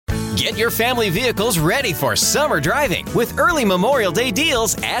Get your family vehicles ready for summer driving with early Memorial Day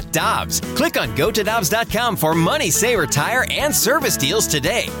deals at Dobbs. Click on GoToDobbs.com for money saver tire and service deals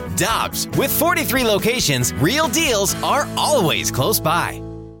today. Dobbs, with 43 locations, real deals are always close by.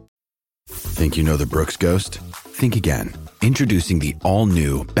 Think you know the Brooks Ghost? Think again. Introducing the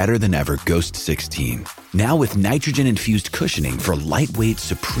all-new, better-than-ever Ghost 16. Now with nitrogen-infused cushioning for lightweight,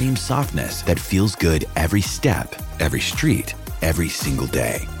 supreme softness that feels good every step, every street, every single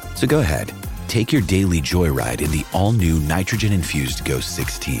day. So go ahead, take your daily joyride in the all-new nitrogen-infused Ghost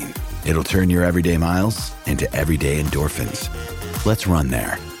 16. It'll turn your everyday miles into everyday endorphins. Let's run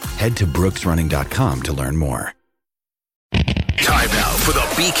there. Head to brooksrunning.com to learn more. Time now for the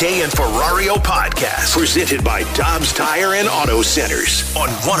BK and Ferrario podcast, presented by Dobbs Tire and Auto Centers on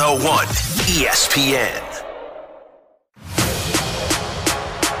 101 ESPN.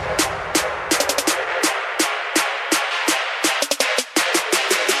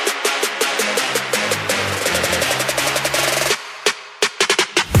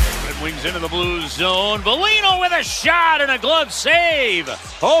 Wings into the blue zone. Bellino with a shot and a glove save.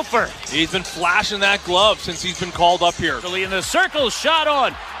 Hofer. He's been flashing that glove since he's been called up here. In the circle, shot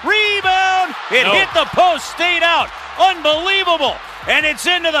on. Rebound. It hit the post, stayed out. Unbelievable. And it's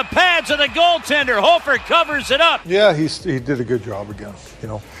into the pads of the goaltender. Hofer covers it up. Yeah, he did a good job again.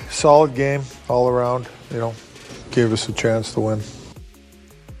 Solid game all around. Gave us a chance to win.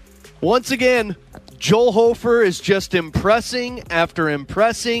 Once again, Joel Hofer is just impressing after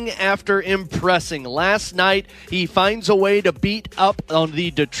impressing after impressing. Last night, he finds a way to beat up on the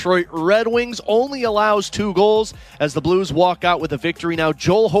Detroit Red Wings, only allows 2 goals as the Blues walk out with a victory. Now,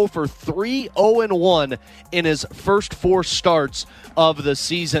 Joel Hofer 3-0-1 in his first 4 starts of the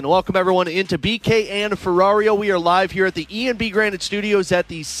season. Welcome, everyone, into BK and Ferrario. We are live here at the E&B Granite Studios at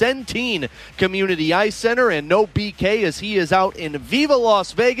the Centene Community Ice Center, and no BK as he is out in Viva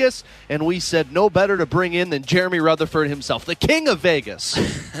Las Vegas, and we said no better to bring in than Jeremy Rutherford himself, the king of Vegas.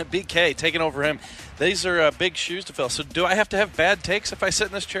 BK taking over him. These are big shoes to fill. So do I have to have bad takes if I sit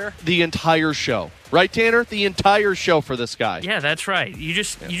in this chair? The entire show. Right, Tanner? The entire show for this guy. Yeah, that's right. You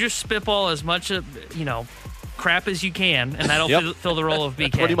just spitball as much crap as you can, and that'll fill the role of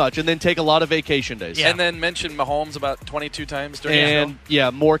BK. Pretty much, and then take a lot of vacation days. Yeah. And then mention Mahomes about 22 times during the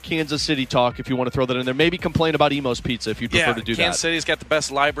show. More Kansas City talk if you want to throw that in there. Maybe complain about Emo's Pizza if you prefer to do that. Kansas City's got the best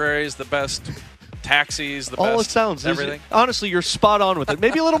libraries, the best taxis, the all best it sounds everything. Honestly, you're spot on with it.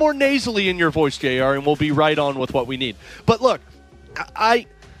 Maybe a little more nasally in your voice, JR, and we'll be right on with what we need. But look,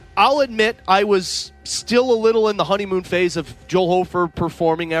 I'll admit I was still a little in the honeymoon phase of Joel Hofer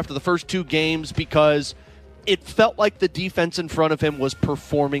performing after the first 2 games because it felt like the defense in front of him was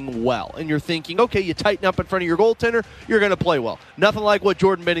performing well. And you're thinking, okay, you tighten up in front of your goaltender, you're going to play well. Nothing like what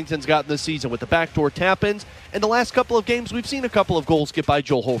Jordan Bennington's gotten this season with the backdoor tap-ins. In the last couple of games, we've seen a couple of goals get by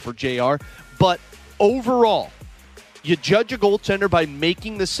Joel Hofer, JR. But overall, you judge a goaltender by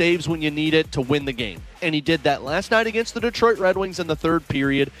making the saves when you need it to win the game. And he did that last night against the Detroit Red Wings in the 3rd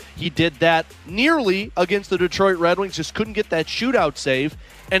period. He did that nearly against the Detroit Red Wings, just couldn't get that shootout save.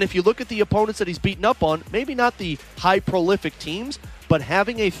 And if you look at the opponents that he's beaten up on, maybe not the high prolific teams, but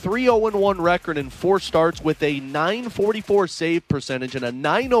having a 3-0-1 record in 4 starts with a .944 save percentage and a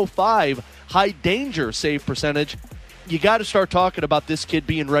 .905 high danger save percentage, you got to start talking about this kid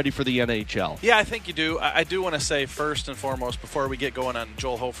being ready for the NHL. Yeah, I think you do. I do want to say first and foremost, before we get going on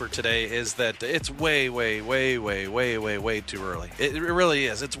Joel Hofer today, is that it's way too early. It really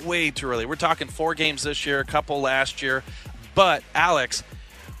is. It's way too early. We're talking 4 games this year, a couple last year. But, Alex,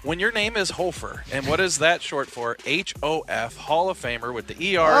 when your name is Hofer, and what is that short for? H-O-F, Hall of Famer with the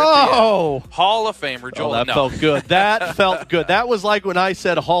E-R at the end. Hall of Famer, Joel. That felt good. That felt good. That was like when I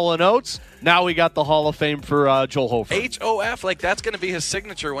said Hall & Oates. Now we got the Hall of Fame for Joel Hofer. H-O-F, like that's going to be his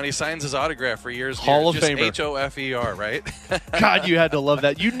signature when he signs his autograph for years. Hall of Famer. H-O-F-E-R, right? God, you had to love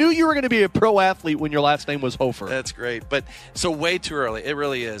that. You knew you were going to be a pro athlete when your last name was Hofer. That's great. But so way too early. It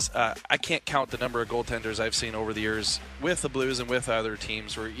really is. I can't count the number of goaltenders I've seen over the years with the Blues and with other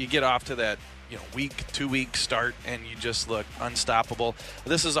teams where you get off to that week, 2-week start, and you just look unstoppable.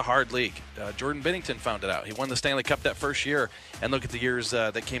 This is a hard league. Jordan Bennington found it out. He won the Stanley Cup that first year, and look at the years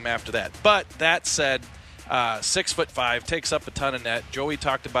that came after that. But that said, 6'5", takes up a ton of net. Joey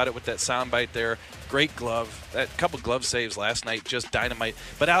talked about it with that soundbite there. Great glove. That couple glove saves last night, just dynamite.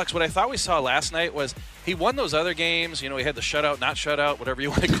 But, Alex, what I thought we saw last night was he won those other games. He had the shutout, not shutout, whatever you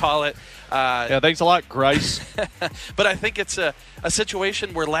want to call it. Yeah, thanks a lot, Grice. But I think it's a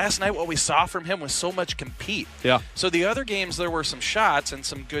situation where last night what we saw from him was so much compete. Yeah. So the other games there were some shots and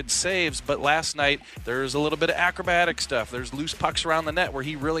some good saves, but last night there's a little bit of acrobatic stuff. There's loose pucks around the net where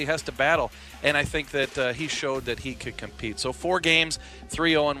he really has to battle, and I think that he showed that he could compete. So 4 games,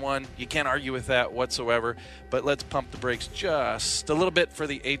 3-0-1. You can't argue with that whatsoever, but let's pump the brakes just a little bit for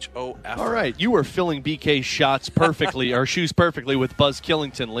the HOF. All right, you were filling BK's shots perfectly, or shoes perfectly with Buzz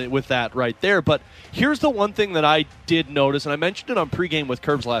Killington with that right there. But here's the one thing that I did notice, and I mentioned it on pregame with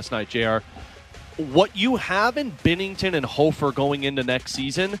Curbs last night, JR. What you have in Binnington and Hofer going into next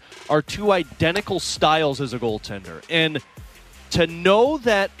season are 2 identical styles as a goaltender. And to know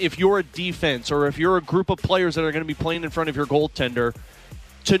that if you're a defense or if you're a group of players that are going to be playing in front of your goaltender,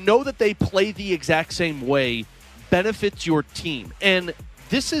 to know that they play the exact same way benefits your team. And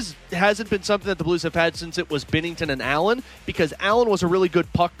this hasn't been something that the Blues have had since it was Binnington and Allen, because Allen was a really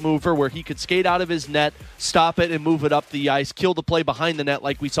good puck mover where he could skate out of his net, stop it, and move it up the ice, kill the play behind the net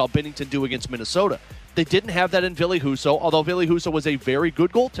like we saw Binnington do against Minnesota. They didn't have that in Ville Husso, although Ville Husso was a very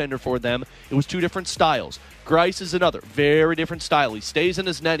good goaltender for them. It was 2 different styles. Grice is another, very different style. He stays in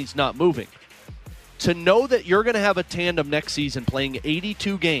his net, he's not moving. To know that you're going to have a tandem next season playing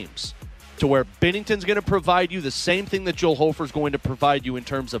 82 games, to where Binnington's going to provide you the same thing that Joel Hofer's going to provide you in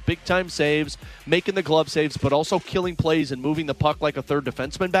terms of big-time saves, making the glove saves, but also killing plays and moving the puck like a third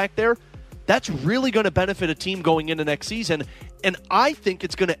defenseman back there, that's really going to benefit a team going into next season. And I think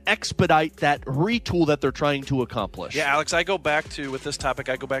it's going to expedite that retool that they're trying to accomplish. Yeah, Alex, with this topic,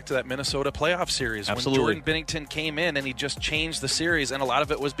 I go back to that Minnesota playoff series. Absolutely. When Jordan Binnington came in and he just changed the series, and a lot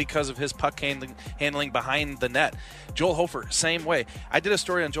of it was because of his puck handling behind the net. Joel Hofer, same way. I did a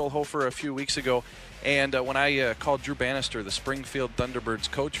story on Joel Hofer a few weeks ago, and when I called Drew Bannister, the Springfield Thunderbirds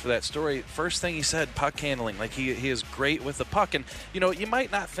coach, for that story, first thing he said, puck handling. Like, he is great with the puck. And, you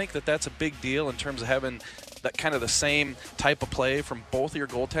might not think that that's a big deal in terms of having that kind of the same type of play from both of your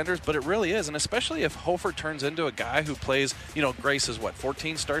goaltenders, but it really is. And especially if Hofer turns into a guy who plays, Grace is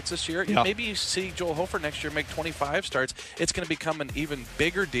 14 starts this year? Yeah. Maybe you see Joel Hofer next year make 25 starts. It's going to become an even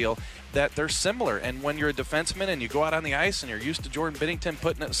bigger deal that they're similar. And when you're a defenseman and you go out on the ice and you're used to Jordan Binnington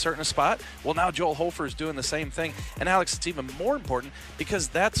putting a certain spot, well, now Joel Hofer is doing the same thing. And Alex, it's even more important because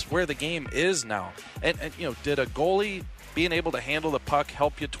that's where the game is now. And did a goalie being able to handle the puck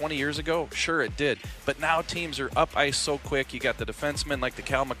help you 20 years ago? Sure, it did. But now teams are up ice so quick. You got the defensemen like the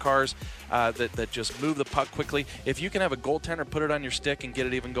Cal McCarrs that just move the puck quickly. If you can have a goaltender put it on your stick and get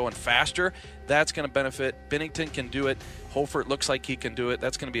it even going faster, that's going to benefit. Binnington can do it. Hofer, it looks like he can do it.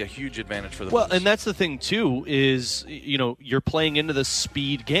 That's going to be a huge advantage for the Blues. Well, and that's the thing, too, is, you're playing into the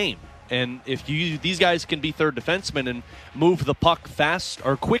speed game. And if these guys can be third defensemen and move the puck fast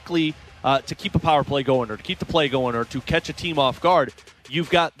or quickly to keep a power play going or to keep the play going or to catch a team off guard, you've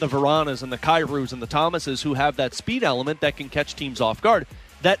got the Veranas and the Kairus and the Thomases who have that speed element that can catch teams off guard.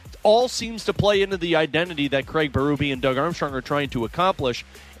 That all seems to play into the identity that Craig Berube and Doug Armstrong are trying to accomplish.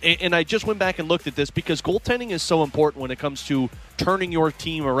 And I just went back and looked at this because goaltending is so important when it comes to turning your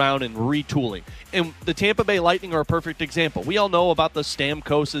team around and retooling. And the Tampa Bay Lightning are a perfect example. We all know about the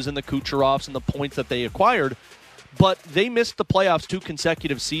Stamkoses and the Kucherovs and the points that they acquired, but they missed the playoffs 2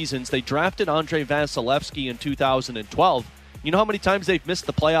 consecutive seasons. They drafted Andrei Vasilevsky in 2012. You know how many times they've missed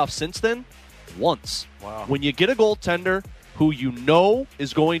the playoffs since then? Once. Wow. When you get a goaltender who you know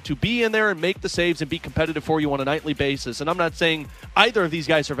is going to be in there and make the saves and be competitive for you on a nightly basis, and I'm not saying either of these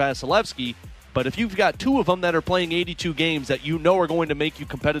guys are Vasilevsky, but if you've got 2 of them that are playing 82 games that you know are going to make you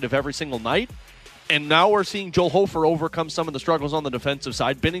competitive every single night, and now we're seeing Joel Hofer overcome some of the struggles on the defensive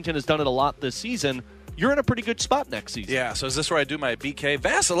side. Binnington has done it a lot this season. You're in a pretty good spot next season. Yeah, so is this where I do my BK?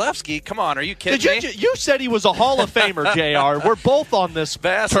 Vasilevsky, come on, are you kidding me? You said he was a Hall of Famer, JR. We're both on this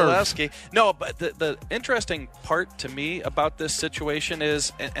Vasilevsky. turf. No, but the interesting part to me about this situation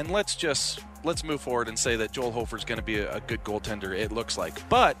is, and let's move forward and say that Joel Hofer's going to be a good goaltender, it looks like.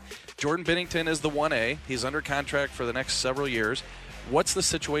 But Jordan Binnington is the 1A. He's under contract for the next several years. What's the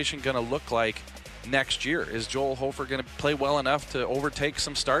situation going to look like next year? Is Joel Hofer going to play well enough to overtake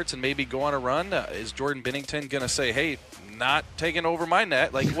some starts and maybe go on a run? Is Jordan Binnington going to say, hey, not taking over my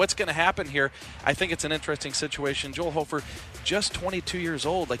net? Like, what's going to happen here? I think it's an interesting situation. Joel Hofer, just 22 years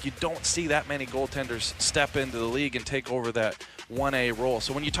old. Like, you don't see that many goaltenders step into the league and take over that 1A role.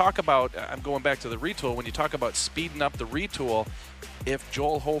 So when you talk about, I'm going back to the retool, when you talk about speeding up the retool, if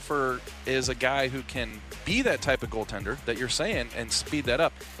Joel Hofer is a guy who can be that type of goaltender that you're saying and speed that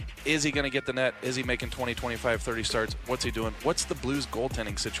up, Is he going to get the net? Is he making 20, 25, 30 starts? What's he doing? What's the Blues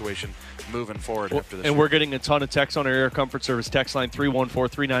goaltending situation moving forward after this? And we're getting a ton of texts on our Air Comfort Service text line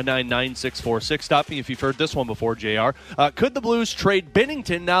 314-399-9646. Stop me if you've heard this one before, JR. Could the Blues trade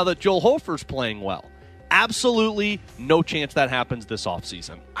Binnington now that Joel Hofer's playing well? Absolutely no chance that happens this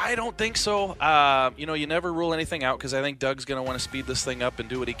offseason. I don't think so. You never rule anything out because I think Doug's going to want to speed this thing up and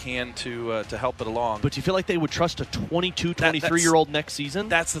do what he can to help it along. But do you feel like they would trust a 22, 23-year-old next season?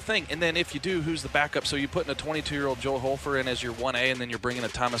 That's the thing. And then if you do, who's the backup? So you put in a 22-year-old Joel Hofer in as your 1A, and then you're bringing a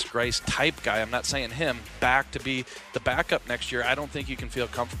Thomas Greiss type guy. I'm not saying him back to be the backup next year. I don't think you can feel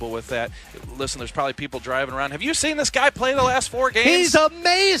comfortable with that. Listen, there's probably people driving around. Have you seen this guy play the last 4 games? He's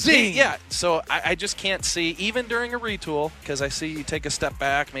amazing! So I just can't see, even during a retool, because I see you take a step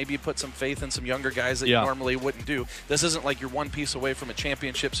back, maybe you put some faith in some younger guys that you normally wouldn't do. This isn't like you're one piece away from a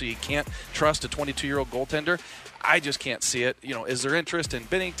championship, so you can't trust a 22-year-old goaltender. I just can't see it. Is there interest in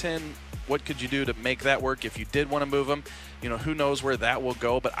Binnington? What could you do to make that work if you did want to move him? Who knows where that will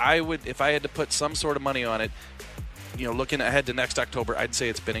go. But I would, if I had to put some sort of money on it, looking ahead to next October, I'd say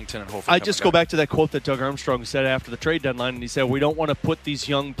it's Binnington and Hofer. I just go back to that quote that Doug Armstrong said after the trade deadline, and he said, we don't want to put these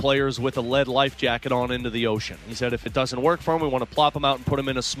young players with a lead life jacket on into the ocean. He said if it doesn't work for them, we want to plop them out and put them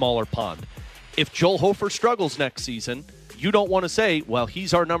in a smaller pond. If Joel Hofer struggles next season, you don't want to say, well,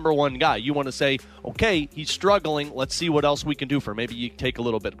 he's our number one guy. You want to say, okay, he's struggling. Let's see what else we can do for him. Maybe you take a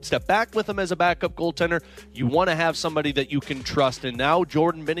little bit step back with him as a backup goaltender. You want to have somebody that you can trust. And now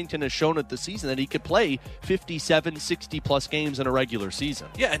Jordan Binnington has shown at the season that he could play 57, 60-plus games in a regular season.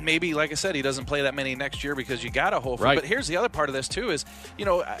 Yeah, and maybe, like I said, he doesn't play that many next year because you got a Hofer. Right. But here's the other part of this, too, is,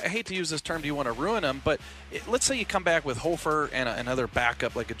 I hate to use this term, do you want to ruin him? But let's say you come back with Hofer and another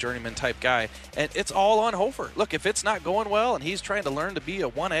backup, like a journeyman-type guy, and it's all on Hofer. Look, if it's not going well and he's trying to learn to be a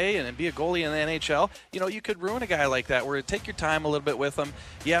 1A and be a goalie in the NHL, you could ruin a guy like that where take your time a little bit with him.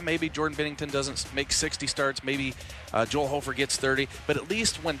 Yeah, maybe Jordan Binnington doesn't make 60 starts. Maybe Joel Hofer gets 30. But at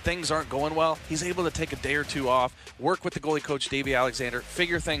least when things aren't going well, he's able to take a day or two off, work with the goalie coach, Davey Alexander,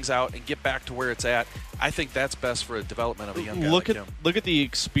 figure things out, and get back to where it's at. I think that's best for a development of a young guy like him. Look at the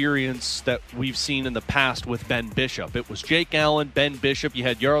experience that we've seen in the past with Ben Bishop. It was Jake Allen, Ben Bishop. You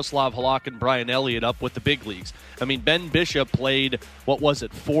had Yaroslav Halak and Brian Elliott up with the big leagues. I mean, Ben Bishop played,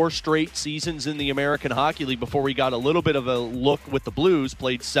 4 straight seasons in the American Hockey League before we got a little bit of a look with the Blues,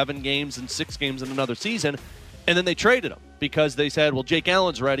 played 7 games and 6 games in another season, and then they traded him because they said, well, Jake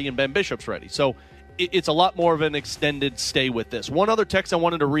Allen's ready and Ben Bishop's ready. So it's a lot more of an extended stay with this. One other text I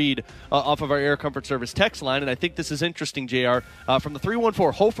wanted to read off of our Air Comfort Service text line, and I think this is interesting, JR, from the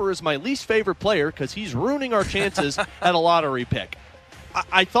 314, Hofer is my least favorite player because he's ruining our chances at a lottery pick.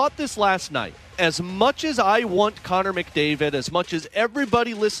 I thought this last night. As much as I want Connor McDavid, as much as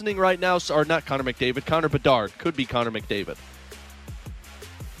everybody listening right now, or not Connor McDavid, Connor Bedard, could be Connor McDavid,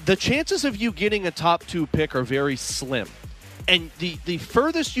 the chances of you getting a top 2 pick are very slim. And the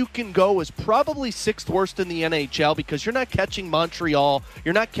furthest you can go is probably 6th worst in the NHL because you're not catching Montreal,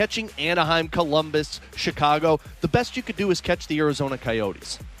 you're not catching Anaheim, Columbus, Chicago. The best you could do is catch the Arizona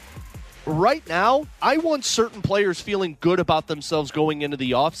Coyotes. Right now, I want certain players feeling good about themselves going into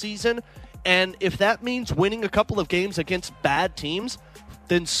the offseason, and if that means winning a couple of games against bad teams,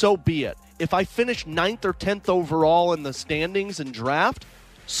 then so be it. If I finish 9th or 10th overall in the standings and draft,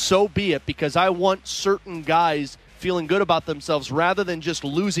 so be it, because I want certain guys feeling good about themselves rather than just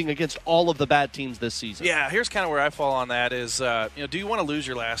losing against all of the bad teams this season. Yeah, here's kind of where I fall on that is, do you want to lose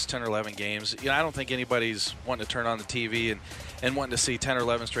your last 10 or 11 games? I don't think anybody's wanting to turn on the TV and wanting to see 10 or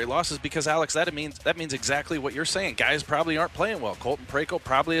 11 straight losses because, Alex, that means exactly what you're saying. Guys probably aren't playing well. Colton Parayko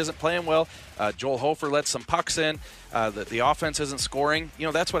probably isn't playing well. Joel Hofer lets some pucks in. The offense isn't scoring.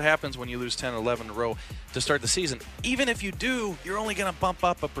 That's what happens when you lose 10 or 11 in a row to start the season. Even if you do, you're only going to bump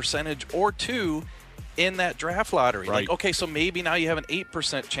up a percentage or 2 in that draft lottery. Right. Like, okay, so maybe now you have an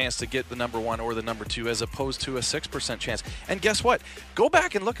 8% chance to get the number 1 or the number 2 as opposed to a 6% chance. And guess what? Go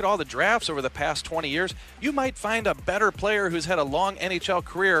back and look at all the drafts over the past 20 years. You might find a better player who's had a long NHL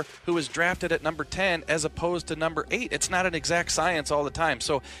career who was drafted at number 10 as opposed to number 8. It's not an exact science all the time.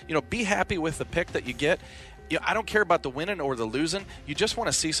 So, be happy with the pick that you get. I don't care about the winning or the losing. You just want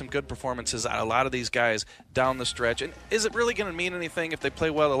to see some good performances out of a lot of these guys down the stretch. And is it really going to mean anything if they play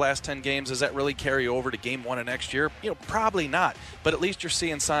well the last 10 games? Does that really carry over to game 1 of next year? Probably not. But at least you're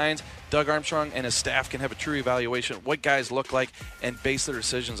seeing signs. Doug Armstrong and his staff can have a true evaluation of what guys look like and base their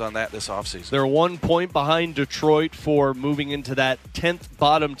decisions on that this offseason. They're 1 point behind Detroit for moving into that 10th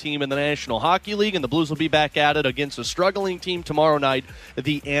bottom team in the National Hockey League, and the Blues will be back at it against a struggling team tomorrow night,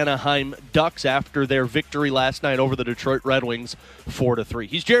 the Anaheim Ducks, after their victory last last night over the Detroit Red Wings 4-3.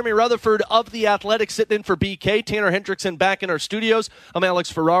 He's Jeremy Rutherford of The Athletic, sitting in for BK. Tanner Hendrickson back in our studios. I'm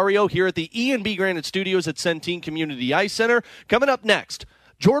Alex Ferrario here at the E&B Granite Studios at Centene Community Ice Center. Coming up next,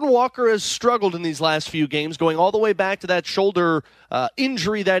 Jordan Walker has struggled in these last few games, going all the way back to that shoulder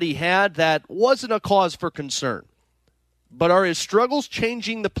injury that he had that wasn't a cause for concern. But are his struggles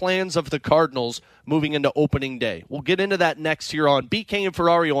changing the plans of the Cardinals moving into opening day? We'll get into that next here on BK and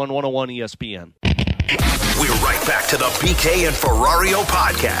Ferrario on 101 ESPN. We're right back to the BK and Ferrario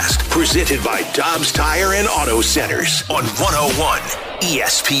podcast, presented by Dobbs Tire and Auto Centers on 101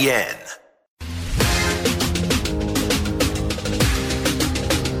 ESPN.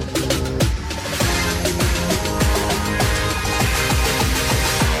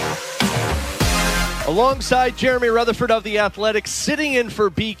 Alongside Jeremy Rutherford of The Athletic, sitting in for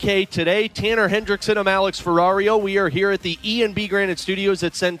BK today, Tanner Hendrickson, I'm Alex Ferrario. We are here at the E&B Granite Studios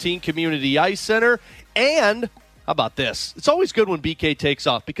at Centene Community Ice Center. And, how about this? It's always good when BK takes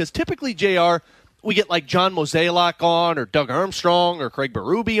off because typically, JR, we get like John Mozeliak on or Doug Armstrong or Craig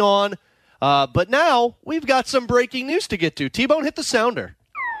Berube on. But now, we've got some breaking news to get to. T-Bone, hit the sounder.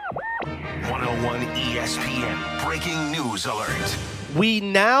 101 ESPN breaking news alert. We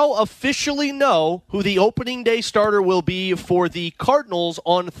now officially know who the opening day starter will be for the Cardinals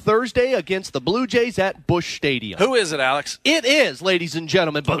on Thursday against the Blue Jays at Busch Stadium. Who is it, Alex? It is, ladies and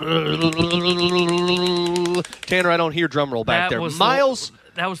gentlemen. Tanner, I don't hear drum roll back there. Miles.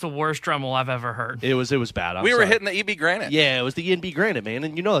 That was the worst drum roll I've ever heard. It was bad. We were hitting the EB Granite. Yeah, it was the EB Granite, man,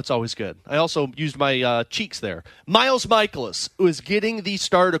 and you know that's always good. I also used my cheeks there. Miles Michaelis was getting the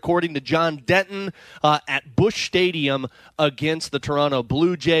start, according to John Denton, at Busch Stadium against the Toronto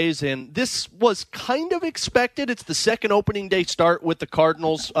Blue Jays, and this was kind of expected. It's the second opening day start with the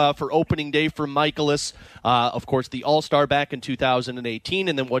Cardinals for opening day for Michaelis. Of course, the All-Star back in 2018,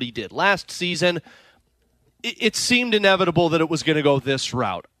 and then what he did last season. It seemed inevitable that it was going to go this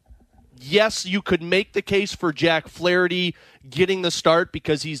route. Yes, you could make the case for Jack Flaherty getting the start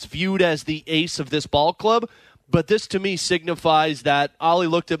because he's viewed as the ace of this ball club, but this to me signifies that Ollie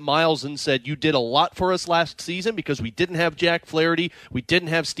looked at Miles and said, you did a lot for us last season because we didn't have Jack Flaherty, we didn't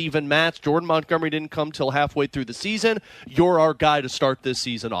have Steven Matz, Jordan Montgomery didn't come till halfway through the season. You're our guy to start this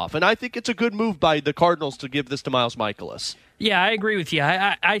season off. And I think it's a good move by the Cardinals to give this to Miles Michaelis. Yeah, I agree with you.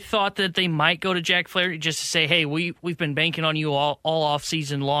 I thought that they might go to Jack Flaherty just to say, hey, we've been banking on you all off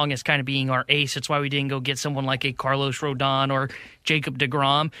season long as kind of being our ace. That's why we didn't go get someone like a Carlos Rodon or Jacob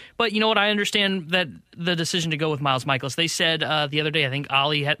deGrom. But you know what? I understand that the decision to go with Miles Michaelis. They said the other day, I think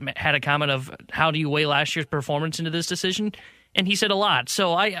Ollie had a comment of, how do you weigh last year's performance into this decision? And he said a lot.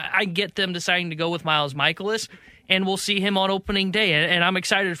 So I get them deciding to go with Miles Michaelis. And we'll see him on opening day, and I'm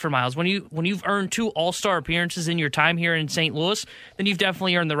excited for Miles. When you've earned 2 All-Star appearances in your time here in St. Louis, then you've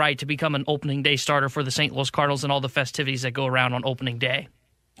definitely earned the right to become an opening day starter for the St. Louis Cardinals and all the festivities that go around on opening day.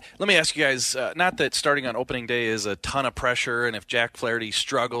 Let me ask you guys, not that starting on opening day is a ton of pressure, and if Jack Flaherty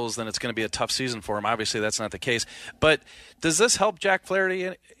struggles, then it's going to be a tough season for him. Obviously, that's not the case. But does this help Jack Flaherty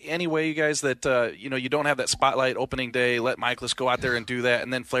in any way, you guys, that you don't have that spotlight opening day, let Michaelis go out there and do that,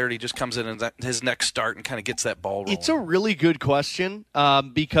 and then Flaherty just comes in and his next start and kind of gets that ball rolling? It's a really good question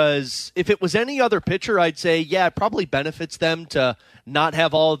because if it was any other pitcher, I'd say, yeah, it probably benefits them to not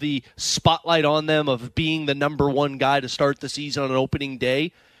have all the spotlight on them of being the number one guy to start the season on an opening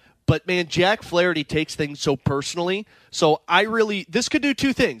day. But, man, Jack Flaherty takes things so personally. So this could do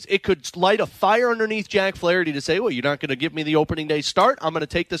 2 things. It could light a fire underneath Jack Flaherty to say, well, you're not going to give me the opening day start. I'm going to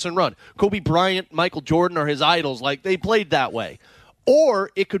take this and run. Kobe Bryant, Michael Jordan are his idols. Like, they played that way. Or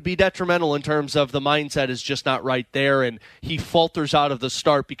it could be detrimental in terms of the mindset is just not right there and he falters out of the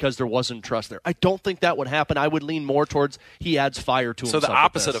start because there wasn't trust there. I don't think that would happen. I would lean more towards he adds fire to himself. So the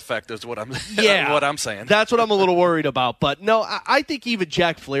opposite effect is what I'm saying. That's what I'm a little worried about. But no, I think even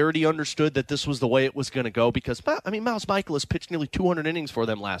Jack Flaherty understood that this was the way it was going to go because, Miles Michaelis pitched nearly 200 innings for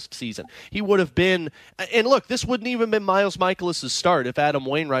them last season. He would have been – and look, this wouldn't even been Miles Michaelis' start if Adam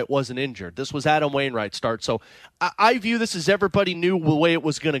Wainwright wasn't injured. This was Adam Wainwright's start. So I view this as everybody knew the way it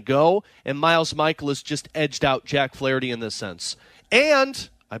was going to go, and Miles Michaelis just edged out Jack Flaherty in this sense. And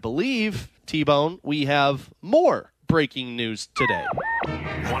I believe, T-Bone, we have more breaking news today.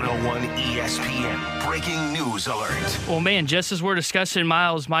 101 ESPN breaking news alert. Well, man, just as we're discussing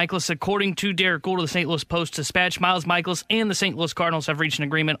Miles Michaelis, according to Derek Gould of the St. Louis Post-Dispatch, Miles Michaelis and the St. Louis Cardinals have reached an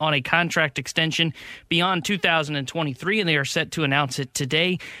agreement on a contract extension beyond 2023, and they are set to announce it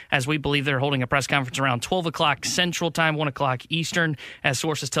today, as we believe they're holding a press conference around 12 o'clock Central Time, 1 o'clock Eastern, as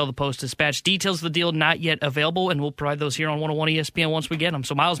sources tell the Post-Dispatch. Details of the deal not yet available, and we'll provide those here on 101 ESPN once we get them.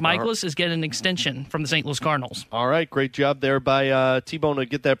 So Miles Michaelis is getting an extension from the St. Louis Cardinals. All right, great job there by T-Bone to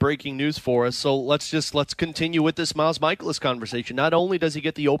get that break. breaking news for us. So let's continue with this Miles Mikolas conversation. Not only does he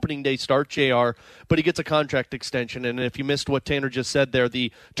get the opening day start, JR, but he gets a contract extension. And if you missed what Tanner just said there,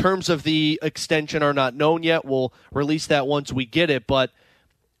 the terms of the extension are not known yet. We'll release that once we get it. But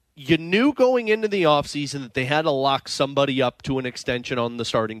you knew going into the offseason that they had to lock somebody up to an extension on the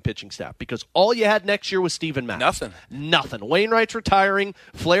starting pitching staff because all you had next year was Steven Matz. Nothing. Wainwright's retiring.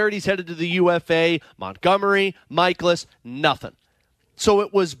 Flaherty's headed to the UFA. Montgomery, Mikolas, nothing. So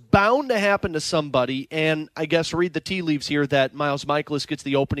it was bound to happen to somebody, and I guess read the tea leaves here that Miles Mikolas gets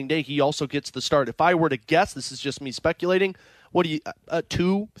the opening day. He also gets the start. If I were to guess, this is just me speculating, what do you, a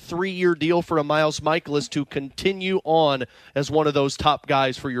 2-3 year deal for a Miles Mikolas to continue on as one of those top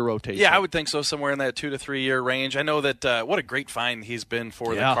guys for your rotation? Yeah, I would think so, somewhere in that 2 to 3 year range. I know that what a great find he's been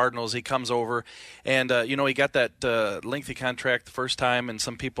for the Cardinals. He comes over, and he got that lengthy contract the first time, and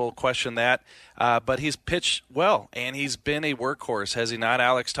some people question that. But he's pitched well, and he's been a workhorse, has he not?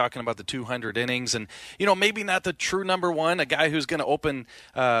 Alex talking about the 200 innings, and maybe not the true number one, a guy who's going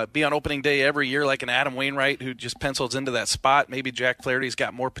to be on opening day every year like an Adam Wainwright who just pencils into that spot. Maybe Jack Flaherty's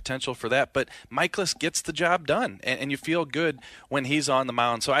got more potential for that, but Mikolas gets the job done, and you feel good when he's on the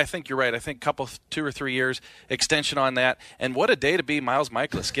mound. So I think you're right. I think 2 or 3 years extension on that, and what a day to be Miles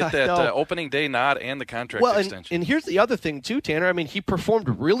Mikolas. Get that opening day nod and the contract extension. And here's the other thing too, Tanner. I mean, he performed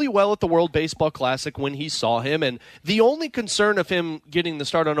really well at the World Baseball Classic when he saw him, and the only concern of him getting the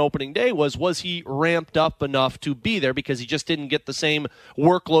start on opening day was he ramped up enough to be there, because he just didn't get the same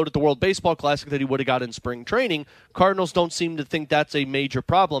workload at the World Baseball Classic that he would have got in spring training. Cardinals don't seem to think that's a major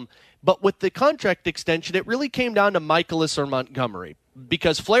problem. But with the contract extension, it really came down to Mikolas or Montgomery,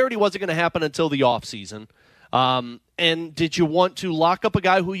 because Flaherty wasn't going to happen until the offseason. And did you want to lock up a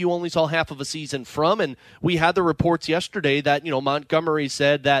guy who you only saw half of a season from? And we had the reports yesterday that, Montgomery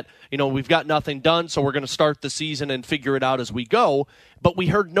said that, we've got nothing done, so we're going to start the season and figure it out as we go. But we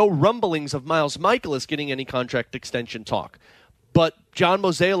heard no rumblings of Miles Mikolas getting any contract extension talk. But John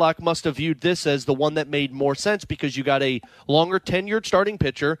Mozeliak must have viewed this as the one that made more sense, because you got a longer tenured starting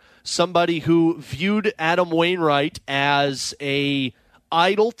pitcher, somebody who viewed Adam Wainwright as a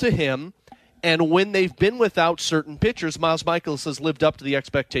idol to him. And when they've been without certain pitchers, Miles Mikolas has lived up to the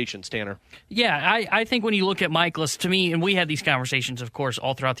expectations, Tanner. Yeah, I think when you look at Mikolas, to me, and we had these conversations, of course,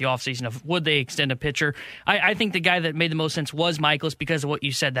 all throughout the offseason of would they extend a pitcher. I think the guy that made the most sense was Mikolas because of what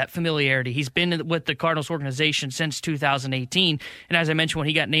you said, that familiarity. He's been with the Cardinals organization since 2018. And as I mentioned, when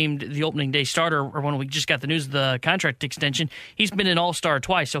he got named the opening day starter, or when we just got the news of the contract extension, he's been an all-star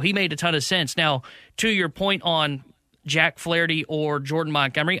twice. So he made a ton of sense. Now, to your point on Jack Flaherty or Jordan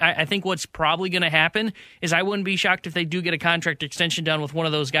Montgomery, I think what's probably going to happen is I wouldn't be shocked if they do get a contract extension done with one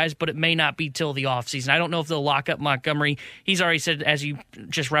of those guys, but it may not be till the offseason. I don't know if they'll lock up Montgomery. He's already said, as you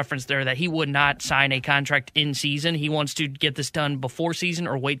just referenced there, that he would not sign a contract in season. He wants to get this done before season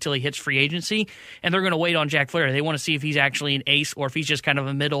or wait till he hits free agency, and they're going to wait on Jack Flaherty. They want to see if he's actually an ace or if he's just kind of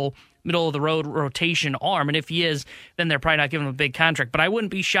a middle of the road rotation arm, and if he is, then they're probably not giving him a big contract. But I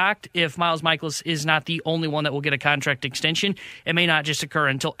wouldn't be shocked if Miles Mikolas is not the only one that will get a contract extension. It may not just occur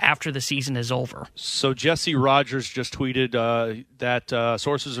until after the season is over. So Jesse Rogers just tweeted that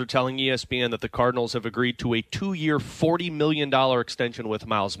sources are telling ESPN that the Cardinals have agreed to a 2-year, $40 million extension with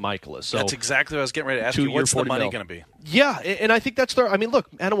Miles Mikolas. So that's exactly what I was getting ready to ask you. What's the money going to be? Yeah, and I think that's their. I mean, look,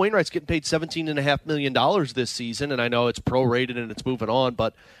 Adam Wainwright's getting paid $17.5 million this season, and I know it's prorated and it's moving on,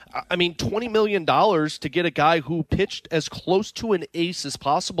 but I mean, $20 million to get a guy who pitched as close to an ace as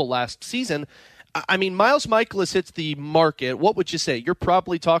possible last season. I mean, Miles Mikolas hits the market. What would you say? You're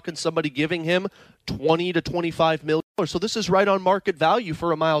probably talking somebody giving him $20 to $25 million. So this is right on market value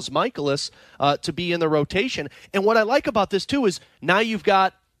for a Miles Mikolas to be in the rotation. And what I like about this, too, is now you've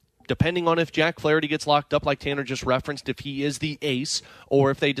got, depending on if Jack Flaherty gets locked up like Tanner just referenced, if he is the ace,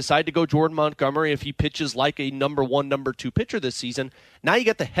 or if they decide to go Jordan Montgomery, if he pitches like a number 1, number 2 pitcher this season, now you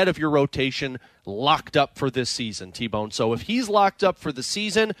get the head of your rotation locked up for this season, T-Bone. So if he's locked up for the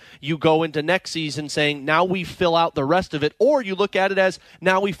season, you go into next season saying, now we fill out the rest of it, or you look at it as,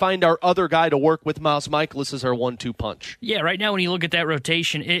 now we find our other guy to work with Miles Mikolas as our 1-2 punch. Yeah, right now when you look at that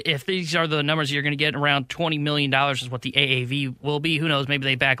rotation, if these are the numbers you're going to get, around $20 million is what the AAV will be. Who knows, maybe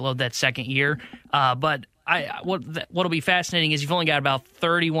they backload that second year. But what'll be fascinating is you've only got about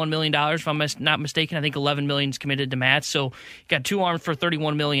 $31 million, if I'm not mistaken. I think $11 million is committed to Matz. So you got 2 arms for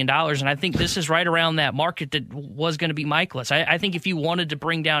 $31 million, and I think this is right around that market that was going to be Mikolas. I think if you wanted to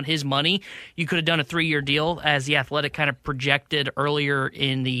bring down his money, you could have done a 3-year deal, as the Athletic kind of projected earlier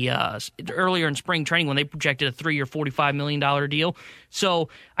in spring training when they projected a 3-year, $45 million deal. So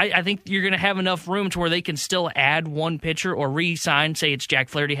I think you're going to have enough room to where they can still add one pitcher or re-sign, say it's Jack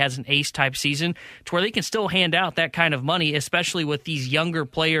Flaherty has an ace-type season, to where they can still still hand out that kind of money, especially with these younger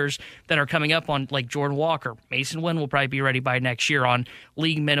players that are coming up on, like Jordan Walker. Mason Wynn will probably be ready by next year on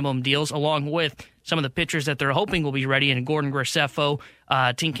league minimum deals, along with some of the pitchers that they're hoping will be ready, and Gordon Graceffo.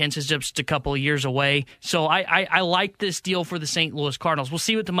 Tink Hens is just a couple of years away. So I like this deal for the St. Louis Cardinals. We'll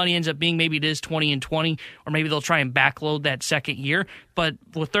see what the money ends up being. Maybe it is 20-20, or maybe they'll try and backload that second year. But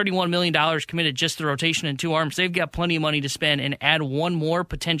with $31 million committed just to the rotation and 2 arms, they've got plenty of money to spend and add one more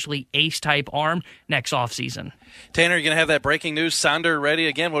potentially ace-type arm next offseason. Tanner, you going to have that breaking news sounder ready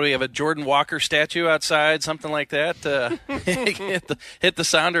again? What do we have, a Jordan Walker statue outside, something like that? Hit the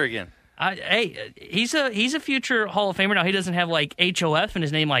sounder again. Hey, he's a future Hall of Famer. Now, he doesn't have like HOF in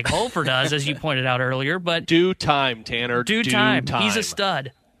his name like Hofer does, as you pointed out earlier. But due time, Tanner. Due time. He's a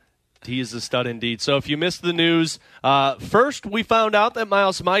stud. He is a stud indeed. So if you missed the news, first we found out that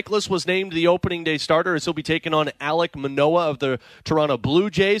Miles Mikolas was named the opening day starter as he'll be taking on Alek Manoah of the Toronto Blue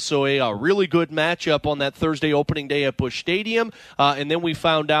Jays. So a really good matchup on that Thursday opening day at Busch Stadium. And then we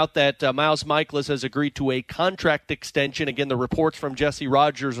found out that Miles Mikolas has agreed to a contract extension. Again, the reports from Jesse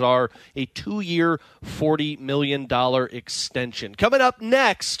Rogers are a 2-year, $40 million extension. Coming up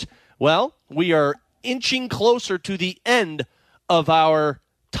next, well, we are inching closer to the end of our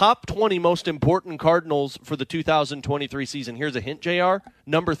top 20 most important Cardinals for the 2023 season. Here's a hint, JR.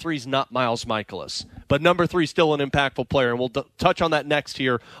 Number 3 is not Miles Mikolas, but number 3 is still an impactful player, and we'll touch on that next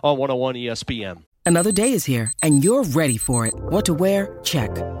here on 101 ESPN. Another day is here, and you're ready for it. What to wear?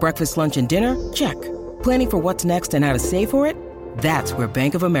 Check. Breakfast, lunch, and dinner? Check. Planning for what's next and how to save for it? That's where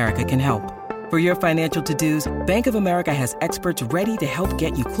Bank of America can help. For your financial to-dos, Bank of America has experts ready to help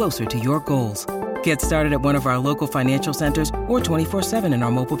get you closer to your goals. Get started at one of our local financial centers or 24/7 in our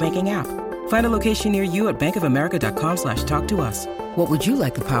mobile banking app. Find a location near you at bankofamerica.com/talktous. What would you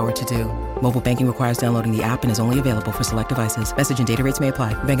like the power to do? Mobile banking requires downloading the app and is only available for select devices. Message and data rates may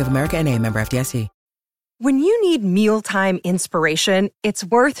apply. Bank of America N.A., member FDIC. When you need mealtime inspiration, it's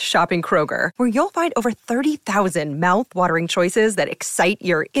worth shopping Kroger, where you'll find over 30,000 mouth-watering choices that excite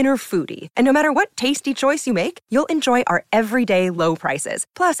your inner foodie. And no matter what tasty choice you make, you'll enjoy our everyday low prices,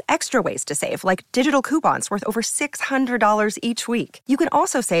 plus extra ways to save, like digital coupons worth over $600 each week. You can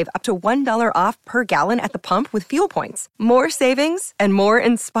also save up to $1 off per gallon at the pump with fuel points. More savings and more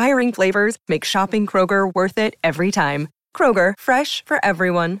inspiring flavors make shopping Kroger worth it every time. Kroger, fresh for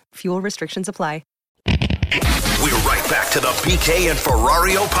everyone. Fuel restrictions apply. We're right back to the BK and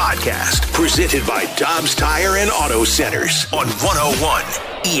Ferrario podcast, presented by Dobbs Tire and Auto Centers on 101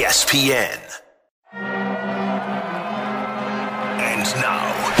 ESPN. And now,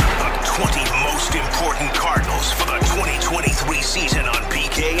 the 20 most important Cardinals for the 2023 season on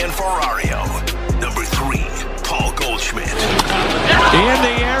BK and Ferrario. Number 3, Paul Goldschmidt. In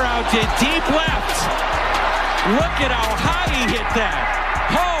the air out to deep left. Look at how high he hit that.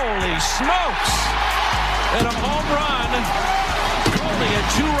 Holy smokes. And a home run, only a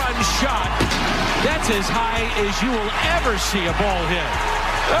 2-run shot. That's as high as you will ever see a ball hit.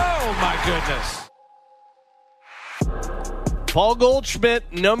 Oh, my goodness. Paul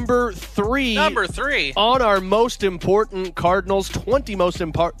Goldschmidt, number 3. Number 3. On our most important Cardinals, 20 most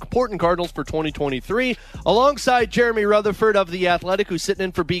important Cardinals for 2023. Alongside Jeremy Rutherford of The Athletic, who's sitting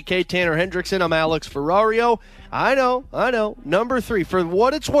in for BK, Tanner Hendrickson. I'm Alex Ferrario. I know. Number 3. For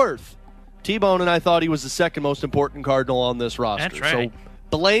what it's worth, T-Bone and I thought he was the second most important Cardinal on this roster. That's right. So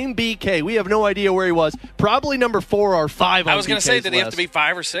blame BK. We have no idea where he was. Probably number 4 or 5 on I was going to say, did he have list. to be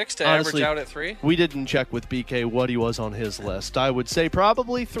 5 or 6 to Honestly, average out at 3? We didn't check with BK what he was on his list. I would say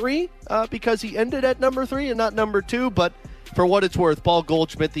probably 3 because he ended at number 3 and not number 2. But for what it's worth, Paul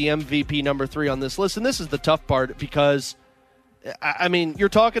Goldschmidt, the MVP, number 3 on this list. And this is the tough part because, I mean, you're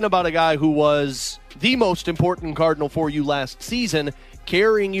talking about a guy who was the most important Cardinal for you last season,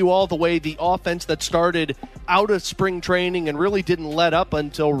 carrying you all the way, the offense that started out of spring training and really didn't let up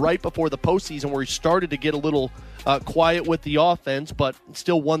until right before the postseason, where he started to get a little quiet with the offense, but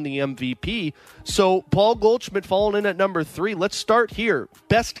still won the MVP. So Paul Goldschmidt falling in at number 3. Let's start here.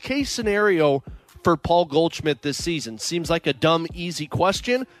 Best case scenario for Paul Goldschmidt this season. Seems like a dumb, easy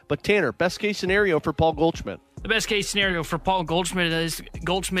question, but Tanner, best case scenario for Paul Goldschmidt. The best case scenario for Paul Goldschmidt is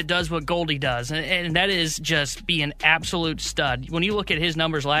Goldschmidt does what Goldie does, and that is just be an absolute stud. When you look at his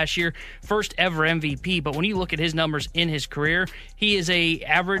numbers last year, first ever MVP, but when you look at his numbers in his career, he is a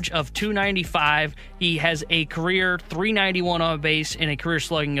average of 295. He has a career 391 on base and a career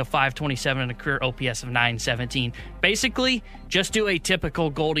slugging of 527 and a career OPS of 917. Basically, just do a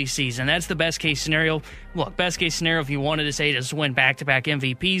typical Goldie season. That's the best case scenario. look, best case scenario, if you wanted to say, just win back-to-back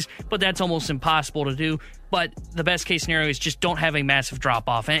MVPs, but that's almost impossible to do. But the best case scenario is just don't have a massive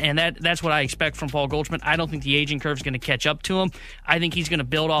drop-off, and that's what I expect from Paul Goldschmidt. I don't think the aging curve is going to catch up to him. I think he's going to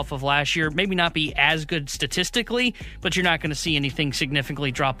build off of last year, maybe not be as good statistically, but you're not going to see anything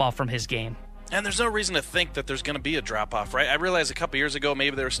significantly drop off from his game. And there's no reason to think that there's going to be a drop-off, right? I realized a couple years ago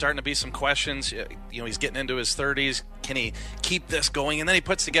maybe there were starting to be some questions. He's getting into his 30s. Can he keep this going? And then he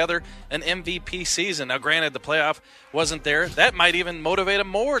puts together an MVP season. Now, granted, the playoff wasn't there. That might even motivate him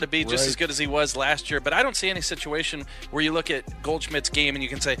more to be just as good as he was last year. But I don't see any situation where you look at Goldschmidt's game and you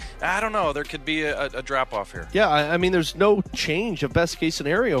can say, I don't know, there could be a drop-off here. Yeah, I mean, there's no change of best-case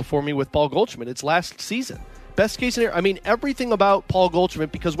scenario for me with Paul Goldschmidt. It's last season. Best case scenario, I mean, everything about Paul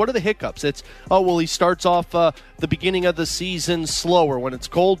Goldschmidt, because what are the hiccups? It's, he starts off the beginning of the season slower. When it's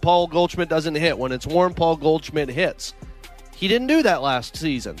cold, Paul Goldschmidt doesn't hit. When it's warm, Paul Goldschmidt hits. He didn't do that last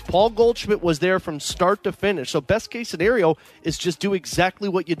season. Paul Goldschmidt was there from start to finish. So best case scenario is just do exactly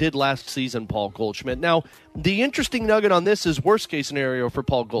what you did last season, Paul Goldschmidt. Now, the interesting nugget on this is worst case scenario for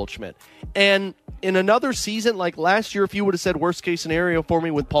Paul Goldschmidt. And in another season, like last year, if you would have said worst case scenario for me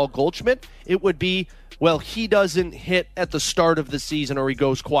with Paul Goldschmidt, it would be, well, he doesn't hit at the start of the season or he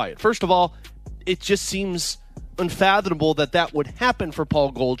goes quiet. First of all, it just seems unfathomable that would happen for Paul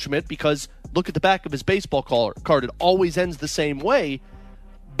Goldschmidt because look at the back of his baseball card. It always ends the same way.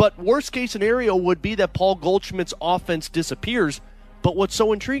 But worst case scenario would be that Paul Goldschmidt's offense disappears. But what's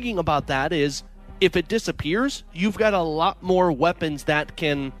so intriguing about that is if it disappears, you've got a lot more weapons that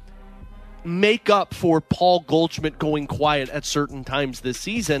can make up for Paul Goldschmidt going quiet at certain times this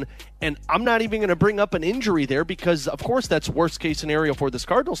season. And I'm not even going to bring up an injury there because, of course, that's worst case scenario for this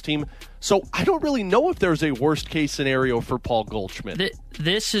Cardinals team. So I don't really know if there's a worst case scenario for Paul Goldschmidt.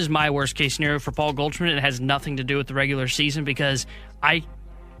 This is my worst case scenario for Paul Goldschmidt. It has nothing to do with the regular season because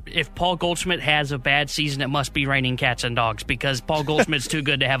if Paul Goldschmidt has a bad season, it must be raining cats and dogs because Paul Goldschmidt's too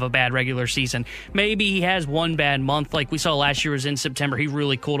good to have a bad regular season. Maybe he has one bad month like we saw last year was in September. He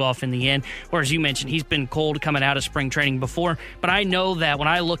really cooled off in the end. Or as you mentioned, he's been cold coming out of spring training before. But I know that when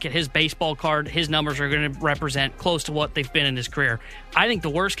I look at his baseball card, his numbers are going to represent close to what they've been in his career. I think the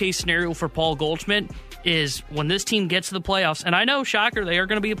worst case scenario for Paul Goldschmidt is when this team gets to the playoffs, and I know, shocker, they are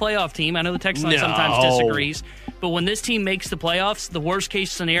going to be a playoff team. I know the text line sometimes disagrees. But when this team makes the playoffs, the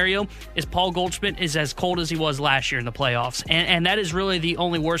worst-case scenario is Paul Goldschmidt is as cold as he was last year in the playoffs. And that is really the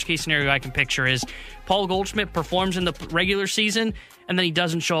only worst-case scenario I can picture is Paul Goldschmidt performs in the regular season, and then he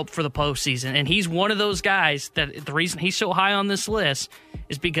doesn't show up for the postseason. And he's one of those guys that the reason he's so high on this list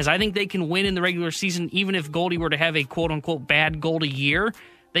is because I think they can win in the regular season even if Goldie were to have a quote-unquote bad Goldie year.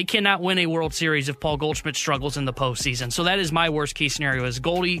 They cannot win a World Series if Paul Goldschmidt struggles in the postseason. So that is my worst-case scenario, is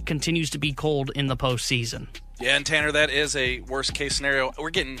Goldie continues to be cold in the postseason. Yeah, and Tanner, that is a worst-case scenario. We're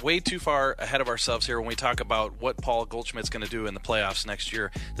getting way too far ahead of ourselves here when we talk about what Paul Goldschmidt's going to do in the playoffs next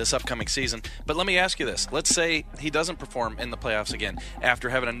year, this upcoming season. But let me ask you this. Let's say he doesn't perform in the playoffs again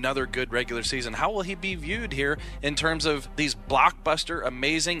after having another good regular season. How will he be viewed here in terms of these blockbuster,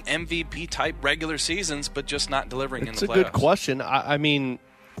 amazing MVP-type regular seasons, but just not delivering in the playoffs? It's a good question. I mean,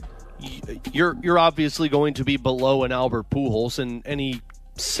 you're obviously going to be below an Albert Pujols in any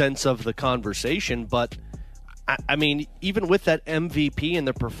sense of the conversation, but I mean, even with that MVP and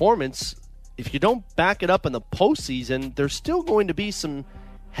the performance, if you don't back it up in the postseason, there's still going to be some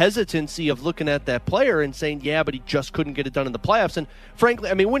hesitancy of looking at that player and saying, yeah, but he just couldn't get it done in the playoffs. And frankly,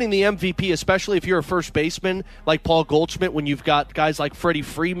 I mean, winning the MVP, especially if you're a first baseman like Paul Goldschmidt, when you've got guys like Freddie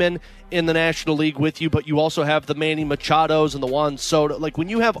Freeman in the National League with you, but you also have the Manny Machados and the Juan Soto. Like, when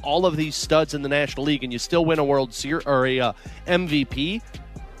you have all of these studs in the National League and you still win a World Series or a MVP,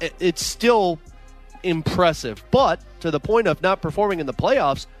 it's still impressive. But to the point of not performing in the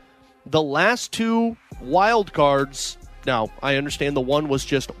playoffs, the last two wild cards, now I understand the one was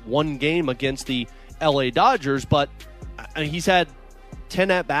just one game against the LA Dodgers, but he's had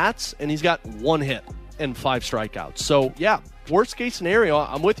 10 at-bats and he's got one hit and 5 strikeouts. So yeah, worst case scenario,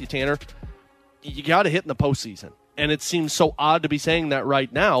 I'm with you, Tanner, you got to hit in the postseason. And it seems so odd to be saying that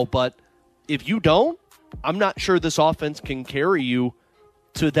right now, but if you don't, I'm not sure this offense can carry you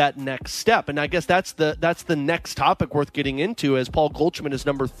to that next step. And I guess that's the next topic worth getting into, as Paul Goldschmidt is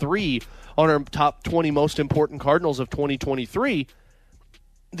number 3 on our top 20 most important Cardinals of 2023.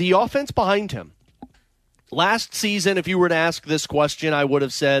 The offense behind him. Last season, if you were to ask this question, I would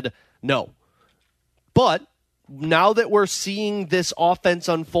have said no. But now that we're seeing this offense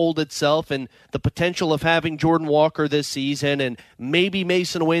unfold itself and the potential of having Jordan Walker this season and maybe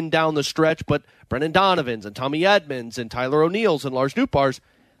Mason Wynn down the stretch, but Brendan Donovan's and Tommy Edmonds and Tyler O'Neill's and Lars Nootbaar's,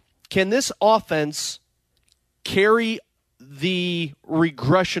 can this offense carry the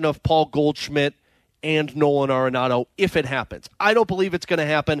regression of Paul Goldschmidt and Nolan Arenado if it happens. I don't believe it's going to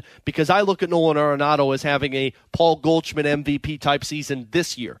happen because I look at Nolan Arenado as having a Paul Goldschmidt MVP-type season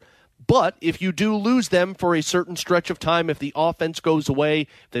this year. But if you do lose them for a certain stretch of time, if the offense goes away,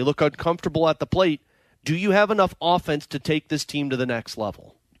 they look uncomfortable at the plate, do you have enough offense to take this team to the next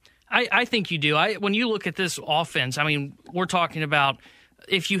level? I think you do. When you look at this offense, I mean, we're talking about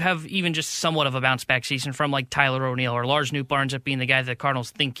if you have even just somewhat of a bounce-back season from like Tyler O'Neill or Lars Nootbaar ends up being the guy that the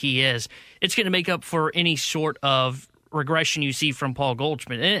Cardinals think he is, it's going to make up for any sort of regression you see from Paul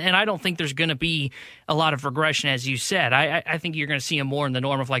Goldschmidt. And I don't think there's going to be a lot of regression, as you said. I think you're going to see him more in the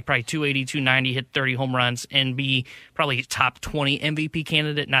norm of like probably 280, 290, hit 30 home runs, and be probably top 20 MVP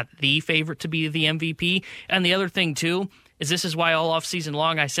candidate, not the favorite to be the MVP. And the other thing, too, is this is why all offseason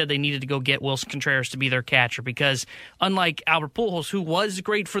long I said they needed to go get Wilson Contreras to be their catcher, because unlike Albert Pujols, who was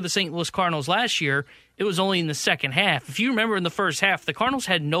great for the St. Louis Cardinals last year, it was only in the second half. If you remember in the first half, the Cardinals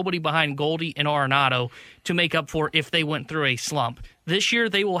had nobody behind Goldie and Arenado to make up for if they went through a slump. This year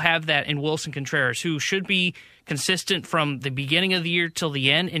they will have that in Wilson Contreras, who should be consistent from the beginning of the year till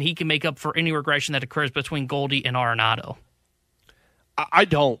the end, and he can make up for any regression that occurs between Goldie and Arenado. I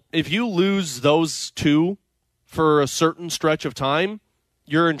don't. If you lose those two for a certain stretch of time,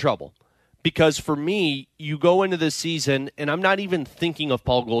 you're in trouble. Because for me, you go into this season, and I'm not even thinking of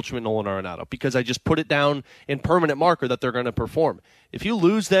Paul Goldschmidt and Nolan Arenado because I just put it down in permanent marker that they're going to perform. If you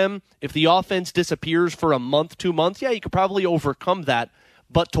lose them, if the offense disappears for a month, 2 months, yeah, you could probably overcome that.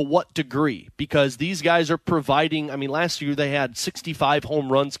 But to what degree? Because these guys are providing, I mean, last year they had 65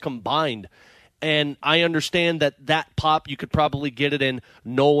 home runs combined. And I understand that pop, you could probably get it in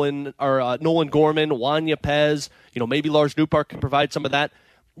Nolan Gorman, Juan Yepez, maybe Lars Nootbaar can provide some of that.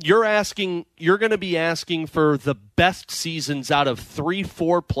 You're going to be asking for the best seasons out of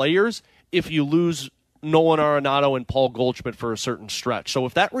 3-4 players if you lose Nolan Arenado and Paul Goldschmidt for a certain stretch. So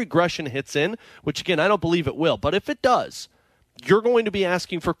if that regression hits in, which again, I don't believe it will, but if it does, you're going to be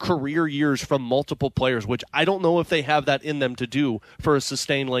asking for career years from multiple players, which I don't know if they have that in them to do for a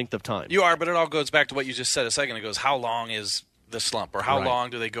sustained length of time. You are, but it all goes back to what you just said a second ago, is how long is the slump, or how long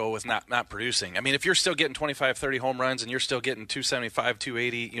do they go with not producing? I mean, if you're still getting 25, 30 home runs and you're still getting 275,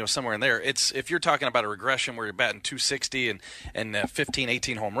 280, somewhere in there, if you're talking about a regression where you're batting 260 and 15,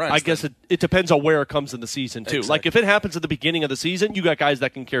 18 home runs. I guess it depends on where it comes in the season, too. Exactly. Like, if it happens at the beginning of the season, you got guys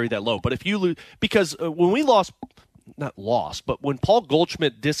that can carry that load. But if you lose, because when we but when Paul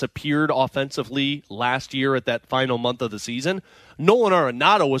Goldschmidt disappeared offensively last year at that final month of the season, Nolan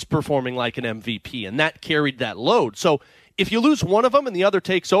Arenado was performing like an MVP, and that carried that load. So if you lose one of them and the other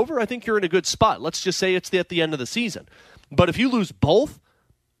takes over, I think you're in a good spot. Let's just say it's at the end of the season. But if you lose both,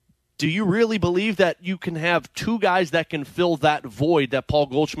 do you really believe that you can have two guys that can fill that void that Paul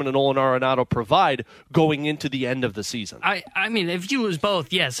Goldschmidt and Nolan Arenado provide going into the end of the season? I mean, if you lose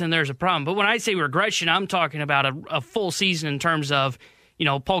both, yes, and there's a problem. But when I say regression, I'm talking about a full season in terms of,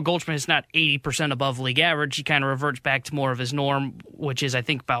 Paul Goldschmidt is not 80% above league average. He kind of reverts back to more of his norm, which is, I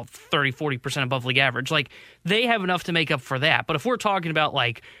think, about 30, 40% above league average. Like, they have enough to make up for that. But if we're talking about,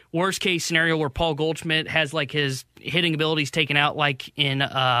 like, worst-case scenario where Paul Goldschmidt has, like, his hitting abilities taken out, like in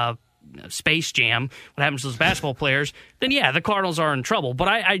Space Jam, what happens to those basketball players, then, yeah, the Cardinals are in trouble. But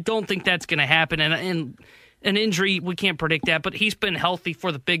I don't think that's going to happen. And an injury, we can't predict that, but he's been healthy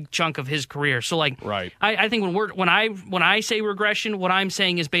for the big chunk of his career. So, like, right. I think when I say regression, what I'm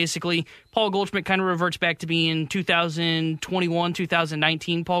saying is basically Paul Goldschmidt kind of reverts back to being 2021,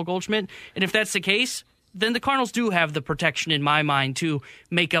 2019 Paul Goldschmidt. And if that's the case, then the Cardinals do have the protection in my mind to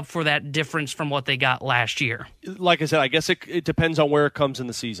make up for that difference from what they got last year. Like I said, I guess it depends on where it comes in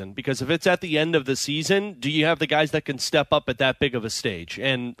the season. Because if it's at the end of the season, do you have the guys that can step up at that big of a stage?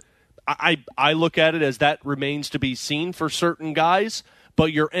 And I look at it as that remains to be seen for certain guys,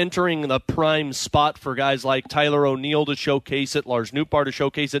 but you're entering the prime spot for guys like Tyler O'Neill to showcase it, Lars Nootbaar to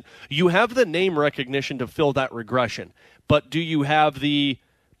showcase it. You have the name recognition to fill that regression, but do you have the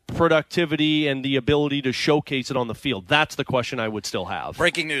productivity and the ability to showcase it on the field? That's the question I would still have.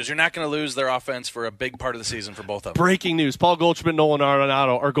 Breaking news, you're not going to lose their offense for a big part of the season for both of them. Breaking news, Paul Goldschmidt and Nolan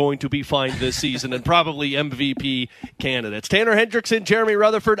Arenado are going to be fine this season and probably MVP candidates. Tanner Hendrickson, Jeremy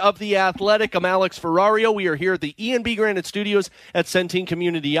Rutherford of The Athletic. I'm Alex Ferrario. We are here at the E&B Granite Studios at Centene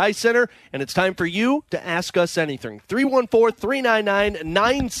Community Ice Center, and it's time for you to ask us anything.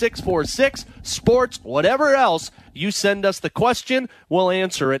 314-399-9646, sports, whatever else. You send us the question, we'll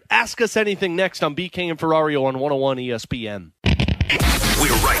answer it. Ask us anything next on BK and Ferrario on 101 ESPN.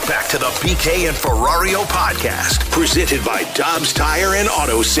 We're right back to the BK and Ferrario podcast, presented by Dobbs Tire and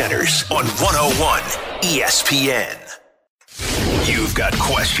Auto Centers on 101 ESPN. You've got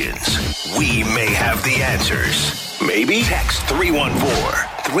questions. We may have the answers. Maybe. Text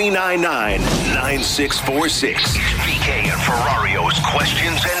 314 1-800-399-9646. BK and Ferrario's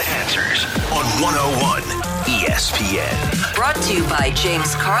questions and answers on 101 ESPN. Brought to you by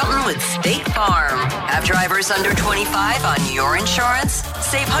James Carlton with State Farm. Have drivers under 25 on your insurance?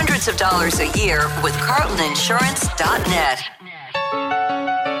 Save hundreds of dollars a year with CarltonInsurance.net.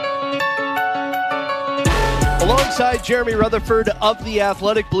 Alongside Jeremy Rutherford of the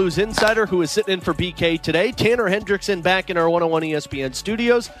Athletic Blues Insider, who is sitting in for BK today, Tanner Hendrickson back in our 101 ESPN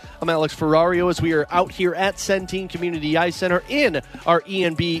studios. I'm Alex Ferrario as we are out here at Centene Community Ice Center in our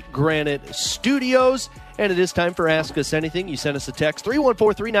E&B Granite studios. And it is time for Ask Us Anything. You send us a text,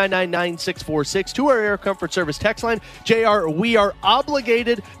 314-399-9646, to our Air Comfort Service text line. JR, we are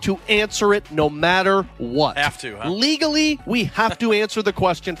obligated to answer it no matter what. Have to, huh? Legally, we have to answer the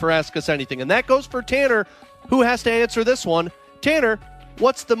question for Ask Us Anything. And that goes for Tanner, who has to answer this one. Tanner,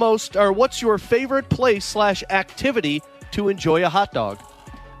 what's your favorite place/activity to enjoy a hot dog?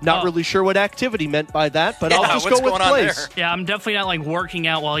 Not really sure what activity meant by that, but I'll just go with place. Yeah, I'm definitely not like working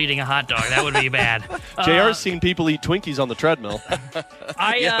out while eating a hot dog. That would be bad. JR's seen people eat Twinkies on the treadmill.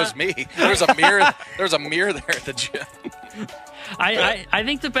 Yeah, it was me. There's a mirror. There's a mirror there at the gym. I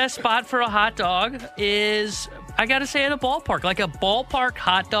think the best spot for a hot dog is, I got to say, at a ballpark. Like a ballpark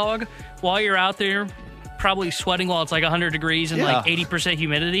hot dog while you're out there, probably sweating while it's like 100 degrees and like 80%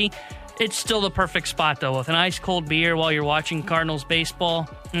 humidity. It's still the perfect spot, though, with an ice-cold beer while you're watching Cardinals baseball.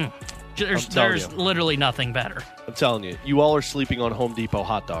 There's literally nothing better. I'm telling you, you all are sleeping on Home Depot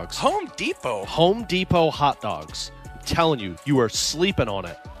hot dogs. Home Depot? Home Depot hot dogs. I'm telling you, you are sleeping on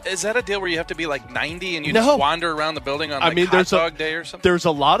it. Is that a deal where you have to be like 90 and you just wander around the building on hot dog day or something? There's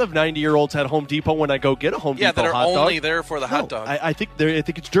a lot of 90-year-olds at Home Depot when I go get a Home Depot hot dog. Yeah, that are only there for the hot dog. I think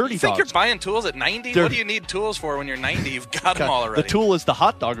it's dirty dogs. You think you're buying tools at 90? What do you need tools for when you're 90? You've got them all already. The tool is the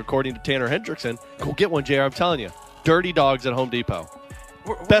hot dog, according to Tanner Hendrickson. Go get one, JR. I'm telling you. Dirty dogs at Home Depot.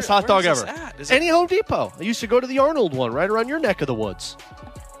 Best hot dog ever. Any Home Depot. I used to go to the Arnold one right around your neck of the woods.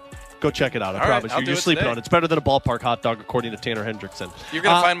 Go check it out. I promise you. You're sleeping on it. It's better than a ballpark hot dog, according to Tanner Hendrickson. You're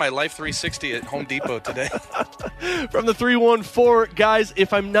going to find my Life 360 at Home Depot today. From the 314, guys,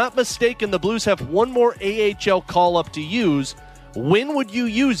 if I'm not mistaken, the Blues have one more AHL call-up to use. When would you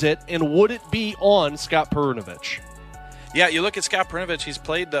use it, and would it be on Scott Perunovich? Yeah, you look at Scott Perunovich. He's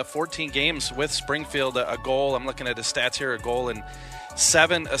played 14 games with Springfield, a goal. I'm looking at his stats here, a goal and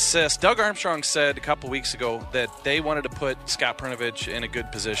 7 assists. Doug Armstrong said a couple weeks ago that they wanted to put Scott Perunovich in a good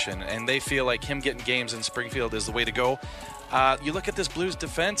position, and they feel like him getting games in Springfield is the way to go. You look at this Blues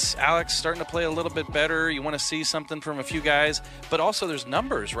defense, Alex, starting to play a little bit better. You want to see something from a few guys, but also there's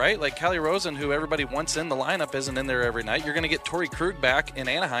numbers, right? Like Calle Rosen, who everybody wants in the lineup, isn't in there every night. You're going to get Torrey Krug back in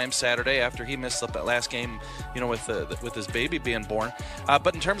Anaheim Saturday after he missed that last game, with his baby being born.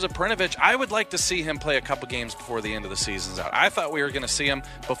 But in terms of Perunovich, I would like to see him play a couple games before the end of the season's out. I thought we were going to see him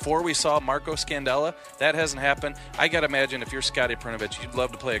before we saw Marco Scandella. That hasn't happened. I got to imagine if you're Scotty Perunovich, you'd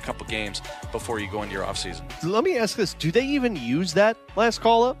love to play a couple games before you go into your offseason. Let me ask this. Do they even use that last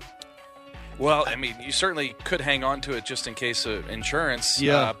call-up? Well, I mean, you certainly could hang on to it just in case of insurance.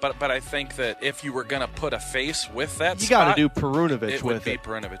 Yeah. But I think that if you were going to put a face with that you got to do Perunovich with it. It would be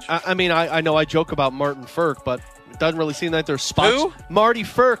Perunovich. I mean, I know I joke about Martin Firk, but it doesn't really seem like there's spots. Who? Marty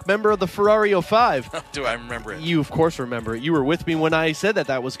Firk, member of the Ferrario 5. Do I remember it? You, of course, remember it. You were with me when I said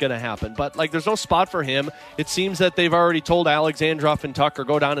that was going to happen. But, there's no spot for him. It seems that they've already told Alexandrov and Tucker,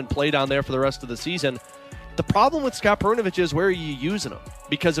 go down and play down there for the rest of the season. The problem with Scott Perunovich is, where are you using him?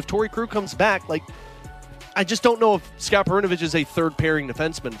 Because if Torrey Krug comes back, I just don't know if Scott Perunovich is a third-pairing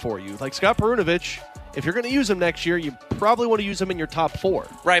defenseman for you. Scott Perunovich, if you're going to use him next year, you probably want to use him in your top 4.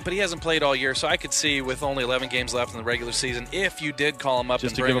 Right, but he hasn't played all year, so I could see with only 11 games left in the regular season, if you did call him up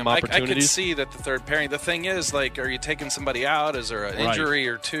just and bring him, I opportunities. could see that the third pairing. The thing is, are you taking somebody out? Is there an injury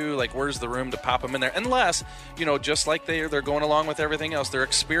or two? Where's the room to pop him in there? Unless, just like they're going along with everything else, they're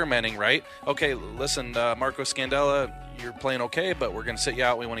experimenting, right? Okay, listen, Marco Scandella, you're playing okay, but we're going to sit you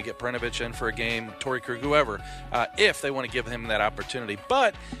out. We want to get Perunovich in for a game, Torrey Krug, whoever, if they want to give him that opportunity.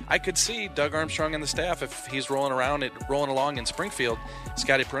 But I could see Doug Armstrong and the staff, if he's rolling along in Springfield,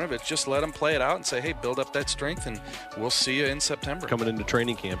 Scotty Perunovich, just let him play it out and say, hey, build up that strength, and we'll see you in September. Coming into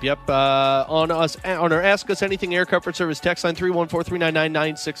training camp. Yep. On our Ask Us Anything Air Comfort Service text line,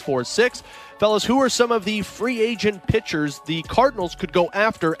 314-399-9646. Fellas, who are some of the free agent pitchers the Cardinals could go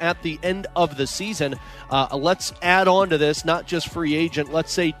after at the end of the season? Let's add on to this, not just free agent,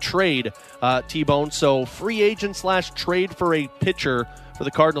 let's say trade, T-Bone. So free agent / trade for a pitcher for the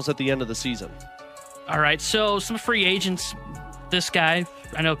Cardinals at the end of the season. All right, so some free agents this guy,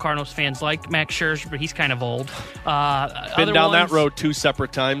 I know Cardinals fans like Max Scherzer, but he's kind of old. Been down that road 2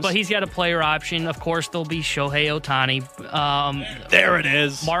 separate times. But he's got a player option. Of course, there'll be Shohei Ohtani. There it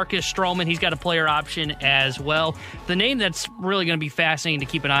is. Marcus Stroman, he's got a player option as well. The name that's really going to be fascinating to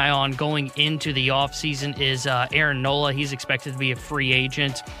keep an eye on going into the offseason is Aaron Nola. He's expected to be a free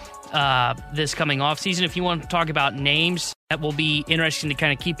agent this coming offseason. If you want to talk about names that will be interesting to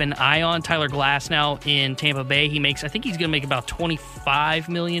kind of keep an eye on, Tyler Glasnow in Tampa Bay. I think he's going to make about $25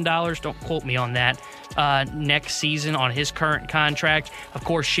 million. Don't quote me on that. Next season on his current contract. Of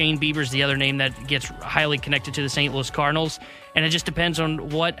course, Shane Bieber's the other name that gets highly connected to the St. Louis Cardinals. And it just depends on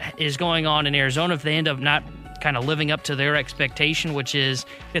what is going on in Arizona. If they end up not kind of living up to their expectation, which is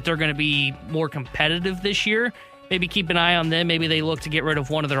that they're going to be more competitive this year, maybe keep an eye on them. Maybe they look to get rid of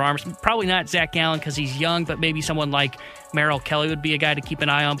one of their arms. Probably not Zach Gallen because he's young, but maybe someone like Merrill Kelly would be a guy to keep an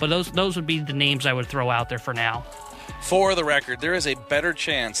eye on. But those would be the names I would throw out there for now. For the record, there is a better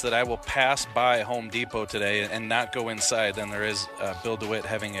chance that I will pass by Home Depot today and not go inside than there is Bill DeWitt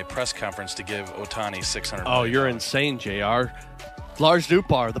having a press conference to give Ohtani $600 million. Oh, you're insane, JR. Lars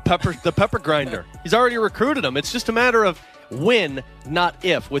Nootbaar, the pepper grinder. He's already recruited him. It's just a matter of when, not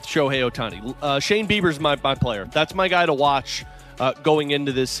if, with Shohei Ohtani. Shane Bieber's my player. That's my guy to watch going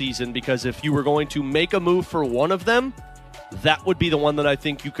into this season, because if you were going to make a move for one of them, that would be the one that I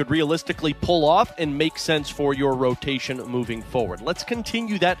think you could realistically pull off and make sense for your rotation moving forward. Let's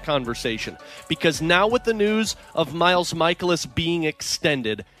continue that conversation, because now with the news of Miles Mikolas being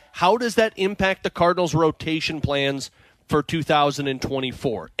extended, how does that impact the Cardinals' rotation plans for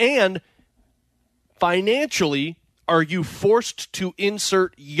 2024? And financially, are you forced to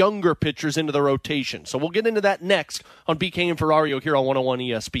insert younger pitchers into the rotation? So we'll get into that next on BK and Ferrario here on 101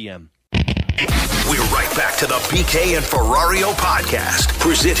 ESPN. We're right back to the BK and Ferrario podcast,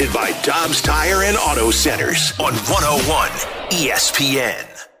 presented by Dobbs Tire and Auto Centers on 101 ESPN.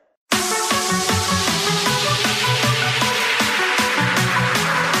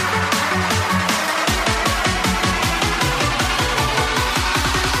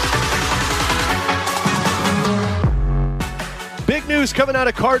 Big news coming out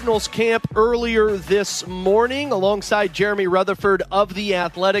of Cardinals camp earlier this morning, alongside Jeremy Rutherford of The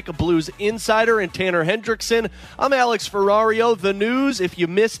Athletic, Blues insider, and Tanner Hendrickson. I'm Alex Ferrario. The news, if you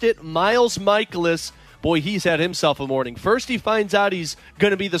missed it, Miles Mikolas, boy, he's had himself a morning. First, he finds out he's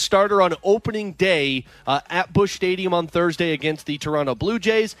going to be the starter on opening day at Busch Stadium on Thursday against the Toronto Blue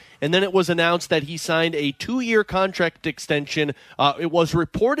Jays, and then it was announced that he signed a 2-year contract extension. It was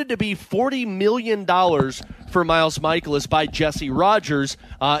reported to be $40 million for Miles Mikolas by Jesse Rogers,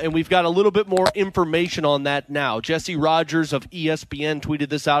 and we've got a little bit more information on that now. Jesse Rogers of ESPN tweeted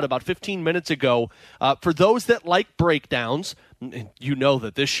this out about 15 minutes ago. For those that like breakdowns, you know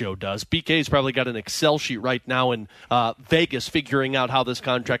that this show does. BK's probably got an Excel sheet right now in Vegas figuring out how this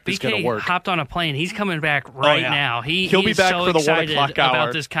contract is going to work. BK hopped on a plane. He's coming back now. He'll be back so for the 1 o'clock hour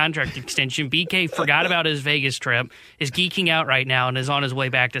about this contract extension. BK forgot about his Vegas trip, is geeking out right now, and is on his way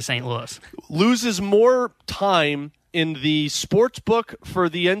back to St. Louis. Loses more time in the sports book for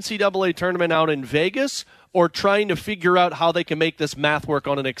the NCAA tournament out in Vegas, or trying to figure out how they can make this math work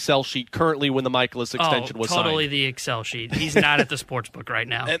on an Excel sheet currently when the Michaelis extension was signed. Totally the Excel sheet. He's not at the sports book right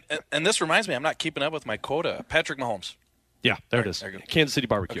now. And this reminds me, I'm not keeping up with my quota. Patrick Mahomes. Yeah, there it is. Kansas City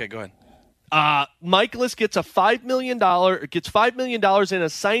Barbecue. Okay, go ahead. Michaelis gets $5 million in a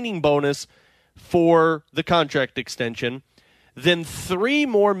signing bonus for the contract extension. Then $3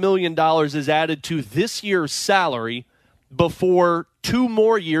 more million is added to this year's salary before 2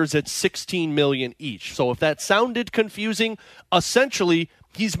 more years at $16 million each. So if that sounded confusing, essentially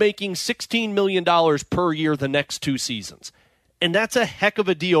he's making $16 million per year the next 2 seasons. And that's a heck of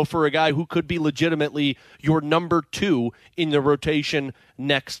a deal for a guy who could be legitimately your number 2 in the rotation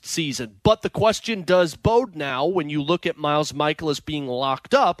next season. But the question does bode now, when you look at Miles Mikolas being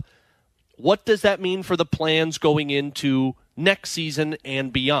locked up, what does that mean for the plans going into next season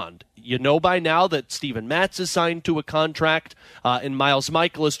and beyond? You know by now that Steven Matz is signed to a contract, and Miles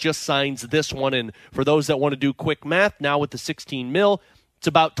Mikolas just signs this one. And for those that want to do quick math, now with the $16 million, it's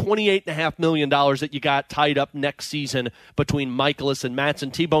about $28.5 million that you got tied up next season between Michaelis and Matz.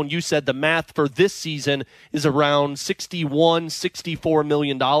 And T-Bone, you said the math for this season is around $64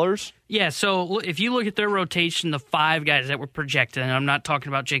 million. Yeah, so if you look at their rotation, the 5 guys that were projected, and I'm not talking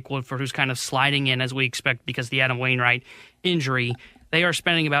about Jake Woodford, who's kind of sliding in as we expect because of the Adam Wainwright injury, they are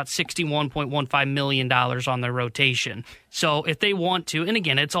spending about $61.15 million on their rotation. So if they want to, and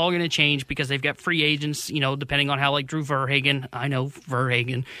again, it's all going to change because they've got free agents, depending on how, like Drew Verhagen,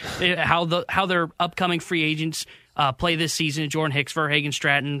 how their upcoming free agents play this season. Jordan Hicks, Verhagen,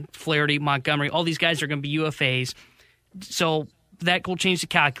 Stratton, Flaherty, Montgomery, all these guys are going to be UFAs. So that will change the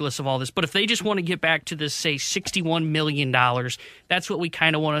calculus of all this. But if they just want to get back to this, say, $61 million, that's what we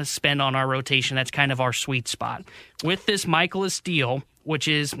kind of want to spend on our rotation. That's kind of our sweet spot. With this Michaelis deal, which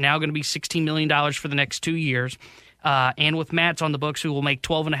is now going to be $16 million for the next 2 years, and with Matt's on the books, who will make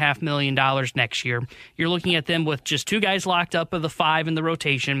 $12.5 million next year, you're looking at them with just 2 guys locked up of the 5 in the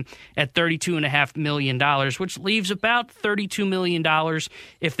rotation at $32.5 million, which leaves about $32 million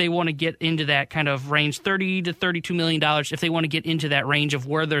if they want to get into that kind of range, $30 to $32 million if they want to get into that range of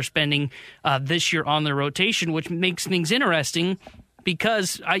where they're spending this year on their rotation, which makes things interesting.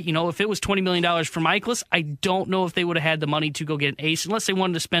 Because, if it was $20 million for Michaelis, I don't know if they would have had the money to go get an ace unless they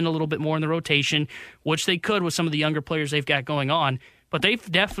wanted to spend a little bit more in the rotation, which they could with some of the younger players they've got going on. But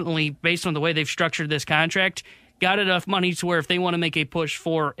they've definitely, based on the way they've structured this contract, got enough money to where if they want to make a push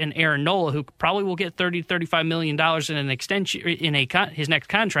for an Aaron Nola, who probably will get $30 to $35 million in an extension in his next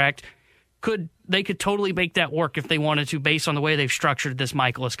contract, they could totally make that work if they wanted to, based on the way they've structured this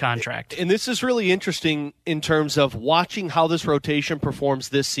Michaelis contract. And this is really interesting in terms of watching how this rotation performs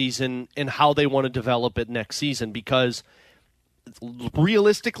this season and how they want to develop it next season, because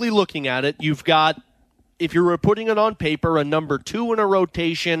realistically looking at it, you've got, if you were putting it on paper, a number 2 in a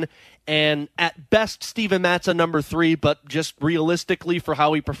rotation, and at best Steven Matt's a number 3, but just realistically for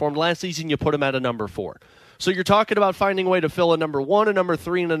how he performed last season, you put him at a number 4. So you're talking about finding a way to fill a number 1, a number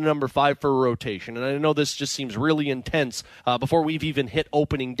 3, and a number 5 for a rotation. And I know this just seems really intense before we've even hit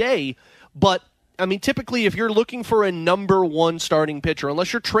opening day. But, I mean, typically if you're looking for a number 1 starting pitcher,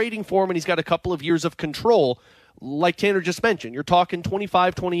 unless you're trading for him and he's got a couple of years of control, like Tanner just mentioned, you're talking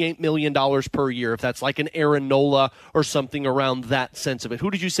 $25, $28 million per year, if that's like an Aaron Nola or something around that sense of it. Who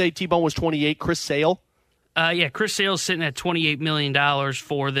did you say T-Bone was 28? Chris Sale? Chris Sale's sitting at $28 million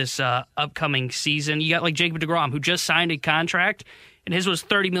for this upcoming season. You got like Jacob deGrom, who just signed a contract, and his was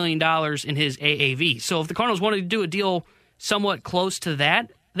 $30 million in his AAV. So if the Cardinals wanted to do a deal somewhat close to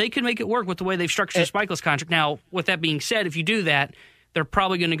that, they could make it work with the way they've structured this Michaelis contract. Now, with that being said, if you do that, they're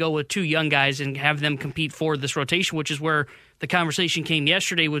probably going to go with 2 young guys and have them compete for this rotation, which is where the conversation came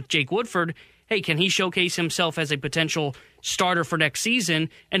yesterday with Jake Woodford. Hey, can he showcase himself as a potential starter for next season?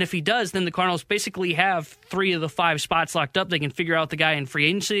 And if he does, then the Cardinals basically have 3 of the 5 spots locked up. They can figure out the guy in free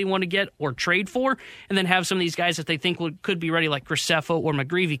agency they want to get or trade for, and then have some of these guys that they think could be ready, like Graceffo or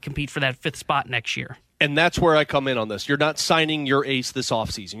McGreevy, compete for that 5th spot next year. And that's where I come in on this. You're not signing your ace this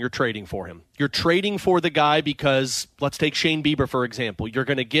offseason. You're trading for him. You're trading for the guy because, let's take Shane Bieber, for example. You're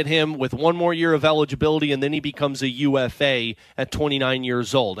going to get him with 1 more year of eligibility, and then he becomes a UFA at 29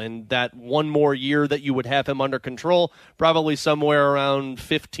 years old. And that 1 more year that you would have him under control, probably somewhere around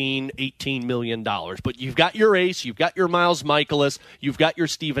 $15, $18 million. But you've got your ace, you've got your Miles Michaelis, you've got your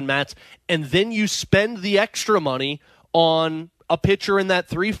Steven Matz, and then you spend the extra money on a pitcher in that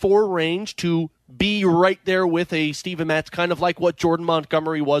 3-4 range to be right there with a Steven Matz, kind of like what Jordan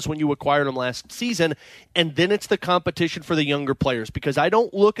Montgomery was when you acquired him last season. And then it's the competition for the younger players, because I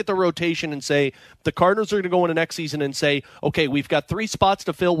don't look at the rotation and say the Cardinals are going to go into next season and say, okay, we've got 3 spots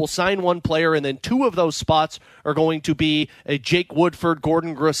to fill. We'll sign 1 player, and then 2 of those spots are going to be a Jake Woodford,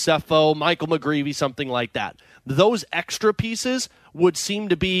 Gordon Graceffo, Michael McGreevy, something like that. Those extra pieces would seem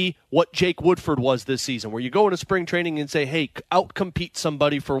to be what Jake Woodford was this season, where you go into spring training and say, hey, outcompete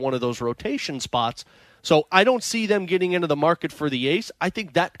somebody for one of those rotation spots. So I don't see them getting into the market for the ace. I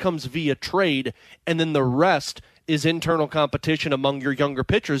think that comes via trade, and then the rest is internal competition among your younger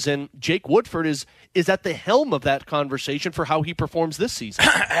pitchers, and Jake Woodford is at the helm of that conversation for how he performs this season.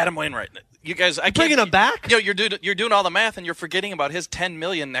 Adam Wainwright, you guys, bringing him back? You're doing all the math, and you're forgetting about his $10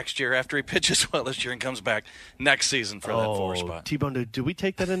 million next year after he pitches well this year and comes back next season for that 4 spot. T-Bone, do we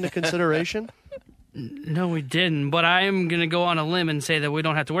take that into consideration? No, we didn't, but I am going to go on a limb and say that we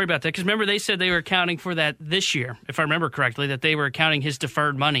don't have to worry about that, because remember they said they were accounting for that this year, if I remember correctly, that they were accounting his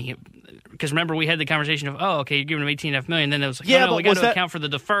deferred money. Because remember we had the conversation of, okay, you're giving him $18.5 million, then it was like, no, we got to account for the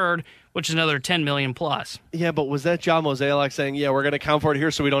deferred, which is another $10 million plus. Yeah, but was that John Mozeliak saying, yeah, we're going to account for it here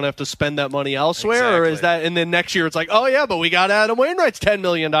so we don't have to spend that money elsewhere? Exactly. Or is that, and then next year it's like, oh yeah, but we got Adam Wainwright's $10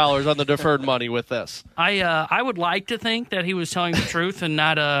 million on the deferred money with this? I would like to think that he was telling the truth and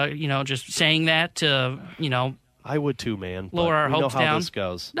not just saying that to, I would too, man. Lower our hopes down. We know how this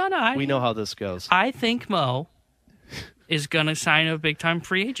goes. We know how this goes. I think Mo is going to sign a big-time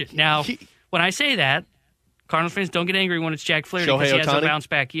free agent. Now, when I say that, Cardinals fans don't get angry when it's Jack Flaherty because he has a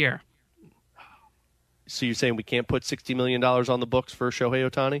bounce-back year. So you're saying we can't put $60 million on the books for Shohei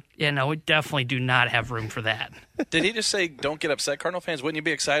Ohtani? Yeah, no, we definitely do not have room for that. Did he just say, don't get upset, Cardinal fans? Wouldn't you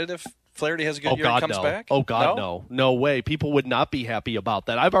be excited if Flaherty has a good year and comes back? Oh, God, no. No way. People would not be happy about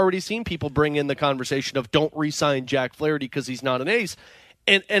that. I've already seen people bring in the conversation of don't re-sign Jack Flaherty because he's not an ace.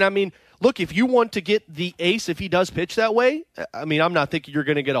 And I mean, look, if you want to get the ace, if he does pitch that way, I mean, I'm not thinking you're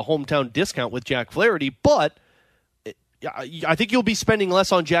going to get a hometown discount with Jack Flaherty, but I think you'll be spending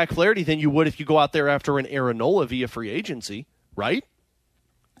less on Jack Flaherty than you would if you go out there after an Aaron Nola via free agency, right?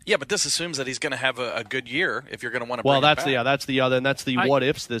 Yeah, but this assumes that he's going to have a good year if you're going to want to bring him back. That's the other, and that's the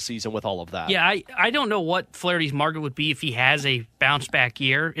what-ifs this season with all of that. Yeah, I don't know what Flaherty's market would be if he has a bounce-back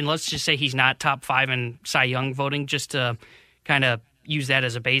year, and let's just say he's not top 5 in Cy Young voting, just to kind of use that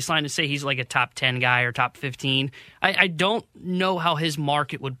as a baseline to say he's like a top 10 guy or top 15. I don't know how his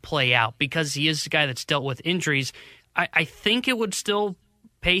market would play out because he is a guy that's dealt with injuries. I think it would still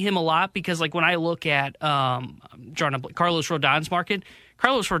pay him a lot because, like, when I look at Carlos Rodon's market,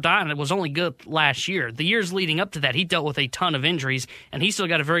 Carlos Rodon was only good last year. The years leading up to that, he dealt with a ton of injuries, and he still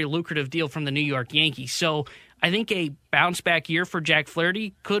got a very lucrative deal from the New York Yankees. So I think a bounce-back year for Jack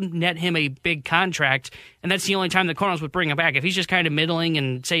Flaherty could net him a big contract, and that's the only time the Cardinals would bring him back. If he's just kind of middling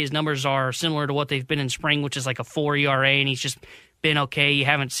and say his numbers are similar to what they've been in spring, which is like a 4 ERA, and he's just been okay, you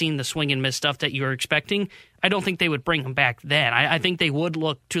haven't seen the swing and miss stuff that you were expecting, I don't think they would bring him back then. I think they would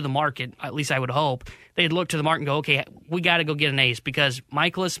look to the market, at least I would hope. They'd look to the market and go, okay, we got to go get an ace because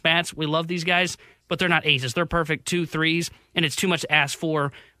Michaelis, Matz, we love these guys, but they're not aces. They're perfect 2-3s, and it's too much to ask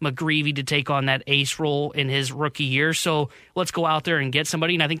for McGreevy to take on that ace role in his rookie year. So let's go out there and get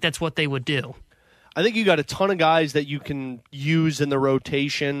somebody, and I think that's what they would do. I think you got a ton of guys that you can use in the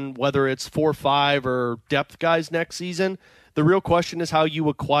rotation, whether it's 4-5 or depth guys next season. The real question is how you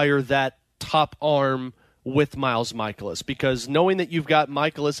acquire that top arm with Miles Michaelis, because knowing that you've got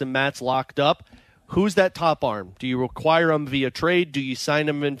Michaelis and Matz locked up, who's that top arm? Do you acquire him via trade? Do you sign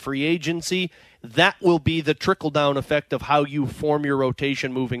him in free agency? That will be the trickle-down effect of how you form your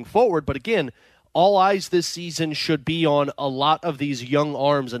rotation moving forward. But again, all eyes this season should be on a lot of these young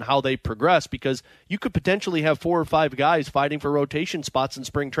arms and how they progress, because you could potentially have 4 or 5 guys fighting for rotation spots in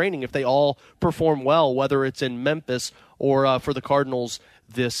spring training if they all perform well, whether it's in Memphis or for the Cardinals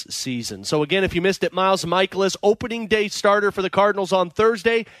this season. So again, if you missed it, Miles Michaelis, opening day starter for the Cardinals on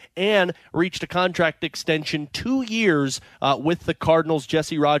Thursday, and reached a contract extension 2 years with the Cardinals.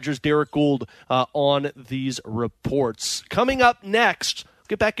 Jesse Rogers, Derek Gould on these reports. Coming up next,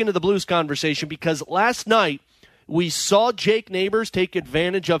 get back into the Blues conversation, because last night we saw Jake Neighbors take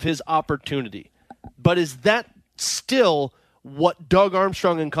advantage of his opportunity. But is that still what Doug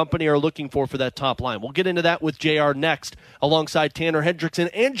Armstrong and company are looking for that top line? We'll get into that with JR next, alongside Tanner Hendrickson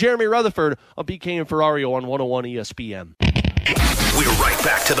and Jeremy Rutherford on BK and Ferrario on 101 ESPN. We're right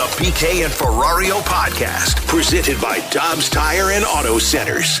back to the BK and Ferrario podcast, presented by Dobbs Tire and Auto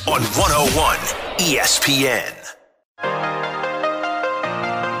Centers on 101 ESPN.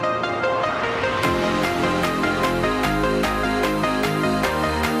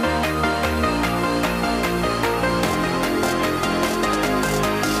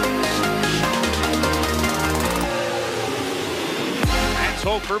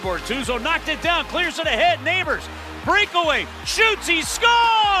 For Bortuzzo, knocked it down, clears it ahead. Neighbors, breakaway, shoots, he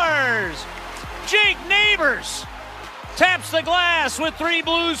scores! Jake Neighbors taps the glass with 3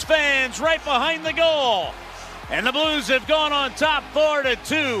 Blues fans right behind the goal. And the Blues have gone on top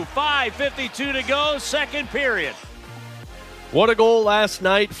 4-2, 5:52 to go, second period. What a goal last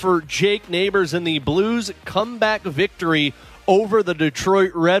night for Jake Neighbors in the Blues comeback victory over the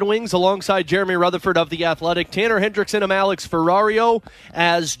Detroit Red Wings, alongside Jeremy Rutherford of The Athletic, Tanner Hendrickson, and Alex Ferrario,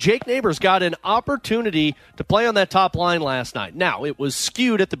 as Jake Neighbors got an opportunity to play on that top line last night. Now, it was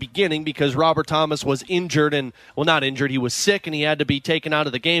skewed at the beginning because Robert Thomas was injured, and, well, not injured, he was sick, and he had to be taken out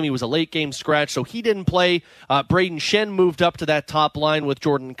of the game. He was a late-game scratch, so he didn't play. Braden Shen moved up to that top line with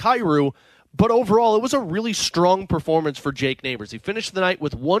Jordan Kyrou. But overall, it was a really strong performance for Jake Neighbors. He finished the night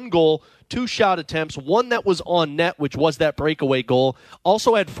with 1 goal, 2 shot attempts, 1 that was on net, which was that breakaway goal.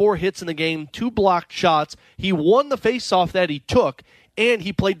 Also had 4 hits in the game, 2 blocked shots. He won the faceoff that he took, and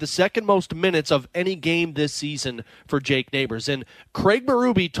he played the second most minutes of any game this season for Jake Neighbors. And Craig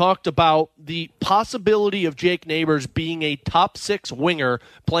Berube talked about the possibility of Jake Neighbors being a top 6 winger,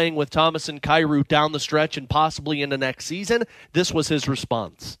 playing with Thomas and Kyrou down the stretch and possibly into next season. This was his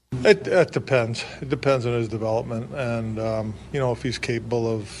response. It depends. It depends on his development and, if he's capable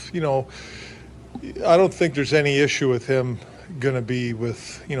of, I don't think there's any issue with him going to be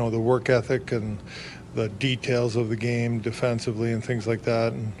with, the work ethic and the details of the game defensively and things like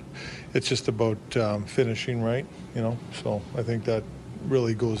that. And it's just about finishing right, So I think that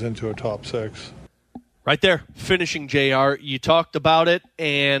really goes into a top 6. Right there, finishing, JR. You talked about it,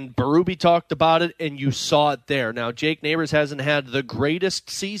 and Berube talked about it, and you saw it there. Now, Jake Neighbors hasn't had the greatest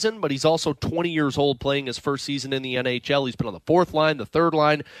season, but he's also 20 years old, playing his first season in the NHL. He's been on the 4th line, the 3rd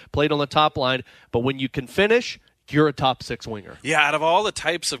line, played on the top line. But when you can finish, you're a top 6 winger. Yeah, out of all the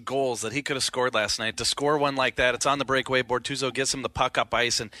types of goals that he could have scored last night, to score one like that, it's on the breakaway. Bortuzzo gets him the puck up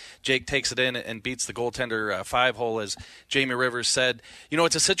ice, and Jake takes it in and beats the goaltender 5-hole, as Jamie Rivers said.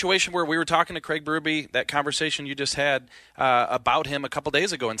 It's a situation where we were talking to Craig Berube, that conversation you just had about him a couple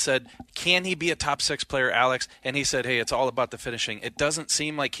days ago, and said, can he be a top 6 player, Alex? And he said, hey, it's all about the finishing. It doesn't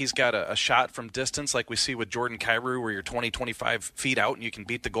seem like he's got a shot from distance like we see with Jordan Kyrou, where you're 20, 25 feet out and you can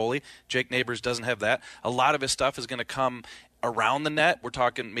beat the goalie. Jake Neighbors doesn't have that. A lot of his stuff is going to come around the net. We're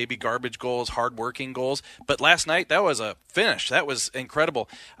talking maybe garbage goals, hard-working goals. But last night, that was a finish. That was incredible.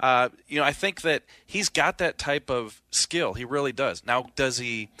 I think that he's got that type of skill. He really does. Now, does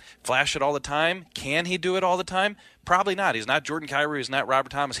he flash it all the time? Can he do it all the time? Probably not. He's not Jordan Kyrou. He's not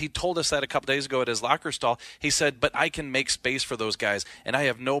Robert Thomas. He told us that a couple days ago at his locker stall. He said, but I can make space for those guys, and I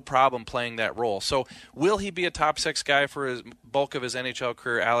have no problem playing that role. So will he be a top 6 guy for his bulk of his NHL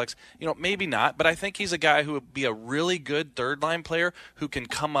career, Alex? Maybe not, but I think he's a guy who would be a really good third-line player who can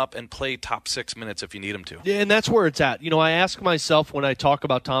come up and play top 6 minutes if you need him to. Yeah, and that's where it's at. I ask myself when I talk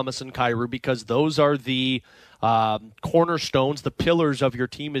about Thomas and Kyrou, because those are the cornerstones, the pillars of your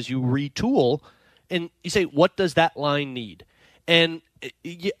team as you retool. And you say, what does that line need? And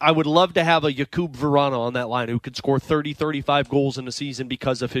I would love to have a Jakub Vrana on that line who could score 30, 35 goals in a season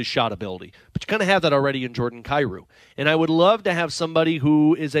because of his shot ability. But you kind of have that already in Jordan Kyrou. And I would love to have somebody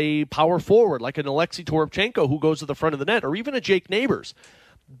who is a power forward, like an Alexei Toropchenko who goes to the front of the net, or even a Jake Neighbors.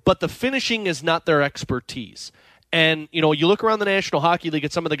 But the finishing is not their expertise. And, you look around the National Hockey League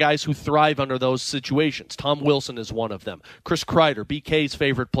at some of the guys who thrive under those situations. Tom Wilson is one of them. Chris Kreider, BK's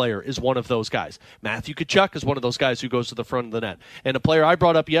favorite player, is one of those guys. Matthew Tkachuk is one of those guys who goes to the front of the net. And a player I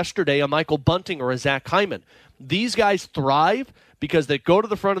brought up yesterday, a Michael Bunting or a Zach Hyman. These guys thrive because they go to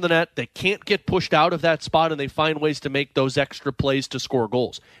the front of the net, they can't get pushed out of that spot, and they find ways to make those extra plays to score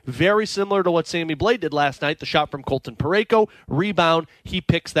goals. Very similar to what Sammy Blais did last night, the shot from Colton Parayko, rebound, he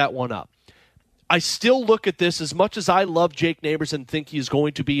picks that one up. I still look at this, as much as I love Jake Neighbors and think he's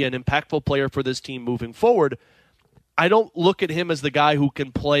going to be an impactful player for this team moving forward, I don't look at him as the guy who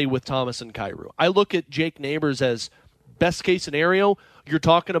can play with Thomas and Kyrou. I look at Jake Neighbors as best case scenario, you're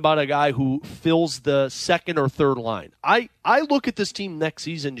talking about a guy who fills the second or third line. I look at this team next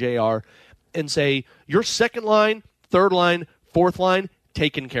season, JR, and say your second line, third line, fourth line,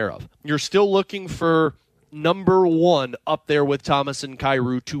 taken care of. You're still looking for number 1 up there with Thomas and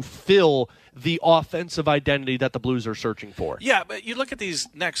Kyrou to fill the offensive identity that the Blues are searching for. Yeah, but you look at these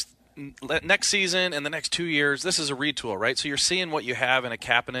next season and the next 2 years, this is a retool, right? So you're seeing what you have in a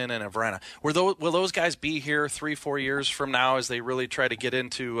Kapanen and a Vrana. Will those guys be here 3-4 years from now as they really try to get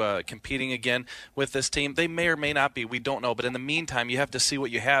into competing again with this team? They may or may not be. We don't know. But in the meantime, you have to see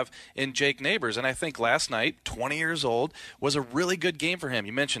what you have in Jake Neighbors. And I think last night, 20 years old, was a really good game for him.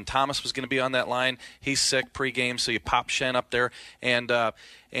 You mentioned Thomas was going to be on that line. He's sick pregame, so you pop Shen up there, and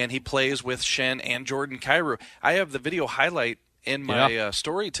he plays with Shen and Jordan Kyrou. I have the video highlight in my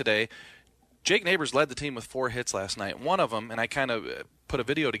story today. Jake Neighbors led the team with 4 hits last night. One of them, and I kind of put a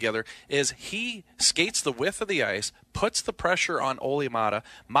video together, is he skates the width of the ice, puts the pressure on Olli Mata.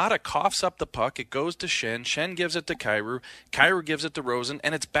 Mata coughs up the puck. It goes to Shen. Shen gives it to Kyrou. Kyrou gives it to Rosen,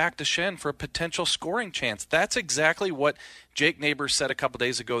 and it's back to Shen for a potential scoring chance. That's exactly what Jake Neighbors said a couple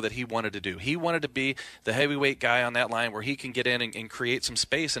days ago that he wanted to do. He wanted to be the heavyweight guy on that line where he can get in and create some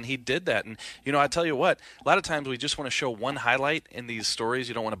space, and he did that. And, I tell you what, a lot of times we just want to show one highlight in these stories.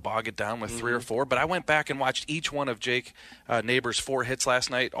 You don't want to bog it down with 3 or 4. But I went back and watched each one of Jake Neighbors' 4 hits last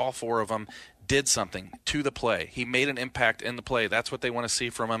night. All 4 of them did something to the play. He made an impact in the play. That's what they want to see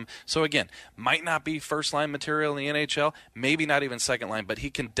from him. So again, might not be first-line material in the NHL, maybe not even second line, but he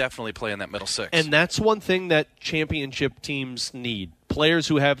can definitely play in that middle 6. And that's one thing that championship teams need. Players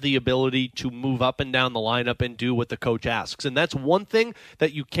who have the ability to move up and down the lineup and do what the coach asks. And that's one thing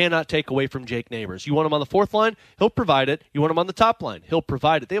that you cannot take away from Jake Neighbors. You want him on the 4th line, he'll provide it. You want him on the top line, he'll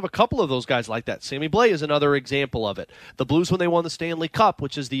provide it. They have a couple of those guys like that. Sammy Blais is another example of it. The Blues, when they won the Stanley Cup,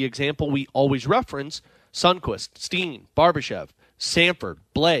 which is the example we always reference, Sundqvist, Steen, Barbashev, Sanford,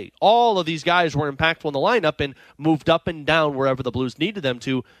 Blais, all of these guys were impactful in the lineup and moved up and down wherever the Blues needed them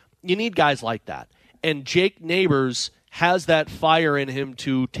to. You need guys like that. And Jake Neighbors has that fire in him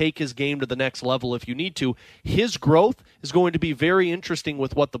to take his game to the next level if you need to. His growth is going to be very interesting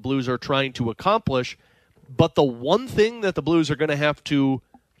with what the Blues are trying to accomplish. But the one thing that the Blues are going to have to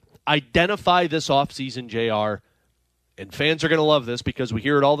identify this offseason, JR, and fans are going to love this because we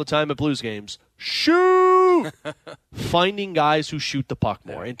hear it all the time at Blues games, shoot! Finding guys who shoot the puck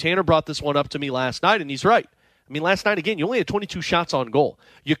more. And Tanner brought this one up to me last night, and he's right. I mean, last night, again, you only had 22 shots on goal.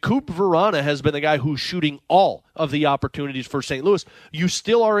 Jakub Vrana has been the guy who's shooting all of the opportunities for St. Louis. You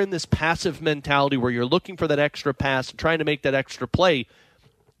still are in this passive mentality where you're looking for that extra pass and trying to make that extra play.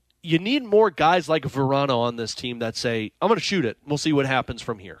 You need more guys like Vrana on this team that say, I'm going to shoot it. We'll see what happens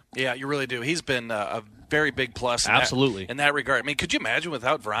from here. Yeah, you really do. He's been a very big plus Absolutely. in that regard. I mean, could you imagine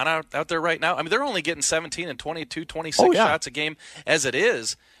without Vrana out there right now? I mean, they're only getting 17 and 22, 26 shots a game as it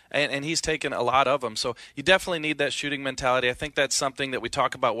is. And he's taken a lot of them. So you definitely need that shooting mentality. I think that's something that we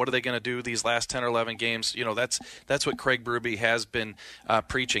talk about. What are they going to do these last 10 or 11 games? You know, that's what Craig Berube has been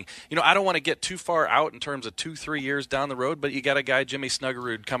preaching. You know, I don't want to get too far out in terms of 2-3 years down the road, but you got a guy, Jimmy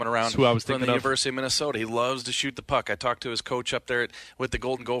Snuggerud, coming around from the University of Minnesota. He loves to shoot the puck. I talked to his coach up there with the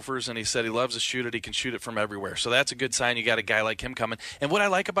Golden Gophers, and he said he loves to shoot it. He can shoot it from everywhere. So that's a good sign. You got a guy like him coming. And what I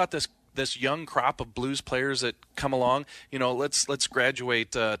like about this young crop of Blues players that come along, you know, let's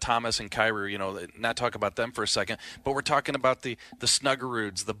graduate Thomas and Kyrou, you know, not talk about them for a second, but we're talking about the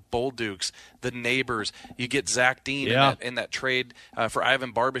Snuggeruds, the Boldukes, the Neighbors. You get Zach Dean in that trade for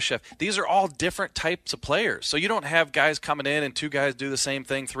Ivan Barbashev. These are all different types of players. So you don't have guys coming in and 2 guys do the same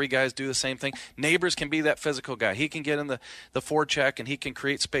thing, 3 guys do the same thing. Neighbors can be that physical guy. He can get in the forecheck and he can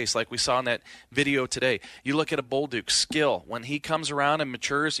create space like we saw in that video today. You look at a Bolduke, skill. When he comes around and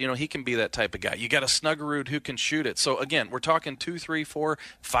matures, you know, he can be that type of guy. You got a Snuggerud who can shoot it. So again, we're talking 2, 3, 4,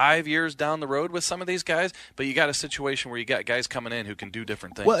 5 years down the road with some of these guys, but you got a situation where you got guys coming in who can do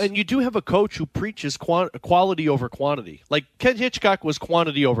different things. Well, and you do have a coach who preaches quality over quantity. Like Ken Hitchcock was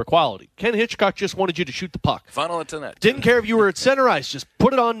quantity over quality. Ken Hitchcock just wanted you to shoot the puck. Funnel it to net. Didn't care if you were at center ice, just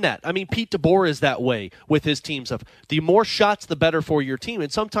put it on net. I mean, Pete DeBoer is that way with his teams of the more shots, the better for your team.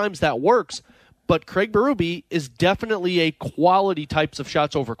 And sometimes that works. But Craig Berube is definitely a quality types of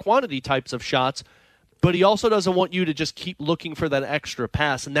shots over quantity types of shots, but he also doesn't want you to just keep looking for that extra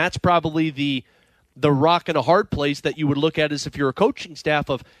pass. And that's probably the rock and a hard place that you would look at is if you're a coaching staff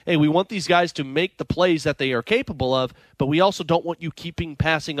of, hey, we want these guys to make the plays that they are capable of, but we also don't want you keeping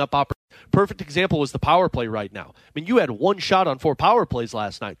passing up opportunities. Perfect example was the power play right now. I mean, you had 1 shot on 4 power plays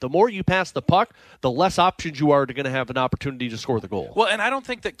last night. The more you pass the puck, the less options you are to going to have an opportunity to score the goal. Well, and I don't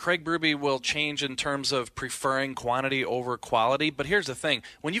think that Craig Berube will change in terms of preferring quantity over quality, but here's the thing.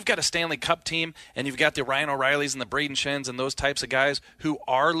 When you've got a Stanley Cup team and you've got the Ryan O'Reillys and the Braden Shens and those types of guys who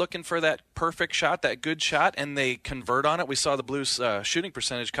are looking for that perfect shot, that good shot, and they convert on it. We saw the Blues shooting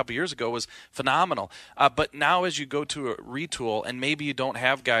percentage a couple years ago was phenomenal. But now as you go to a retool and maybe you don't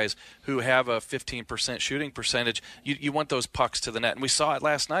have guys who have a 15% shooting percentage, you want those pucks to the net. And we saw it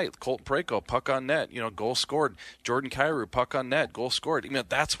last night. Colton Parayko, puck on net, goal scored. Jordan Kyrou, puck on net, goal scored.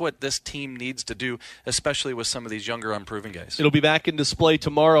 That's what this team needs to do, especially with some of these younger, unproven guys. It'll be back in display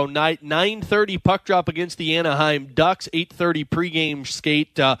tomorrow night. 9:30 puck drop against the Anaheim Ducks. 8:30 pregame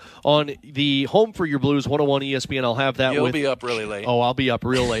skate on the home for your Blues, 101 ESPN. I'll have that. You'll be up really late. Oh, I'll be up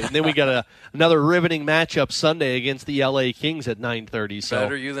real late. And then we got another riveting matchup Sunday against the LA Kings at 9:30. So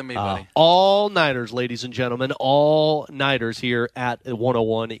better you than me, buddy. All-nighters, ladies and gentlemen. All-nighters here at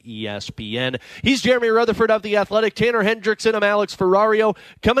 101 ESPN. He's Jeremy Rutherford of The Athletic. Tanner Hendrickson. I'm Alex Ferrario.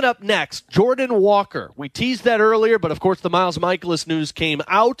 Coming up next, Jordan Walker. We teased that earlier, but of course the Miles Michaelis news came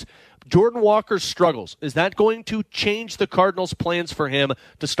out. Jordan Walker's struggles. Is that going to change the Cardinals' plans for him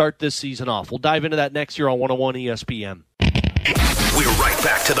to start this season off? We'll dive into that next year on 101 ESPN. We're right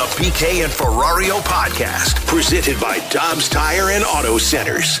back to the BK and Ferrario podcast, presented by Dobbs Tire and Auto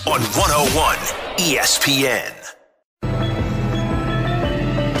Centers on 101 ESPN.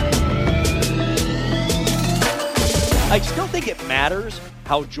 I still think it matters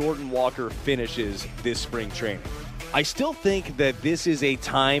how Jordan Walker finishes this spring training. I still think that this is a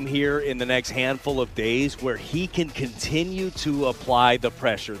time here in the next handful of days where he can continue to apply the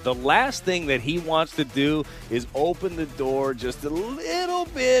pressure. The last thing that he wants to do is open the door just a little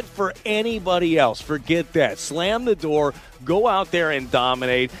bit for anybody else. Forget that. Slam the door. Go out there and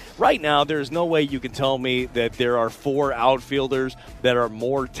dominate. Right now, there's no way you can tell me that there are 4 outfielders that are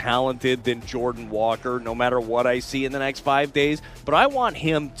more talented than Jordan Walker, no matter what I see in the next 5 days. But I want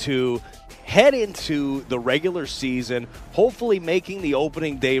him to head into the regular season, hopefully making the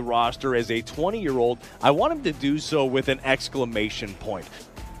opening day roster as a 20-year-old. I want him to do so with an exclamation point.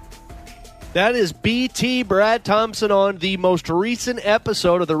 That is BT Brad Thompson on the most recent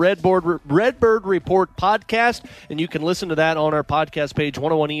episode of the Redbird Report podcast, and you can listen to that on our podcast page,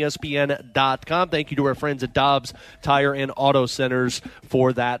 101ESPN.com. Thank you to our friends at Dobbs Tire and Auto Centers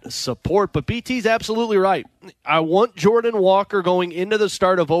for that support. But BT's absolutely right. I want Jordan Walker going into the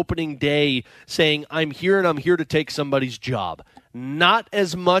start of opening day saying, I'm here and I'm here to take somebody's job. Not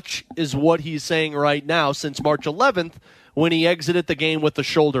as much as what he's saying right now since March 11th, when he exited the game with the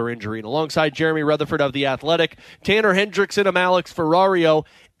shoulder injury. And alongside Jeremy Rutherford of The Athletic, Tanner Hendrickson of Alex Ferrario.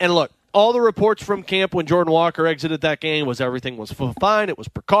 And look, all the reports from camp when Jordan Walker exited that game was everything was fine. It was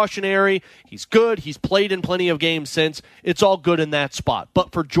precautionary. He's good. He's played in plenty of games since. It's all good in that spot.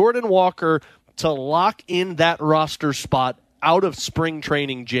 But for Jordan Walker to lock in that roster spot out of spring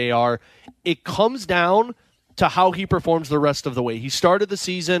training, JR, it comes down to how he performs the rest of the way. He started the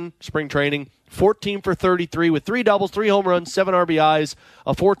season, spring training, 14 for 33 with 3 doubles, 3 home runs, 7 RBIs,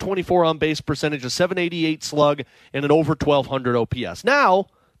 a .424 on-base percentage, a .788 slug, and an over 1,200 OPS. Now,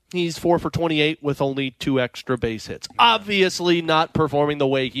 he's 4 for 28 with only 2 extra base hits. Obviously not performing the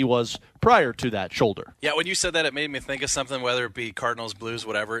way he was prior to that shoulder. Yeah, when you said that, it made me think of something, whether it be Cardinals, Blues,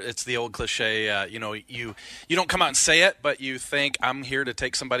 whatever. It's the old cliche, you don't come out and say it, but you think, I'm here to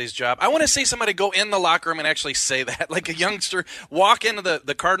take somebody's job. I want to see somebody go in the locker room and actually say that. Like a youngster, walk into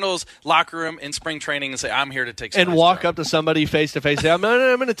the Cardinals locker room in spring training and say, I'm here to take somebody's job. And walk up to somebody face-to-face and say, I'm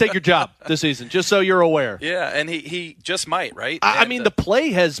going to take your job this season, just so you're aware. Yeah, and he just might, right? I mean, the play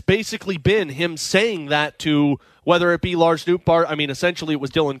has basically been him saying that to whether it be Lars Nootbaar. I mean, essentially it was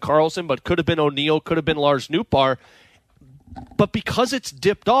Dylan Carlson, but could have been O'Neill, could have been Lars Nootbaar. But because it's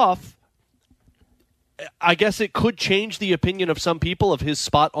dipped off, I guess it could change the opinion of some people of his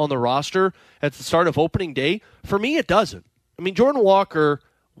spot on the roster at the start of opening day. For me, it doesn't. I mean, Jordan Walker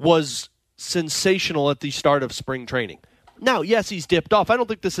was sensational at the start of spring training. Now, yes, he's dipped off. I don't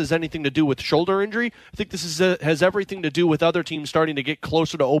think this has anything to do with shoulder injury. I think this has everything to do with other teams starting to get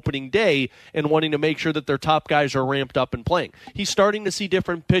closer to opening day and wanting to make sure that their top guys are ramped up and playing. He's starting to see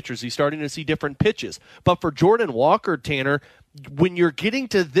different pitchers. He's starting to see different pitches. But for Jordan Walker, Tanner, when you're getting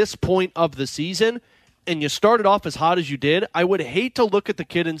to this point of the season and you started off as hot as you did, I would hate to look at the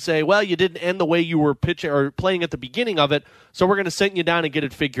kid and say, well, you didn't end the way you were pitching or playing at the beginning of it, so we're going to send you down and get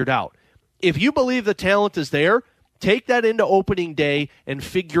it figured out. If you believe the talent is there, take that into opening day and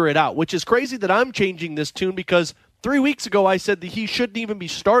figure it out, which is crazy that I'm changing this tune because 3 weeks ago I said that he shouldn't even be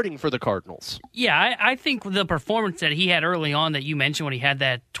starting for the Cardinals. Yeah, I think the performance that he had early on that you mentioned when he had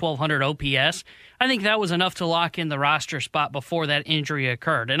that 1,200 OPS, I think that was enough to lock in the roster spot before that injury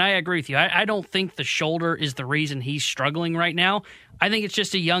occurred. And I agree with you. I don't think the shoulder is the reason he's struggling right now. I think it's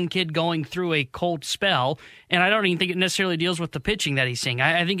just a young kid going through a cold spell, and I don't even think it necessarily deals with the pitching that he's seeing.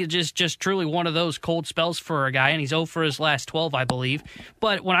 I think it's just truly one of those cold spells for a guy, and he's 0 for his last 12, I believe.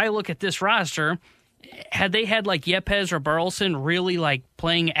 But when I look at this roster, had they had like Yepez or Burleson really like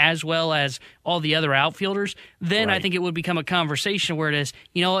playing as well as all the other outfielders, then right. I think it would become a conversation where it is,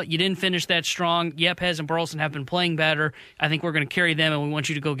 you know what, you didn't finish that strong. Yepez and Burleson have been playing better. I think we're going to carry them, and we want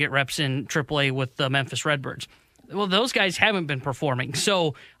you to go get reps in AAA with the Memphis Redbirds. Well, those guys haven't been performing.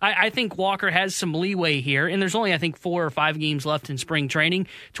 So I think Walker has some leeway here, and there's only, I think, 4 or 5 games left in spring training,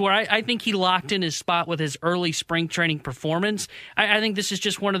 to where I think he locked in his spot with his early spring training performance. I think this is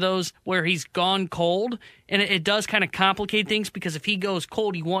just one of those where he's gone cold, and it does kind of complicate things because if he goes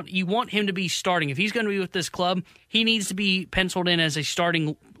cold, you want him to be starting. If he's going to be with this club, he needs to be penciled in as a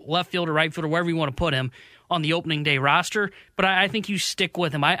starting left fielder, right fielder, wherever you want to put him on the opening day roster, but I think you stick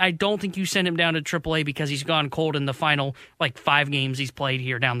with him. I don't think you send him down to AAA because he's gone cold in the final 5 games he's played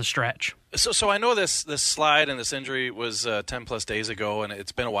here down the stretch. So I know this slide and this injury was 10 plus days ago, and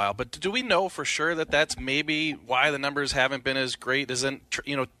it's been a while. But do we know for sure that that's maybe why the numbers haven't been as great?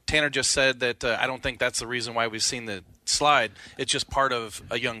 Tanner just said that I don't think that's the reason why we've seen the slide. It's just part of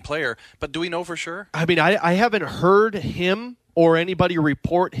a young player. But do we know for sure? I mean, I haven't heard him or anybody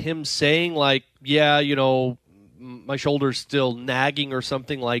report him saying my shoulder's still nagging or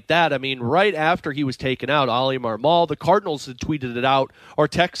something like that. I mean, right after he was taken out, Ali Marmol, the Cardinals had tweeted it out or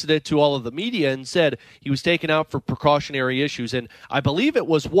texted it to all of the media and said he was taken out for precautionary issues. And I believe it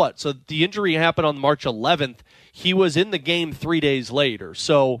was so the injury happened on March 11th. He was in the game 3 days later.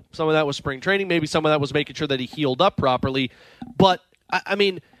 So some of that was spring training. Maybe some of that was making sure that he healed up properly. But, I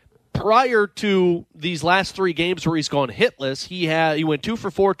mean, prior to these last 3 games where he's gone hitless, he went 2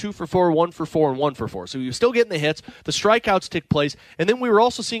 for 4, 2 for 4, 1 for 4, and 1 for 4. So he was still getting the hits. The strikeouts took place. And then we were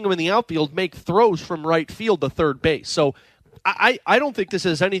also seeing him in the outfield make throws from right field to third base. So I don't think this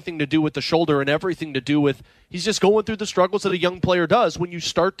has anything to do with the shoulder and everything to do with he's just going through the struggles that a young player does when you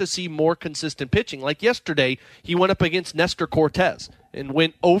start to see more consistent pitching. Like yesterday, he went up against Nestor Cortez and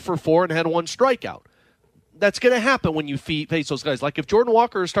went 0 for 4 and had 1 strikeout. That's going to happen when you face those guys. Like if Jordan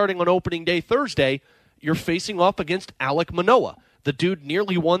Walker is starting on opening day Thursday, you're facing off against Alek Manoah. The dude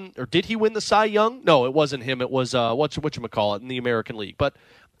nearly won, or did he win the Cy Young? No, it wasn't him. It was, whatchamacallit in the American League. But,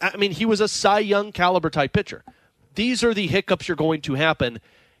 I mean, he was a Cy Young caliber type pitcher. These are the hiccups you're going to happen.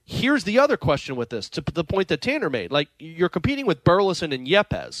 Here's the other question with this, to the point that Tanner made. Like, you're competing with Burleson and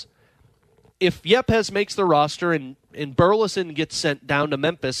Yepez. if Yepes makes the roster and Burleson gets sent down to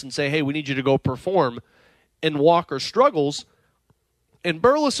Memphis and say, hey, we need you to go perform, and Walker struggles, and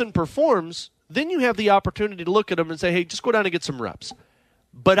Burleson performs, then you have the opportunity to look at him and say, hey, just go down and get some reps.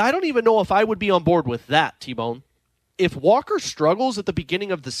 But I don't even know if I would be on board with that, T-Bone. If Walker struggles at the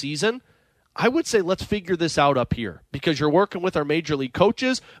beginning of the season, I would say let's figure this out up here because you're working with our major league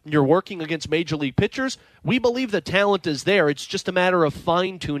coaches, you're working against major league pitchers. We believe the talent is there. It's just a matter of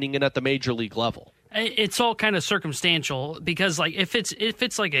fine-tuning it at the major league level. It's all kind of circumstantial because, like, if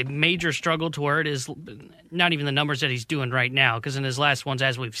it's like a major struggle to where it is not even the numbers that he's doing right now, because in his last ones,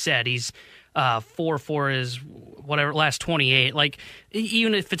 as we've said, he's 4 for his whatever last 28. Like,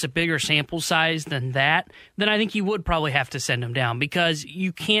 even if it's a bigger sample size than that, then I think you would probably have to send him down because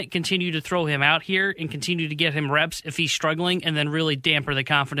you can't continue to throw him out here and continue to get him reps if he's struggling and then really damper the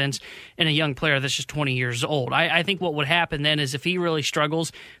confidence in a young player that's just 20 years old. I think what would happen then is if he really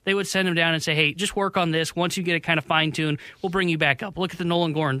struggles, they would send him down and say, hey, just work on this. Once you get it kind of fine-tuned, we'll bring you back up. Look at the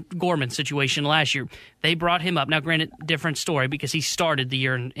Nolan Gorman situation last year. They brought him up. Now, granted, different story because he started the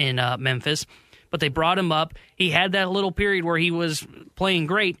year in Memphis. But they brought him up. He had that little period where he was playing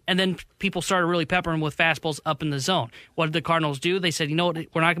great, and then people started really peppering him with fastballs up in the zone. What did the Cardinals do? They said, you know what,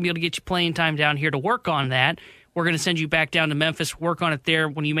 we're not going to be able to get you playing time down here to work on that. We're going to send you back down to Memphis, work on it there.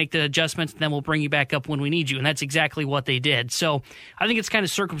 When you make the adjustments, then we'll bring you back up when we need you. And that's exactly what they did. So I think it's kind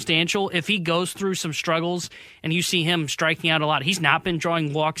of circumstantial. If he goes through some struggles and you see him striking out a lot, he's not been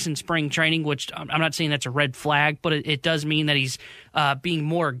drawing walks in spring training, which I'm not saying that's a red flag, but it does mean that he's being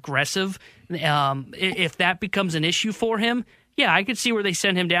more aggressive. If that becomes an issue for him, yeah, I could see where they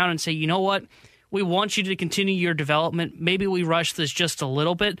send him down and say, you know what? We want you to continue your development. Maybe we rush this just a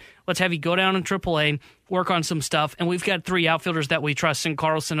little bit. Let's have you go down in AAA, work on some stuff. And we've got 3 outfielders that we trust in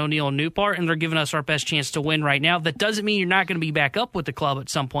Carlson, O'Neill, and Newpart, and they're giving us our best chance to win right now. That doesn't mean you're not going to be back up with the club at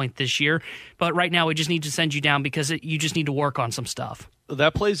some point this year. But right now we just need to send you down because you just need to work on some stuff.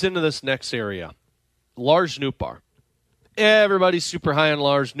 That plays into this next area. Lars Nootbaar. Everybody's super high on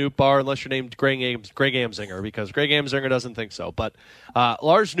Lars Nootbaar unless you're named Greg Amsinger because Greg Amsinger doesn't think so. But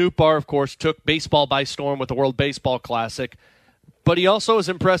Lars Nootbaar, of course, took baseball by storm with the World Baseball Classic. But he also has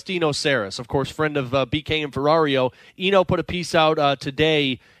impressed Eno Saris, of course, friend of BK and Ferrario. Eno put a piece out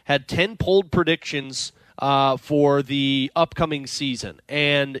today, had 10 polled predictions for the upcoming season.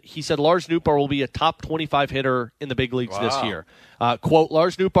 And he said Lars Nootbaar will be a top 25 hitter in the big leagues this year. Quote,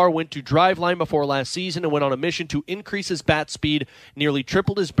 Lars Nootbaar went to drive line before last season and went on a mission to increase his bat speed, nearly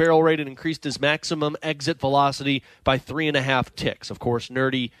tripled his barrel rate, and increased his maximum exit velocity by 3.5 ticks. Of course,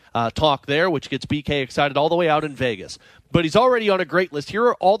 nerdy talk there, which gets BK excited all the way out in Vegas. But he's already on a great list. Here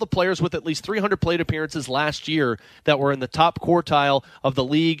are all the players with at least 300 plate appearances last year that were in the top quartile of the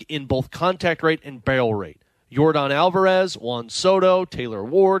league in both contact rate and barrel rate. Yordan Alvarez, Juan Soto, Taylor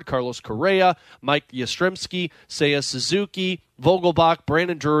Ward, Carlos Correa, Mike Yastrzemski, Seiya Suzuki, Vogelbach,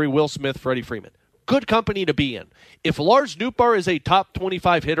 Brandon Drury, Will Smith, Freddie Freeman. Good company to be in. If Lars Nootbaar is a top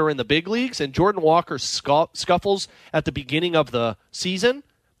 25 hitter in the big leagues and Jordan Walker scuffles at the beginning of the season,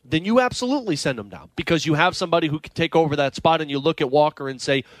 then you absolutely send him down because you have somebody who can take over that spot and you look at Walker and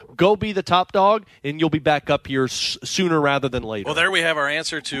say, go be the top dog and you'll be back up here sooner rather than later. Well, there we have our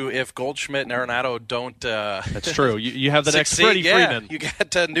answer to if Goldschmidt and Arenado don't That's true. You have the next succeed. Freddie Freeman. You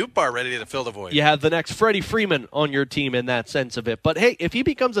got Nootbaar ready to fill the void. You have the next Freddie Freeman on your team in that sense of it. But, hey, if he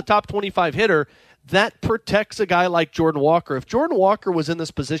becomes a top 25 hitter, that protects a guy like Jordan Walker. If Jordan Walker was in this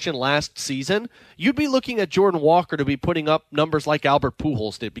position last season, you'd be looking at Jordan Walker to be putting up numbers like Albert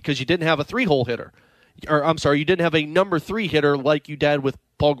Pujols did because you didn't have a 3-hole hitter. You didn't have a number 3 hitter like you did with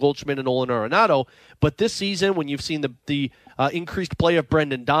Paul Goldschmidt and Nolan Arenado. But this season, when you've seen the increased play of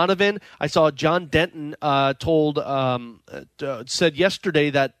Brendan Donovan, I saw John Denton said yesterday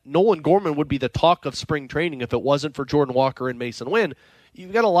that Nolan Gorman would be the talk of spring training if it wasn't for Jordan Walker and Mason Wynn.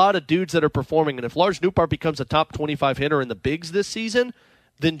 You've got a lot of dudes that are performing, and if Lars Nootbaar becomes a top 25 hitter in the bigs this season,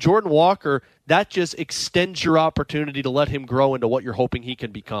 then Jordan Walker, that just extends your opportunity to let him grow into what you're hoping he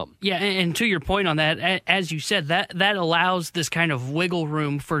can become. Yeah, and to your point on that, as you said, that allows this kind of wiggle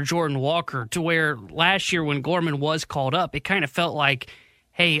room for Jordan Walker to where last year when Gorman was called up, it kind of felt like,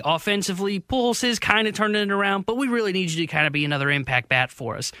 hey, offensively, Pujols is kind of turning it around, but we really need you to kind of be another impact bat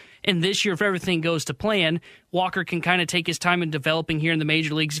for us. And this year, if everything goes to plan, Walker can kind of take his time in developing here in the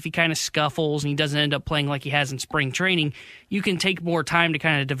major leagues. If he kind of scuffles and he doesn't end up playing like he has in spring training, you can take more time to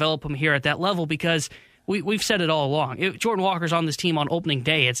kind of develop him here at that level because we've said it all along. If Jordan Walker's on this team on opening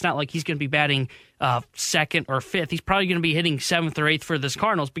day, it's not like he's going to be batting second or fifth. He's probably going to be hitting 7th or 8th for this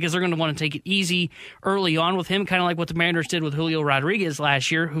Cardinals because they're going to want to take it easy early on with him, kind of like what the Mariners did with Julio Rodriguez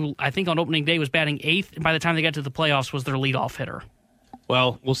last year, who I think on opening day was batting 8th, and by the time they got to the playoffs was their leadoff hitter.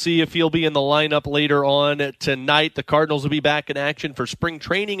 Well, we'll see if he'll be in the lineup later on tonight. The Cardinals will be back in action for spring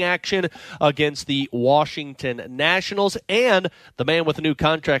training action against the Washington Nationals. And the man with a new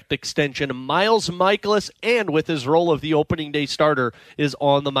contract extension, Miles Mikolas, and with his role of the opening day starter, is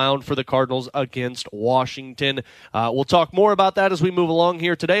on the mound for the Cardinals against Washington. We'll talk more about that as we move along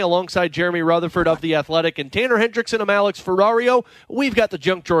here today. Alongside Jeremy Rutherford of The Athletic and Tanner Hendrickson, I'm Alex Ferrario. We've got the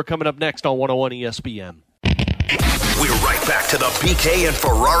Junk Drawer coming up next on 101 ESPN. We're right back to the BK and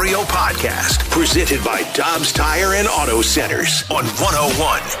Ferrario podcast, presented by Dobbs Tire and Auto Centers on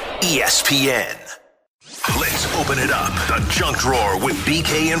 101 ESPN. Let's open it up. The Junk Drawer with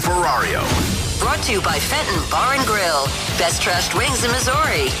BK and Ferrario. Brought to you by Fenton Bar and Grill. Best trashed wings in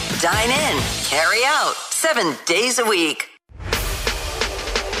Missouri. Dine in, carry out, 7 days a week.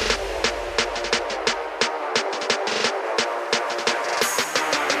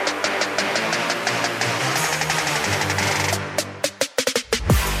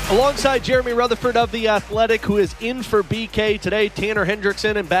 Alongside Jeremy Rutherford of The Athletic, who is in for BK today, Tanner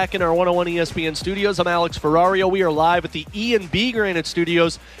Hendrickson, and back in our 101 ESPN studios, I'm Alex Ferrario. We are live at the E&B Granite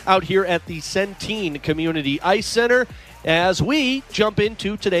Studios out here at the Centene Community Ice Center as we jump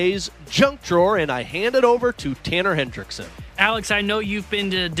into today's Junk Drawer, and I hand it over to Tanner Hendrickson. Alex, I know you've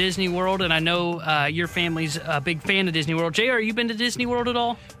been to Disney World, and I know your family's a big fan of Disney World. JR, you been to Disney World at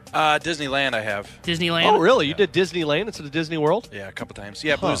all? Disneyland I have. Disneyland? Oh, really? You did Disneyland instead of Disney World? Yeah, a couple times.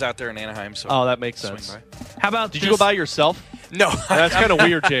 Yeah, Blue's out there in Anaheim. So that makes sense. How about Did you go by yourself? No. That's kind of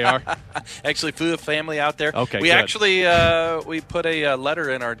weird, JR. Actually flew a family out there. Okay, we good. actually we put a letter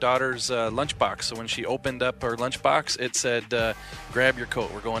in our daughter's lunchbox. So when she opened up her lunchbox, it said, grab your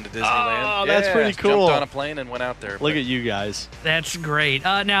coat. We're going to Disneyland. Oh, that's pretty cool. Jumped on a plane and went out there. Look at you guys. That's great.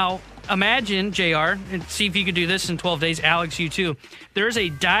 Now, imagine, JR, and see if you could do this in 12 days. Alex, you too. There's a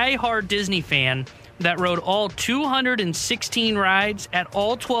diehard Disney fan that rode all 216 rides at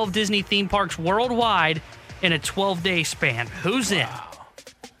all 12 Disney theme parks worldwide in a 12-day span. Who's in?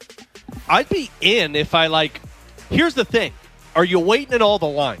 I'd be in if here's the thing. Are you waiting in all the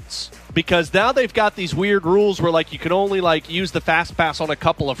lines? Because now they've got these weird rules where you can only use the fast pass on a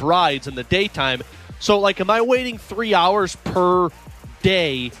couple of rides in the daytime. So am I waiting 3 hours per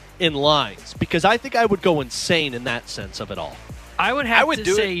day in lines? Because I think I would go insane in that sense of it all. I would have to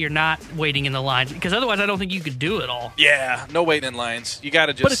say you're not waiting in the lines, because otherwise I don't think you could do it all. Yeah, no waiting in lines. You got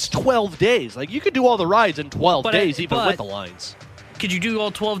to just... But it's 12 days. You could do all the rides in 12 days, even with the lines. Could you do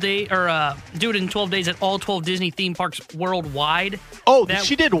all 12 days, or do it in 12 days at all 12 Disney theme parks worldwide? Oh,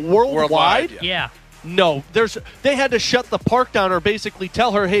 she did worldwide? Yeah. No, they had to shut the park down or basically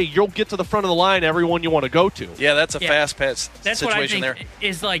tell her, hey, you'll get to the front of the line, everyone you want to go to. Yeah, that's a fast pass that's situation what I think there.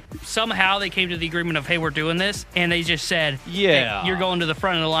 Is somehow they came to the agreement of, hey, we're doing this, and they just said, yeah, hey, you're going to the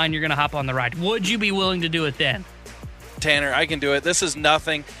front of the line, you're going to hop on the ride. Would you be willing to do it then? Tanner, I can do it. This is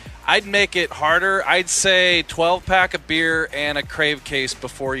nothing. I'd make it harder. I'd say 12-pack of beer and a Crave case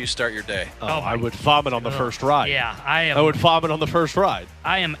before you start your day. Oh, I would vomit on the first ride. Yeah, I would vomit on the first ride.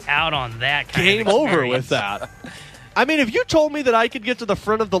 I am out on that kind Game of experience. over with that. I mean, if you told me that I could get to the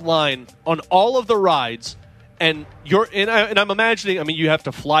front of the line on all of the rides, and I'm imagining, you have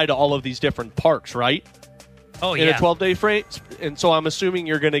to fly to all of these different parks, right? Oh, in a 12-day frame, and so I'm assuming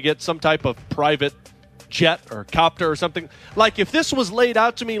you're going to get some type of private jet or copter or something. If this was laid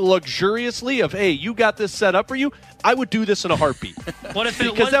out to me luxuriously of, hey, you got this set up for you, I would do this in a heartbeat.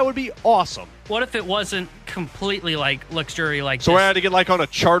 Because that would be awesome. What if it wasn't completely luxury like so this? I had to get on a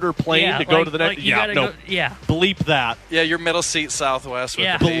charter plane to go to the next... Bleep that. Yeah, your middle seat Southwest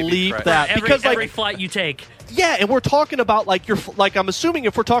with the baby. Bleep that. Every flight you take. Yeah, and we're talking about I'm assuming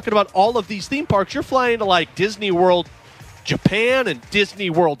if we're talking about all of these theme parks, you're flying to Disney World Japan and Disney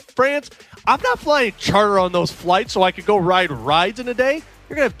World France. I'm not flying charter on those flights so I could go ride rides in a day.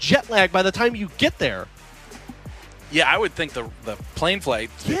 You're going to have jet lag by the time you get there. Yeah, I would think the plane flight,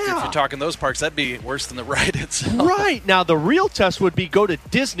 if you're talking those parks, that'd be worse than the ride itself. Right. Now, the real test would be go to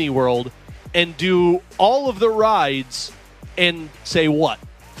Disney World and do all of the rides in, say,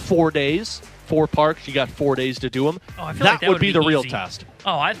 4 days? 4 parks, you got 4 days to do them. Oh, I feel that would be the easy. real test.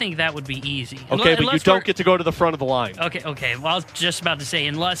 Oh, I think that would be easy. Okay, but you don't get to go to the front of the line. Okay. Well, I was just about to say,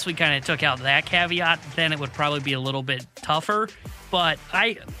 unless we kind of took out that caveat, then it would probably be a little bit tougher. But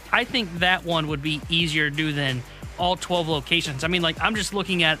I think that one would be easier to do than all 12 locations. I'm just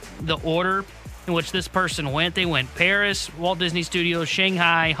looking at the order in which this person went. They went Paris, Walt Disney Studios,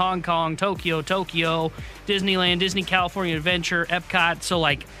 Shanghai, Hong Kong, Tokyo, Disneyland, Disney California Adventure, Epcot. So,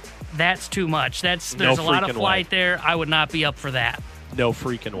 that's too much. There's a lot of flight there. I would not be up for that. No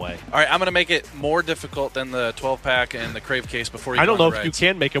freaking way. All right, I'm going to make it more difficult than the 12-pack and the Crave case before you I don't know if rides. you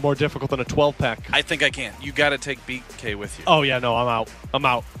can make it more difficult than a 12-pack. I think I can. You got to take BK with you. Oh, yeah, no, I'm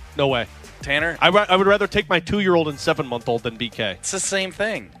out. No way. Tanner? I would rather take my 2-year-old and 7-month-old than BK. It's the same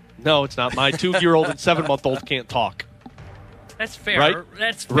thing. No, it's not. My 2-year-old and 7-month-old can't talk. That's fair. Right?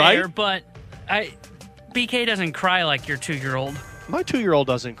 That's fair, Right? but BK doesn't cry like your 2-year-old. My 2-year-old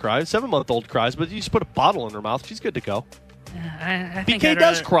doesn't cry. 7-month-old cries, but you just put a bottle in her mouth. She's good to go. I think BK I'd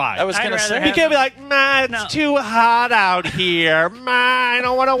does rather- cry. I was going to say. BK be like, it's No. too hot out here. I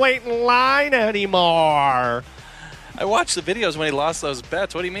don't want to wait in line anymore. I watched the videos when he lost those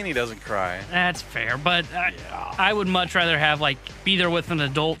bets. What do you mean he doesn't cry? That's fair, but I would much rather have be there with an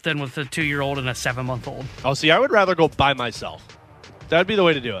adult than with a 2-year-old and a 7-month-old. Oh, see, I would rather go by myself. That'd be the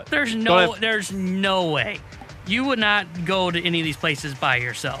way to do it. There's no way. You would not go to any of these places by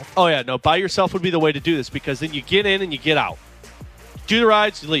yourself. Oh, yeah, no, by yourself would be the way to do this because then you get in and you get out. Do the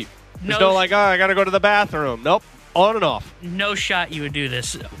rides, you leave. There's no I got to go to the bathroom. Nope, on and off. No shot you would do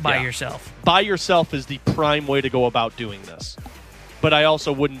this by yourself. By yourself is the prime way to go about doing this. But I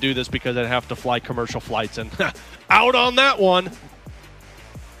also wouldn't do this because I'd have to fly commercial flights and out on that one.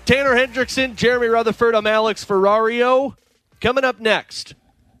 Tanner Hendrickson, Jeremy Rutherford, I'm Alex Ferrario. Coming up next,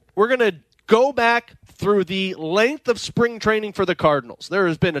 we're going to go back through the length of spring training for the Cardinals. There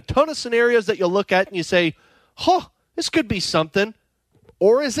has been a ton of scenarios that you'll look at and you say, this could be something.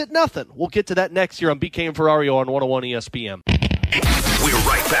 Or is it nothing? We'll get to that next year on BK and Ferrario on 101 ESPN. We're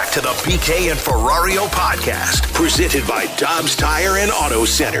right back to the BK and Ferrario podcast, presented by Dobbs Tire and Auto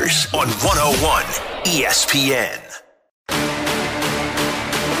Centers on 101 ESPN.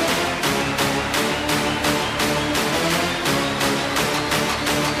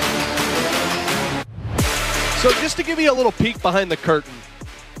 So just to give you a little peek behind the curtain,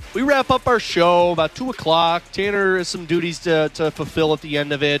 we wrap up our show about 2 o'clock. Tanner has some duties to fulfill at the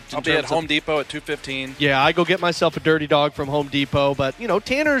end of it. I'll be at Home Depot at 2:15. Yeah, I go get myself a dirty dog from Home Depot. But,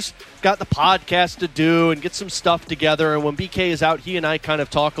 Tanner's got the podcast to do and get some stuff together. And when BK is out, he and I kind of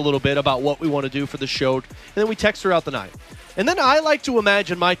talk a little bit about what we want to do for the show. And then we text throughout the night. And then I like to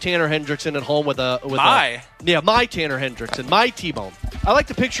imagine my Tanner Hendrickson at home with my Tanner Hendrickson, my T-Bone. I like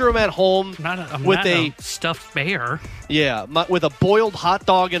to picture him at home with a stuffed bear. Yeah, with a boiled hot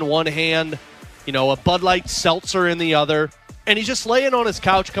dog in one hand, a Bud Light seltzer in the other, and he's just laying on his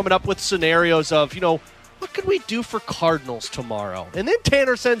couch coming up with scenarios of, what can we do for Cardinals tomorrow? And then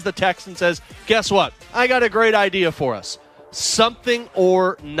Tanner sends the text and says, guess what? I got a great idea for us. Something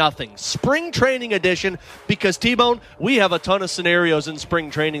or nothing. Spring training edition, because T-Bone, we have a ton of scenarios in spring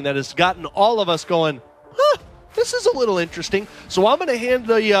training that has gotten all of us going, this is a little interesting. So I'm going to hand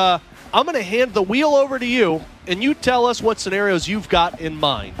the wheel over to you, and you tell us what scenarios you've got in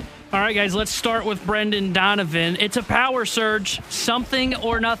mind. All right, guys, let's start with Brendan Donovan. It's a power surge, something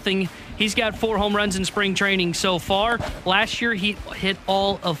or nothing. He's got 4 home runs in spring training so far. Last year, he hit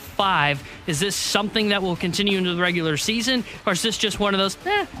all of 5. Is this something that will continue into the regular season, or is this just one of those,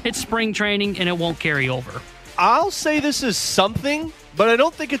 it's spring training and it won't carry over? I'll say this is something, but I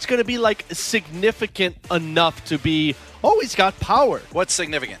don't think it's going to be, significant enough to be, he's got power. What's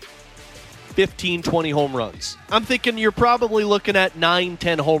significant? 15, 20 home runs. I'm thinking you're probably looking at 9,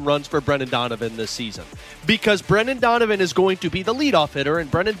 10 home runs for Brendan Donovan this season. Because Brendan Donovan is going to be the leadoff hitter,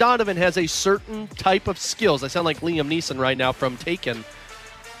 and Brendan Donovan has a certain type of skills. I sound like Liam Neeson right now from Taken.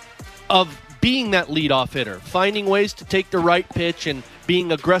 Of being that leadoff hitter, finding ways to take the right pitch and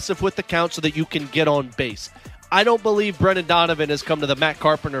being aggressive with the count so that you can get on base. I don't believe Brendan Donovan has come to the Matt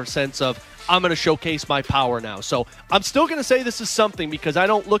Carpenter sense of, I'm going to showcase my power now. So I'm still going to say this is something because I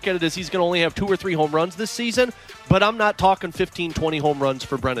don't look at it as he's going to only have 2 or 3 home runs this season, but I'm not talking 15, 20 home runs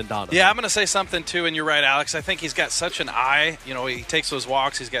for Brendan Donovan. Yeah, I'm going to say something too, and you're right, Alex. I think he's got such an eye. He takes those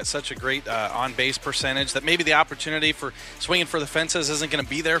walks. He's got such a great on-base percentage that maybe the opportunity for swinging for the fences isn't going to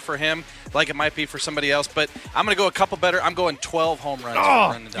be there for him like it might be for somebody else. But I'm going to go a couple better. I'm going 12 home runs for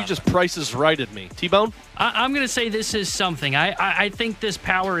Brendan Donovan. You just prices righted me. T-Bone? I'm going to say this is something. I think this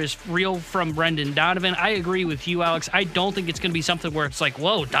power is real from Brendan Donovan. I agree with you, Alex. I don't think it's going to be something where it's like,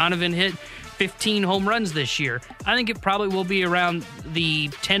 whoa, Donovan hit 15 home runs this year. I think it probably will be around the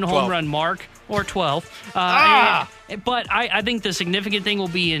 10 home run mark or 12. But I think the significant thing will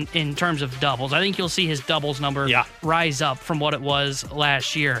be in terms of doubles. I think you'll see his doubles number rise up from what it was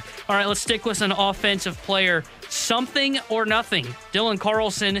last year. All right, let's stick with an offensive player. Something or nothing. Dylan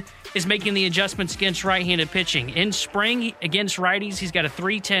Carlson is making the adjustments against right-handed pitching. In spring, against righties, he's got a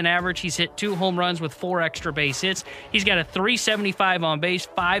 .310 average. He's hit 2 home runs with 4 extra base hits. He's got a .375 on base,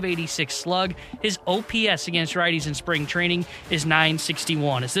 .586 slug. His OPS against righties in spring training is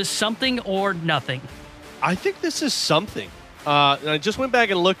 .961. Is this something or nothing? I think this is something. And I just went back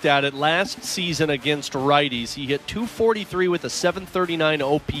and looked at it. Last season against righties, he hit .243 with a .739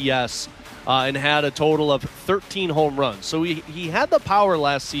 OPS and had a total of 13 home runs. So he had the power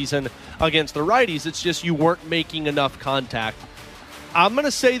last season against the righties. It's just you weren't making enough contact. I'm going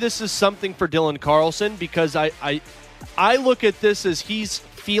to say this is something for Dylan Carlson because I look at this as he's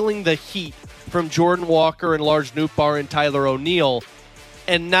feeling the heat from Jordan Walker and Lars Nootbaar and Tyler O'Neill.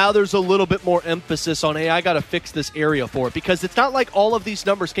 And now there's a little bit more emphasis on, hey, I got to fix this area for it. Because it's not like all of these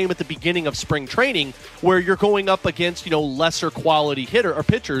numbers came at the beginning of spring training where you're going up against, lesser quality hitter or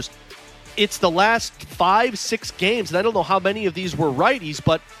pitchers. It's the last 5-6 games, and I don't know how many of these were righties,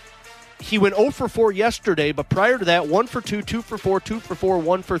 but he went 0 for 4 yesterday, but prior to that, 1 for 2, 2 for 4, 2 for 4,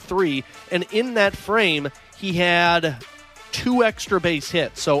 1 for 3. And in that frame, he had 2 extra base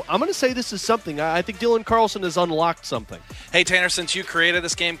hits. So I'm going to say this is something. I think Dylan Carlson has unlocked something. Hey, Tanner, since you created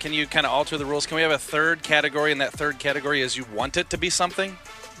this game, can you kind of alter the rules? Can we have a third category, and that third category is you want it to be something?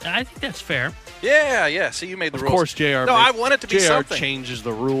 I think that's fair. Yeah. See, you made the rules. Of course, JR. No, I want it to be something. JR changes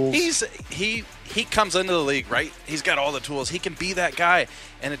the rules. He comes into the league, right? He's got all the tools. He can be that guy,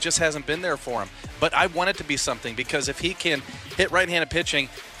 and it just hasn't been there for him. But I want it to be something because if he can hit right-handed pitching,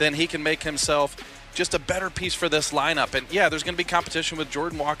 then he can make himself just a better piece for this lineup. And, yeah, there's going to be competition with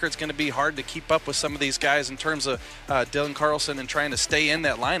Jordan Walker. It's going to be hard to keep up with some of these guys in terms of Dylan Carlson and trying to stay in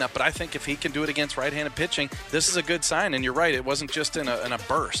that lineup. But I think if he can do it against right-handed pitching, this is a good sign. And you're right, it wasn't just in a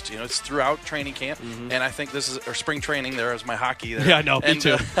burst. It's throughout training camp. Mm-hmm. And I think this is – or spring training, there is my hockey there. Yeah, I know, me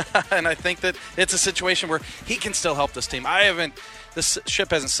too. And I think that it's a situation where he can still help this team. This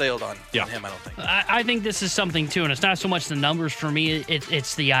ship hasn't sailed on him, I don't think. I think this is something, too, and it's not so much the numbers for me.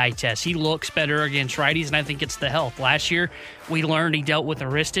 It's the eye test. He looks better against righties, and I think it's the health. Last year, we learned he dealt with a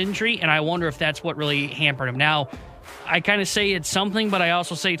wrist injury, and I wonder if that's what really hampered him. Now, I kind of say it's something, but I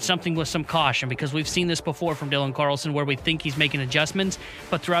also say it's something with some caution because we've seen this before from Dylan Carlson where we think he's making adjustments,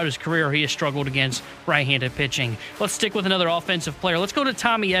 but throughout his career, he has struggled against right-handed pitching. Let's stick with another offensive player. Let's go to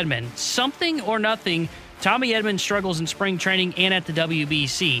Tommy Edman. Something or nothing. Tommy Edman struggles in spring training and at the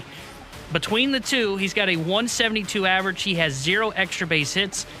WBC. Between the two, he's got a 172 average. He has 0 extra base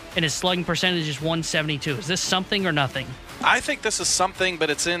hits, and his slugging percentage is 172. Is this something or nothing? I think this is something,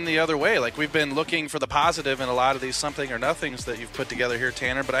 but it's in the other way. Like, we've been looking for the positive in a lot of these something or nothings that you've put together here,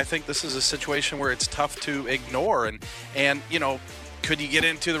 Tanner, but I think this is a situation where it's tough to ignore. And could you get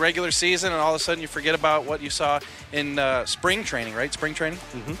into the regular season and all of a sudden you forget about what you saw in spring training, right? Spring training?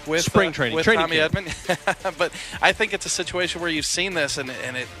 Mm-hmm. With Tommy Edman. But I think it's a situation where you've seen this and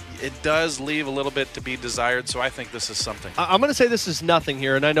it does leave a little bit to be desired, so I think this is something. I'm going to say this is nothing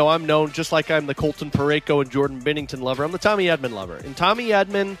here, and I know I'm known just like I'm the Colton Parayko and Jordan Binnington lover. I'm the Tommy Edman lover. And Tommy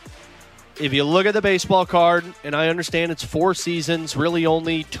Edman, if you look at the baseball card, and I understand it's 4 seasons, really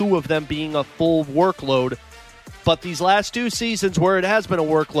only 2 of them being a full workload, but these last 2 seasons where it has been a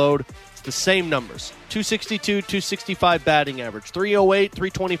workload, it's the same numbers. 262, 265 batting average, 308,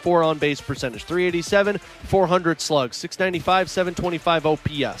 324 on base percentage, 387, 400 slugs, 695, 725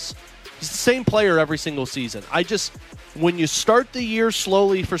 OPS. He's the same player every single season. When you start the year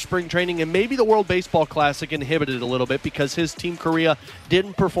slowly for spring training, and maybe the World Baseball Classic inhibited a little bit because his Team Korea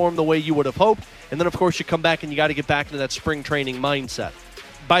didn't perform the way you would have hoped, and then of course you come back and you got to get back into that spring training mindset.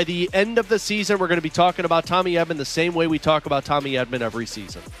 By the end of the season, we're going to be talking about Tommy Edman the same way we talk about Tommy Edman every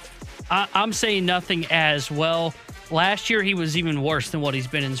season. I'm saying nothing as well. Last year, he was even worse than what he's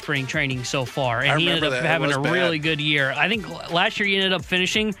been in spring training so far, and he ended up having a really good year. I think last year he ended up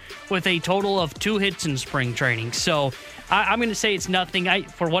finishing with a total of 2 hits in spring training. So I'm going to say it's nothing.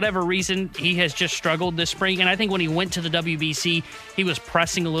 For whatever reason, he has just struggled this spring, and I think when he went to the WBC, he was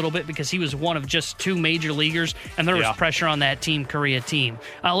pressing a little bit because he was one of just 2 major leaguers, and there was pressure on that Team Korea team.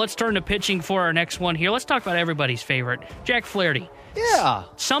 Let's turn to pitching for our next one here. Let's talk about everybody's favorite, Jack Flaherty. Yeah.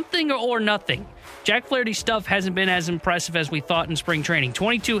 Something or nothing. Jack Flaherty's stuff hasn't been as impressive as we thought in spring training.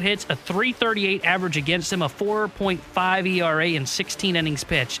 22 hits, a 3.38 average against him, a 4.5 ERA, and 16 innings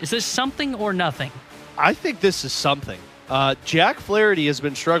pitched. Is this something or nothing? I think this is something. Jack Flaherty has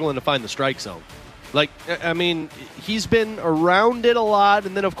been struggling to find the strike zone. He's been around it a lot,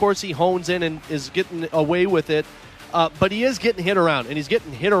 and then, of course, he hones in and is getting away with it. But he is getting hit around, and he's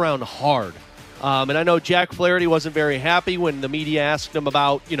getting hit around hard. And I know Jack Flaherty wasn't very happy when the media asked him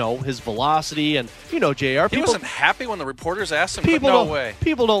about, his velocity and, JR. He wasn't happy when the reporters asked him, no way.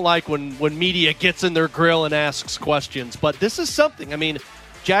 People don't like when media gets in their grill and asks questions. But this is something.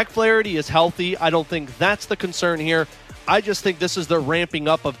 Jack Flaherty is healthy. I don't think that's the concern here. I just think this is the ramping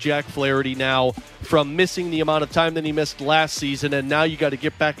up of Jack Flaherty now from missing the amount of time that he missed last season, and now you got to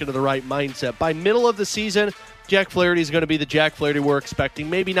get back into the right mindset. By middle of the season, Jack Flaherty is going to be the Jack Flaherty we're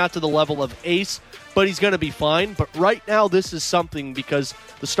expecting. Maybe not to the level of ace, but he's going to be fine. But right now, this is something because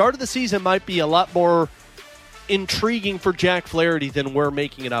the start of the season might be a lot more intriguing for Jack Flaherty than we're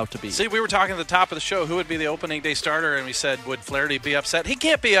making it out to be. See, we were talking at the top of the show who would be the opening day starter, and we said, would Flaherty be upset? He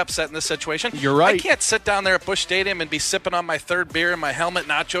can't be upset in this situation. You're right. I can't sit down there at Busch Stadium and be sipping on my third beer and my helmet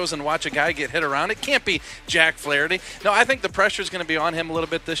nachos and watch a guy get hit around. It can't be Jack Flaherty. No, I think the pressure is going to be on him a little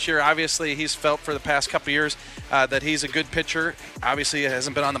bit this year. Obviously, he's felt for the past couple of years that he's a good pitcher. Obviously, he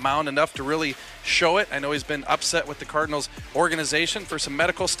hasn't been on the mound enough to really show it. I know he's been upset with the Cardinals organization for some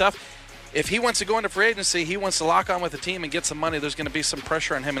medical stuff. If he wants to go into free agency, he wants to lock on with the team and get some money, there's going to be some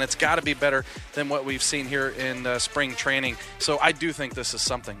pressure on him, and it's got to be better than what we've seen here in spring training. So I do think this is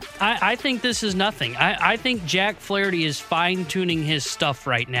something. I think this is nothing. I think Jack Flaherty is fine-tuning his stuff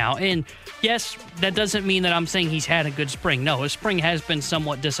right now. And, yes, that doesn't mean that I'm saying he's had a good spring. No, his spring has been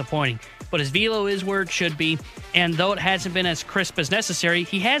somewhat disappointing. But his velo is where it should be, and though it hasn't been as crisp as necessary,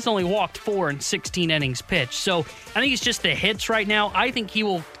 he has only walked 4 in 16 innings pitched. So I think it's just the hits right now. I think he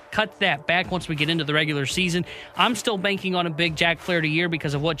will cut that back once we get into the regular season. I'm still banking on a big Jack Flaherty year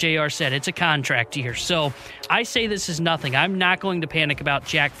because of what JR said. It's a contract year. So I say this is nothing. I'm not going to panic about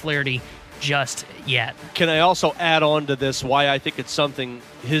Jack Flaherty just yet. Can I also add on to this why I think it's something?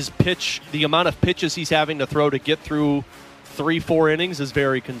 His pitch, the amount of pitches he's having to throw to get through 3-4 innings is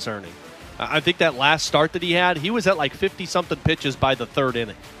very concerning. I think that last start that he had, he was at like 50-something pitches by the third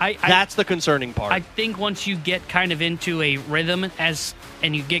inning. That's the concerning part. I think once you get kind of into a rhythm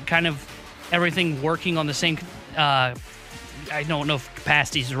and you get kind of everything working on the same I don't know if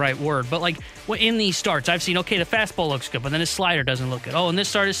capacity is the right word, but like in these starts, I've seen, okay, the fastball looks good, but then his slider doesn't look good. Oh, in this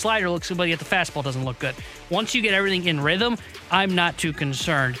start, his slider looks good, but yet the fastball doesn't look good. Once you get everything in rhythm, I'm not too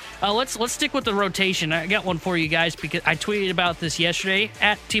concerned. Let's stick with the rotation. I got one for you guys because I tweeted about this yesterday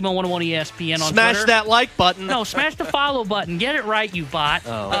at T-Bone101 ESPN on Smash Twitter. that like button. No, smash the follow button. Get it right, you bot.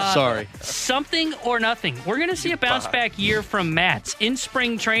 Oh, sorry. Something or nothing. We're going to see a bounce-back year from Matz. In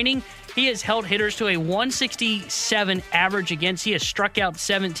spring training, he has held hitters to a 167 average against. He has struck out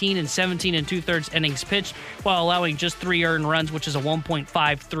 17 and 17 2/3 innings pitched while allowing just 3 earned runs, which is a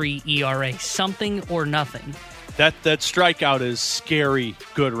 1.53 ERA. Something or nothing. That strikeout is scary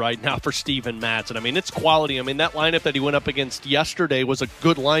good right now for Steven Matz. And, I mean, it's quality. I mean, that lineup that he went up against yesterday was a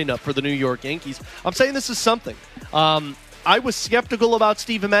good lineup for the New York Yankees. I'm saying this is something. I was skeptical about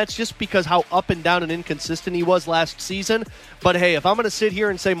Steven Matz just because how up and down and inconsistent he was last season. But, hey, if I'm going to sit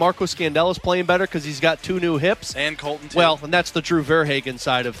here and say Marco Scandela's playing better because he's got 2 new hips. And Colton, too. Well, and that's the Drew Verhagen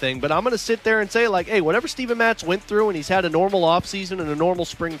side of thing. But I'm going to sit there and say, like, hey, whatever Steven Matz went through and he's had a normal offseason and a normal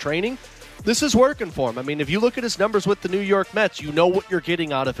spring training, this is working for him. I mean, if you look at his numbers with the New York Mets, you know what you're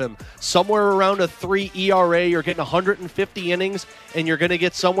getting out of him. Somewhere around a 3 ERA, you're getting 150 innings, and you're going to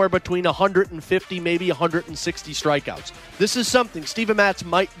get somewhere between 150, maybe 160 strikeouts. This is something. Steven Matz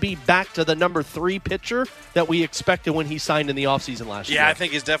might be back to the number 3 pitcher that we expected when he signed in the offseason last year. Yeah, I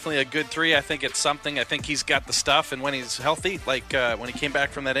think he's definitely a good 3. I think it's something. I think he's got the stuff, and when he's healthy, like when he came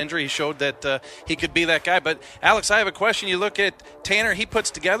back from that injury, he showed that he could be that guy. But, Alex, I have a question. You look at Tanner, he puts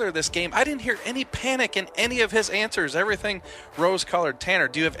together this game. I didn't hear any panic in any of his answers. Everything rose-colored. Tanner,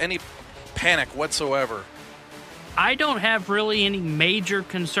 do you have any panic whatsoever? I don't have really any major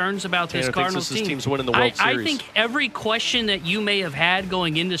concerns about this Cardinals team. This team's winning the World Series. I think every question that you may have had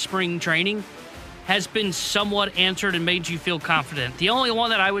going into spring training has been somewhat answered and made you feel confident. The only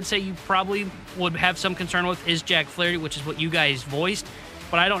one that I would say you probably would have some concern with is Jack Flaherty, which is what you guys voiced.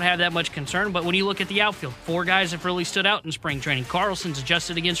 But I don't have that much concern. But when you look at the outfield, 4 guys have really stood out in spring training. Carlson's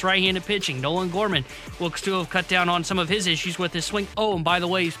adjusted against right-handed pitching. Nolan Gorman looks to have cut down on some of his issues with his swing. Oh, and by the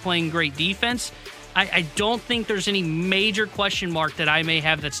way, he's playing great defense. I don't think there's any major question mark that I may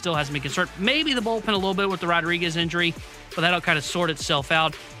have that still has me concerned. Maybe the bullpen a little bit with the Rodriguez injury, but that'll kind of sort itself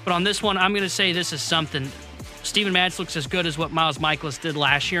out. But on this one, I'm going to say this is something. Steven Matz looks as good as what Miles Michaelis did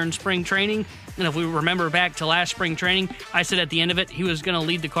last year in spring training. And if we remember back to last spring training, I said at the end of it, he was going to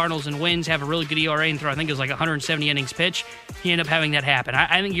lead the Cardinals in wins, have a really good ERA, and throw, I think it was like 170 innings pitch. He ended up having that happen.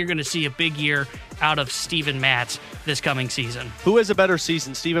 I think you're going to see a big year out of Steven Matz this coming season. Who has a better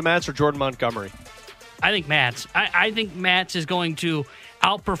season, Steven Matz or Jordan Montgomery? I think Matz. I think Matz is going to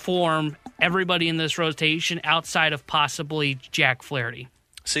outperform everybody in this rotation outside of possibly Jack Flaherty.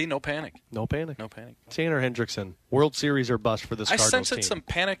 See, no panic. No panic. No panic. Tanner Hendrickson, World Series or bust for this Cardinals team. I sensed some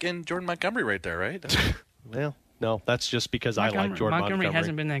panic in Jordan Montgomery right there, right? Well, no, that's just because I like Jordan Montgomery.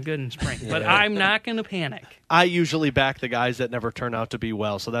 Hasn't been that good in spring, but I'm not going to panic. I usually back the guys that never turn out to be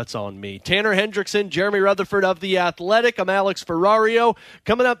well, so that's on me. Tanner Hendrickson, Jeremy Rutherford of The Athletic. I'm Alex Ferrario.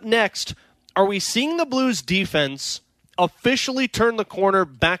 Coming up next, are we seeing the Blues defense officially turn the corner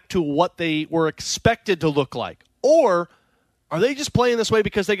back to what they were expected to look like? Or Are they just playing this way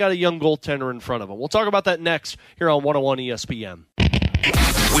because they got a young goaltender in front of them? We'll talk about that next here on 101 ESPN.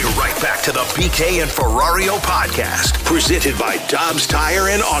 We're right back to the BK and Ferrario podcast, presented by Dobbs Tire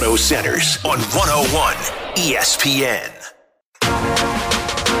and Auto Centers on 101 ESPN.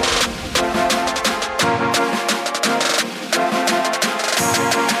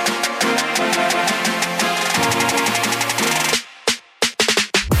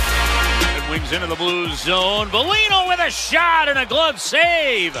 Into the blue zone. Bellino with a shot and a glove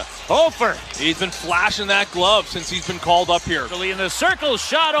save. Hofer. He's been flashing that glove since he's been called up here. In the circle,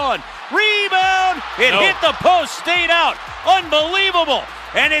 shot on. Rebound. It hit the post, stayed out. Unbelievable.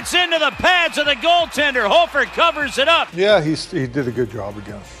 And it's into the pads of the goaltender. Hofer covers it up. Yeah, he did a good job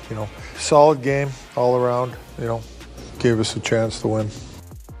again. Solid game all around. Gave us a chance to win.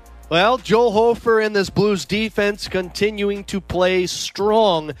 Well, Joel Hofer and this Blues defense continuing to play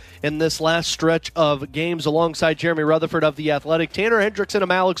strong in this last stretch of games alongside Jeremy Rutherford of The Athletic. Tanner Hendrickson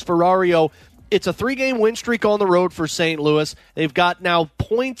and Alex Ferrario. It's a 3-game win streak on the road for St. Louis. They've got now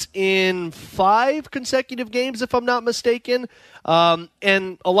points in 5 consecutive games, if I'm not mistaken.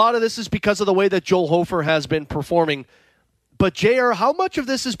 And a lot of this is because of the way that Joel Hofer has been performing. But, JR, how much of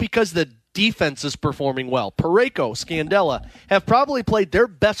this is because the defense is performing well? Parayko, Scandella have probably played their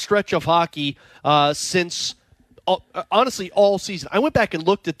best stretch of hockey since, honestly, all season. I went back and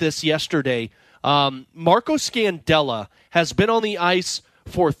looked at this yesterday. Marco Scandella has been on the ice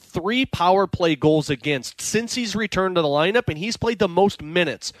for 3 power play goals against since he's returned to the lineup, and he's played the most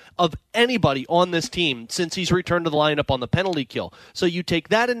minutes of anybody on this team since he's returned to the lineup on the penalty kill. So you take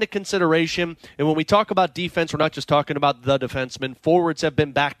that into consideration, and when we talk about defense, we're not just talking about the defensemen. Forwards have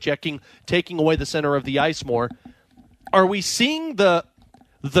been back-checking, taking away the center of the ice more. Are we seeing the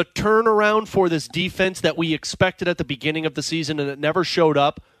turnaround for this defense that we expected at the beginning of the season and it never showed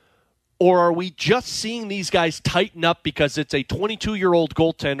up? Or are we just seeing these guys tighten up because it's a 22-year-old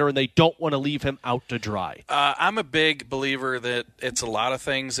goaltender and they don't want to leave him out to dry? I'm a big believer that it's a lot of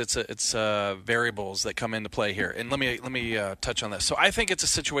things. It's variables that come into play here. And let me touch on this. So I think it's a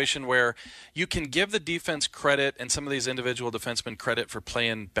situation where you can give the defense credit and some of these individual defensemen credit for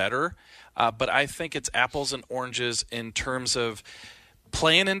playing better, but I think it's apples and oranges in terms of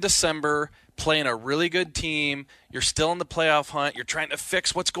playing in December, playing a really good team. You're still in the playoff hunt. You're trying to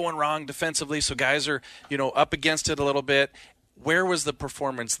fix what's going wrong defensively, so guys are, up against it a little bit. Where was the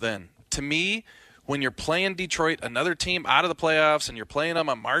performance then? To me, when you're playing Detroit, another team out of the playoffs, and you're playing them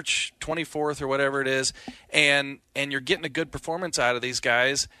on March 24th or whatever it is, and you're getting a good performance out of these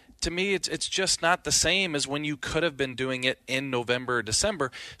guys, to me, it's just not the same as when you could have been doing it in November or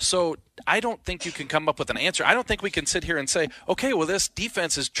December. So I don't think you can come up with an answer. I don't think we can sit here and say, okay, well, this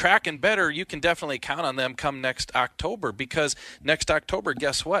defense is tracking better. You can definitely count on them come next October, because next October,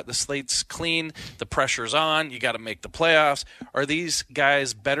 guess what? The slate's clean. The pressure's on. You got to make the playoffs. Are these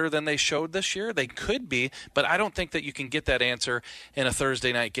guys better than they showed this year? They could be, but I don't think that you can get that answer in a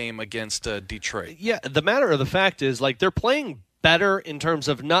Thursday night game against Detroit. Yeah, the matter of the fact is, they're playing better in terms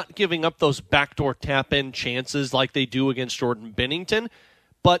of not giving up those backdoor tap-in chances like they do against Jordan Binnington.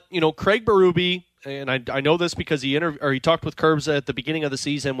 But, Craig Berube, and I know this because he talked with Curbs at the beginning of the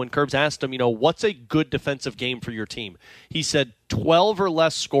season when Curbs asked him, what's a good defensive game for your team? He said 12 or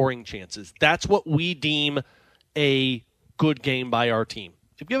less scoring chances. That's what we deem a good game by our team.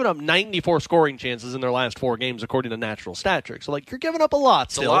 They've given up 94 scoring chances in their last 4 games, according to Natural Stat Trick. So, you're giving up a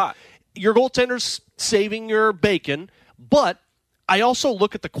lot still. It's a lot. Your goaltender's saving your bacon, but I also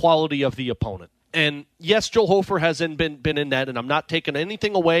look at the quality of the opponent. And yes, Joel Hofer hasn't been in that, and I'm not taking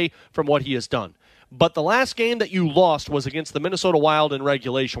anything away from what he has done. But the last game that you lost was against the Minnesota Wild in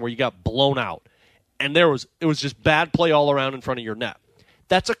regulation, where you got blown out. And it was just bad play all around in front of your net.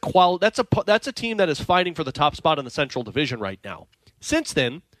 That's a team that is fighting for the top spot in the Central Division right now. Since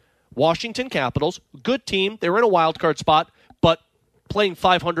then, Washington Capitals, good team. They were in a wild card spot, but playing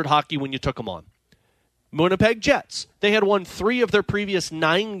 .500 hockey when you took them on. Winnipeg Jets. They had won 3 of their previous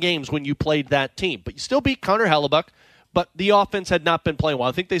 9 games when you played that team. But you still beat Connor Hellebuck, but the offense had not been playing well.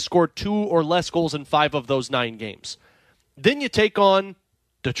 I think they scored 2 or less goals in 5 of those 9 games. Then you take on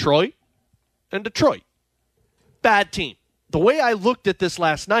Detroit, and Detroit. Bad team. The way I looked at this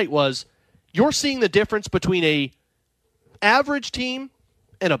last night was, you're seeing the difference between a average team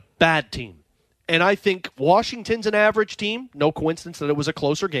and a bad team. And I think Washington's an average team. No coincidence that it was a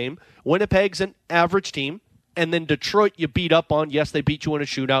closer game. Winnipeg's an average team. And then Detroit you beat up on. Yes, they beat you in a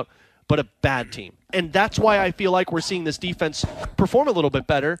shootout, but a bad team. And that's why I feel like we're seeing this defense perform a little bit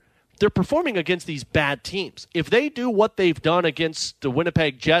better. They're performing against these bad teams. If they do what they've done against the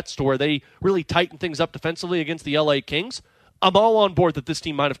Winnipeg Jets, to where they really tighten things up defensively against the LA Kings, I'm all on board that this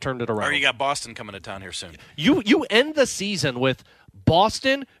team might have turned it around. Or you got Boston coming to town here soon. You end the season with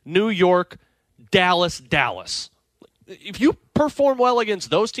Boston, New York, Dallas. If you perform well against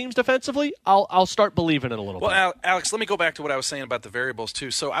those teams defensively, I'll start believing it a little bit. Well, Alex, let me go back to what I was saying about the variables, too.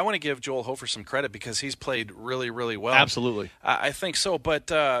 So I want to give Joel Hofer some credit because he's played really, really well. Absolutely. I think so. But,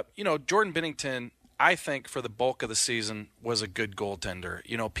 Jordan Binnington, I think for the bulk of the season, was a good goaltender.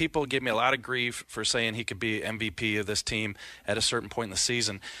 People give me a lot of grief for saying he could be MVP of this team at a certain point in the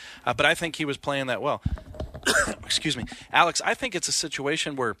season. But I think he was playing that well. Excuse me. Alex, I think it's a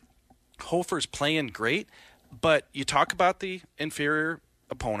situation where Hofer's playing great, but you talk about the inferior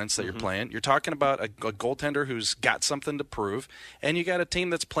opponents that you're playing. You're talking about a goaltender who's got something to prove, and you got a team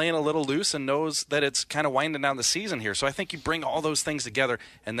that's playing a little loose and knows that it's kind of winding down the season here. So I think you bring all those things together,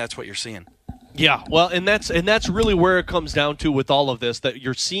 and that's what you're seeing. Yeah, well, and that's really where it comes down to with all of this, that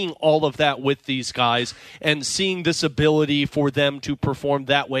you're seeing all of that with these guys and seeing this ability for them to perform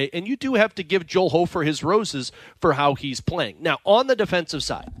that way. And you do have to give Joel Hofer his roses for how he's playing. Now, on the defensive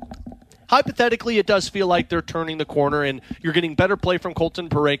side, hypothetically, it does feel like they're turning the corner, and you're getting better play from Colton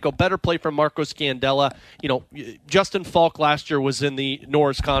Parayko, better play from Marco Scandella. Justin Falk last year was in the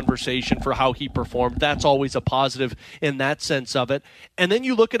Norris conversation for how he performed. That's always a positive in that sense of it. And then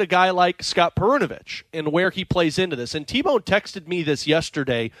you look at a guy like Scott Perunovich and where he plays into this. And T-Bone texted me this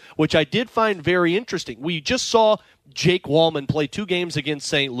yesterday, which I did find very interesting. We just saw Jake Wallman play 2 games against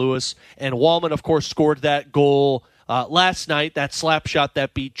St. Louis, and Wallman, of course, scored that goal last night, that slap shot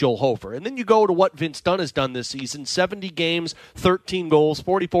that beat Joel Hofer. And then you go to what Vince Dunn has done this season, 70 games, 13 goals,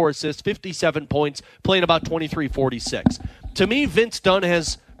 44 assists, 57 points, playing about 23-46. To me, Vince Dunn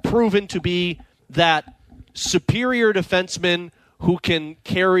has proven to be that superior defenseman who can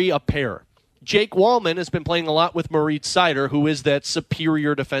carry a pair. Jake Wallman has been playing a lot with Moritz Seider, who is that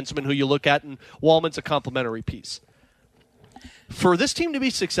superior defenseman who you look at, and Wallman's a complementary piece. For this team to be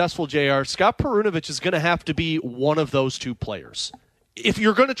successful, JR, Scott Perunovich is going to have to be one of those 2 players. If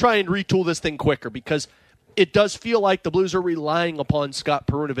you're going to try and retool this thing quicker, because it does feel like the Blues are relying upon Scott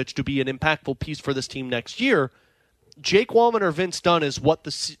Perunovich to be an impactful piece for this team next year, Jake Wallman or Vince Dunn is what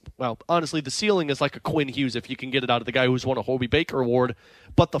honestly, the ceiling is like a Quinn Hughes if you can get it out of the guy who's won a Hobie Baker Award,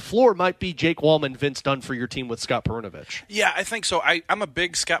 but the floor might be Jake Wallman, Vince Dunn for your team with Scott Perunovich. Yeah, I think so. I'm a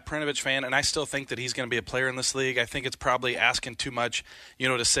big Scott Perunovich fan, and I still think that he's going to be a player in this league. I think it's probably asking too much,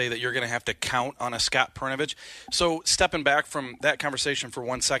 to say that you're going to have to count on a Scott Perunovich. So stepping back from that conversation for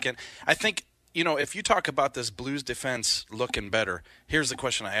 1 second, I think, if you talk about this Blues defense looking better, here's the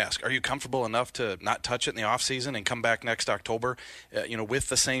question I ask. Are you comfortable enough to not touch it in the offseason and come back next October, with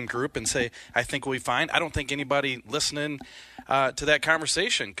the same group and say, I think we'll be fine? I don't think anybody listening to that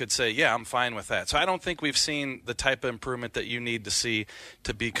conversation could say, yeah, I'm fine with that. So I don't think we've seen the type of improvement that you need to see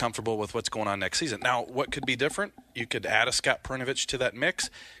to be comfortable with what's going on next season. Now, what could be different? You could add a Scott Perunovich to that mix.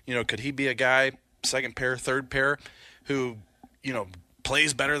 Could he be a guy, second pair, third pair, who,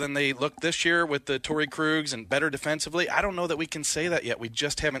 plays better than they looked this year with the Torrey Krugs and better defensively? I don't know that we can say that yet. We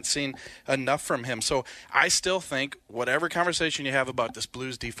just haven't seen enough from him. So I still think whatever conversation you have about this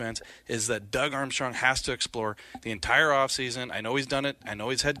Blues defense is that Doug Armstrong has to explore the entire offseason. I know he's done it. I know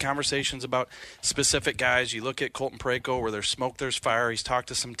he's had conversations about specific guys. You look at Colton Parayko, where there's smoke, there's fire. He's talked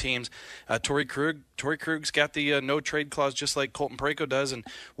to some teams. Torrey Krug's got the no-trade clause just like Colton Parayko does, and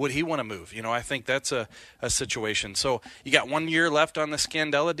would he want to move? I think that's a situation. So you got 1 year left on the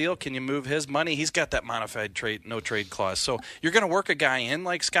Scandella deal. Can you move his money? He's got that modified no-trade clause. So you're going to work a guy in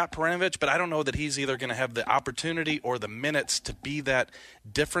like Scott Perunovich, but I don't know that he's either going to have the opportunity or the minutes to be that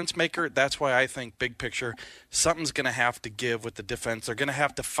difference maker. That's why I think big picture, something's going to have to give with the defense. They're going to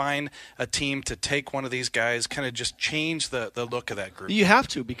have to find a team to take one of these guys, kind of just change the look of that group. You have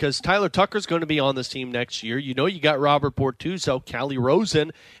to, because Tyler Tucker's going to be on this team next year. You got Robert Bortuzzo, Callie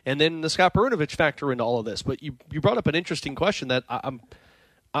Rosen, and then the Scott Perunovich factor into all of this. But you brought up an interesting question that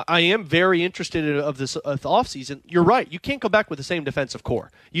I am very interested in of this offseason. You're right. You can't go back with the same defensive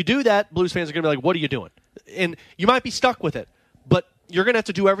core. You do that, Blues fans are going to be like, what are you doing? And you might be stuck with it, but you're going to have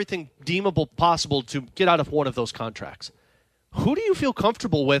to do everything deemable possible to get out of one of those contracts. Who do you feel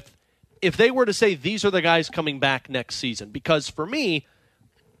comfortable with if they were to say these are the guys coming back next season? Because for me,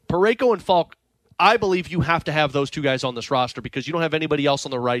 Parayko and Falk, I believe you have to have those 2 guys on this roster because you don't have anybody else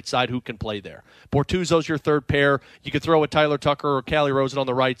on the right side who can play there. Bortuzzo's your third pair. You could throw a Tyler Tucker or Callie Rosen on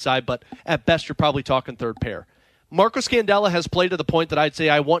the right side, but at best you're probably talking third pair. Marco Scandella has played to the point that I'd say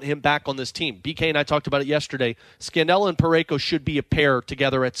I want him back on this team. BK and I talked about it yesterday. Scandella and Parayko should be a pair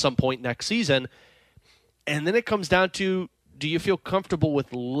together at some point next season. And then it comes down to, do you feel comfortable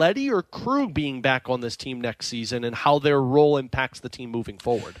with Leddy or Krug being back on this team next season and how their role impacts the team moving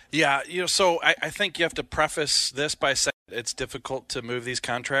forward? Yeah, so I think you have to preface this by saying it's difficult to move these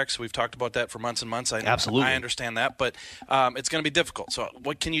contracts. We've talked about that for months and months. Absolutely. I understand that, but it's going to be difficult. So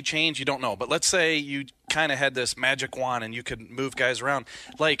what can you change? You don't know. But let's say you kind of had this magic wand and you could move guys around.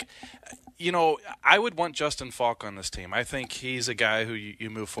 I would want Justin Falk on this team. I think he's a guy who you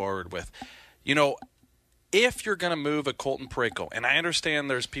move forward with. If you're going to move a Colton Parayko, and I understand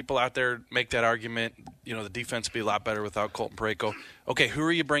there's people out there make that argument, the defense would be a lot better without Colton Parayko. Okay, who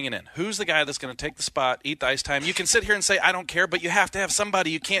are you bringing in? Who's the guy that's going to take the spot, eat the ice time? You can sit here and say, I don't care, but you have to have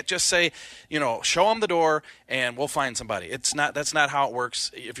somebody. You can't just say, show them the door and we'll find somebody. That's not how it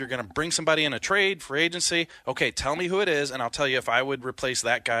works. If you're going to bring somebody in a trade, free agency, okay, tell me who it is, and I'll tell you if I would replace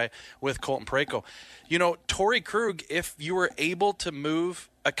that guy with Colton Parayko. Torrey Krug, if you were able to move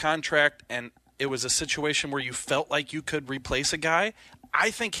a contract and it was a situation where you felt like you could replace a guy,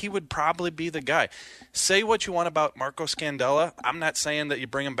 I think he would probably be the guy. Say what you want about Marco Scandella. I'm not saying that you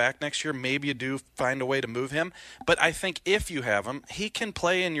bring him back next year. Maybe you do find a way to move him. But I think if you have him, he can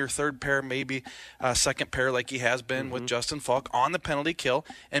play in your third pair, maybe second pair like he has been with Justin Falk on the penalty kill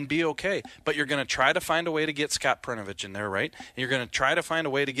and be okay. But you're going to try to find a way to get Scott Pruntovich in there, right? And you're going to try to find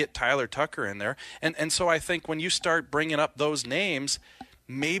a way to get Tyler Tucker in there. And so I think when you start bringing up those names,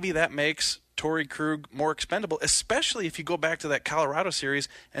 maybe that makes Torrey Krug more expendable, especially if you go back to that Colorado series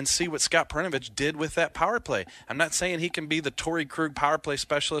and see what Scott Pruntovich did with that power play. I'm not saying he can be the Torrey Krug power play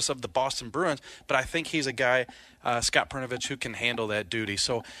specialist of the Boston Bruins, but I think he's a guy, Scott Pruntovich, who can handle that duty.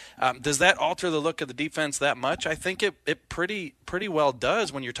 So does that alter the look of the defense that much? I think it pretty well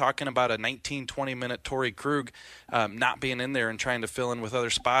does when you're talking about a 19, 20-minute Torrey Krug not being in there and trying to fill in with other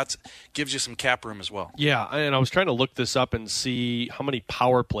spots. Gives you some cap room as well. Yeah, and I was trying to look this up and see how many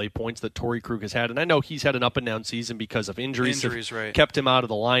power play points that Torrey Krug has had. And I know he's had an up-and-down season because of injuries right. Kept him out of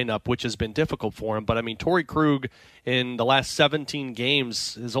the lineup, which has been difficult for him. But, I mean, Torrey Krug in the last 17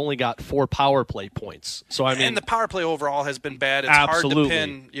 games has only got 4 power play points. So I mean, and the power play overall has been bad. It's absolutely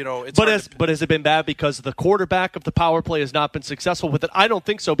hard to pin. But has it been bad because the quarterback of the power play has not been successful with it? I don't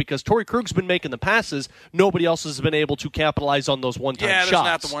think so, because Torrey Krug's been making the passes. Nobody else has been able to capitalize on those one-time shots. Yeah, there's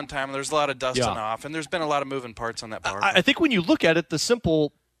not the one time. There's a lot of dusting off, and there's been a lot of moving parts on that power play. I think when you look at it, the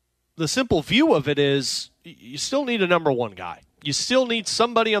simple view of it is you still need a number one guy. You still need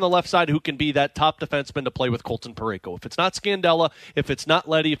somebody on the left side who can be that top defenseman to play with Colton Parayko. If it's not Scandella, if it's not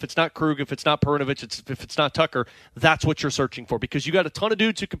Leddy, if it's not Krug, if it's not Perunovich, if it's not Tucker, that's what you're searching for, because you got a ton of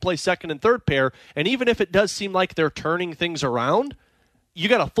dudes who can play second and third pair, and even if it does seem like they're turning things around, you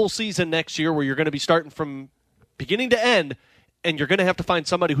got a full season next year where you're going to be starting from beginning to end, and you're going to have to find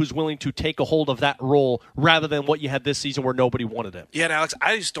somebody who's willing to take a hold of that role rather than what you had this season where nobody wanted it. Yeah, and Alex,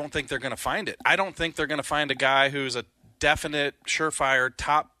 I just don't think they're going to find it. I don't think they're going to find a guy who's a definite, surefire,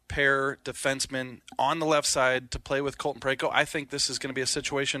 top pair defenseman on the left side to play with Colton Parayko. I think this is going to be a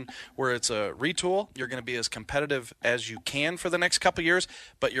situation where it's a retool. You're going to be as competitive as you can for the next couple of years,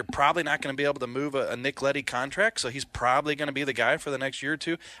 but you're probably not going to be able to move a Nick Leddy contract, so he's probably going to be the guy for the next year or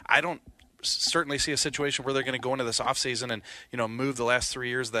two. I don't certainly see a situation where they're going to go into this offseason and, move the last 3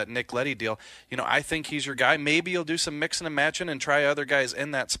 years of that Nick Leddy deal. I think he's your guy. Maybe you'll do some mixing and matching and try other guys in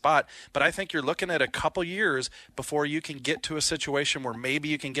that spot, but I think you're looking at a couple years before you can get to a situation where maybe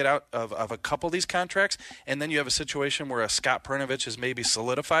you can get out of a couple of these contracts, and then you have a situation where a Scott Perunovich has maybe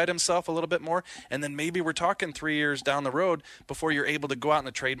solidified himself a little bit more, and then maybe we're talking 3 years down the road before you're able to go out in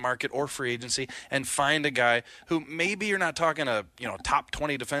the trade market or free agency and find a guy who maybe you're not talking a top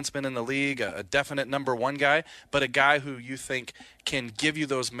 20 defenseman in the league, a definite number one guy, but a guy who you think can give you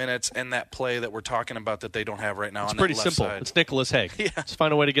those minutes and that play that we're talking about that they don't have right now. It's on pretty that left simple. side. It's Nicholas Hague. Yeah. Let's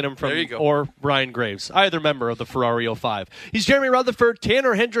find a way to get him from, there you go. or Ryan Graves, either member of the Ferrario 5. He's Jeremy Rutherford,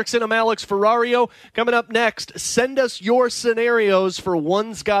 Tanner Hendrickson. I'm Alex Ferrario. Coming up next, send us your scenarios for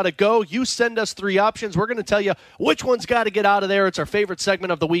One's Gotta Go. You send us 3 options. We're going to tell you which one's got to get out of there. It's our favorite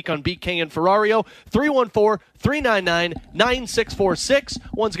segment of the week on BK and Ferrario. 314-399-9646.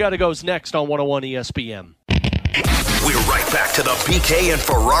 One's Gotta Go's next on 101 ESPN. We're right back to the BK and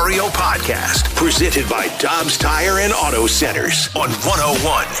Ferrario podcast, presented by Dobbs Tire and Auto Centers on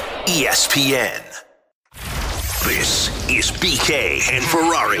 101 ESPN. This is BK and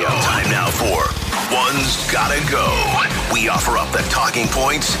Ferrario. Time now for One's Gotta Go. We offer up the talking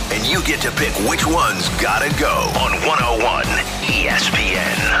points, and you get to pick which one's gotta go on 101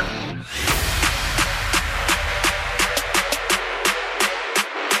 ESPN.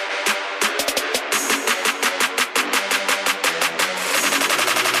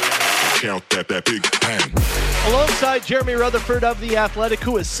 Count that big bang. Alongside alongside Jeremy Rutherford of The Athletic,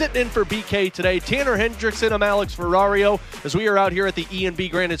 who is sitting in for BK today. Tanner Hendrickson, I'm Alex Ferrario, as we are out here at the E&B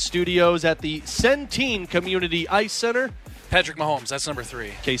Granite Studios at the Centene Community Ice Center. Patrick Mahomes, that's number 3.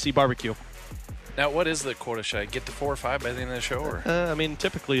 KC Barbecue. Now, what is the quota? Should I get to 4 or 5 by the end of the show? Or? I mean,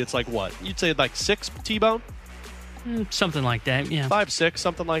 typically it's like what? You'd say like 6, T-Bone? Something like that, yeah. 5, 6,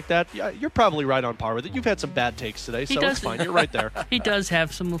 something like that. Yeah, you're probably right on par with it. You've had some bad takes today, so it's fine. You're right there. He does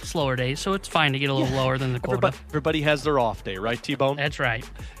have some slower days, so it's fine to get a little lower than the quota. Everybody has their off day, right, T-Bone? That's right.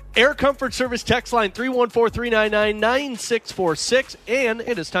 Air Comfort Service text line 314-399-9646. And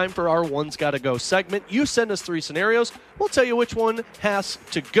it is time for our One's Gotta Go segment. You send us 3 scenarios. We'll tell you which one has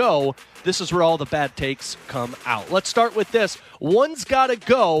to go. This is where all the bad takes come out. Let's start with this. One's Gotta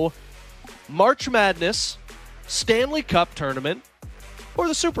Go, March Madness, Stanley Cup Tournament, or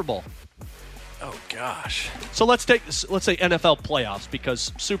the Super Bowl. Oh, gosh. So let's say NFL playoffs,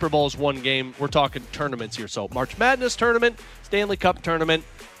 because Super Bowl is one game. We're talking tournaments here. So March Madness tournament, Stanley Cup tournament,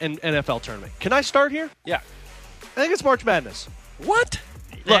 and NFL tournament. Can I start here? Yeah. I think it's March Madness. What?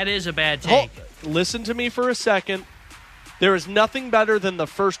 That is a bad take. Listen to me for a second. There is nothing better than the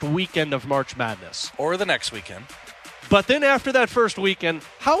first weekend of March Madness. Or the next weekend. But then after that first weekend,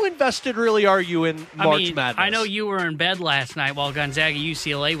 how invested really are you in March Madness? I know you were in bed last night while Gonzaga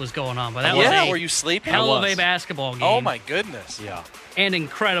UCLA was going on, but that were you sleeping? Hell of a basketball game. Oh my goodness! Yeah, and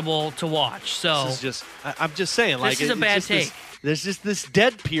incredible to watch. So this is just, I'm just saying, like this is a bad take. There's just this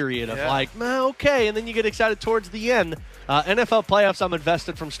dead period of okay, and then you get excited towards the end. NFL playoffs, I'm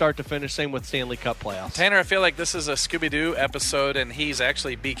invested from start to finish. Same with Stanley Cup playoffs. Tanner, I feel like this is a Scooby-Doo episode, and he's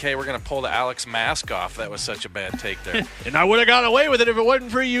actually BK. We're going to pull the Alex mask off. That was such a bad take there. And I would have got away with it if it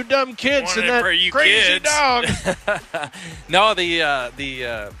wasn't for you dumb kids and that crazy dog. No, the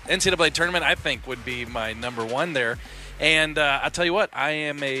NCAA tournament, I think, would be my number 1 there. And I'll tell you what, I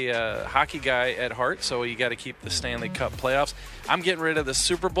am a hockey guy at heart, so you got to keep the Stanley Cup playoffs. I'm getting rid of the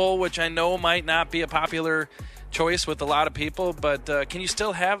Super Bowl, which I know might not be a popular choice with a lot of people, but can you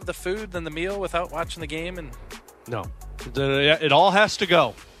still have the food and the meal without watching the game? And no, it all has to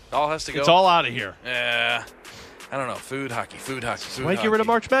go. It all has to go. It's all out of here. Yeah, I don't know. Food, hockey. Why get rid of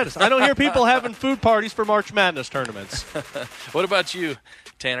March Madness? I don't hear people having food parties for March Madness tournaments. What about you,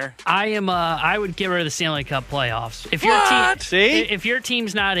 Tanner? I would get rid of the Stanley Cup playoffs. If your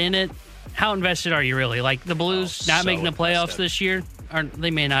team's not in it, how invested are you really? Like the Blues not making the playoffs this year?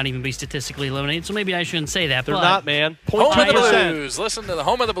 They may not even be statistically eliminated, so maybe I shouldn't say that. They're not, man. Home of the Blues. Listen to the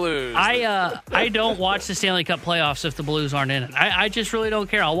Home of the Blues. I don't watch the Stanley Cup playoffs if the Blues aren't in it. I just really don't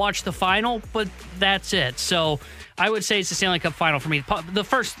care. I'll watch the final, but that's it. So I would say it's the Stanley Cup final for me.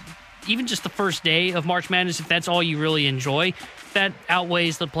 Even just the first day of March Madness, if that's all you really enjoy, that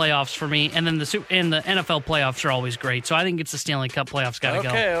outweighs the playoffs for me. And then the NFL playoffs are always great. So I think it's the Stanley Cup playoffs got to go.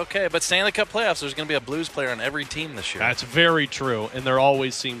 Okay. But Stanley Cup playoffs, there's going to be a Blues player on every team this year. That's very true, and there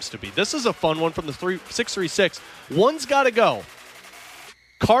always seems to be. This is a fun one from the 636. One's got to go.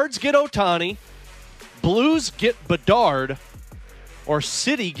 Cards get Ohtani, Blues get Bedard, or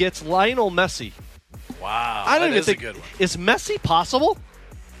City gets Lionel Messi. Wow, I don't even think a good one. Is Messi possible?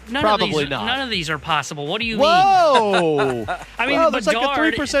 Probably not. None of these are possible. What do you mean? I mean, there's like a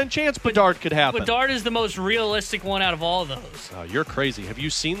 3% chance Bedard could happen. Bedard is the most realistic one out of all of those. Oh, you're crazy. Have you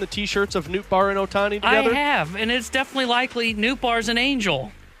seen the T-shirts of Nootbaar and Ohtani together? I have, and it's definitely likely Nootbaar's an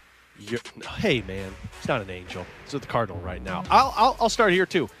angel. Hey, man, he's not an angel. He's with the Cardinal right now. I'll start here,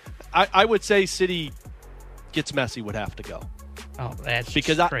 too. I would say City gets Messi would have to go. Oh, that's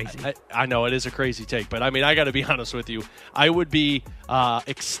because crazy. I know it is a crazy take, but I mean, I got to be honest with you. I would be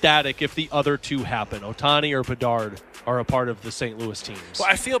ecstatic if the other two happen. Ohtani or Bedard are a part of the St. Louis teams. Well,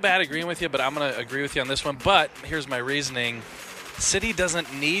 I feel bad agreeing with you, but I'm going to agree with you on this one. But here's my reasoning. City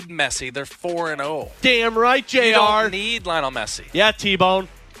doesn't need Messi. They're 4-0. Damn right, JR. You don't need Lionel Messi. Yeah, T-Bone.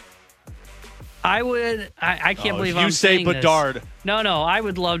 I can't believe I'm you say saying Bedard. This. No, I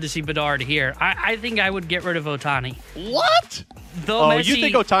would love to see Bedard here. I think I would get rid of Ohtani. What? You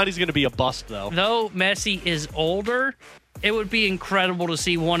think Ohtani's going to be a bust, though? Though Messi is older, it would be incredible to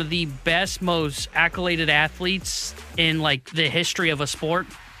see one of the best, most accoladed athletes in like the history of a sport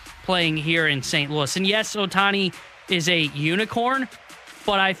playing here in St. Louis. And yes, Ohtani is a unicorn,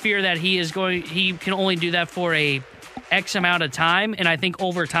 but I fear that he can only do that for a X amount of time, and I think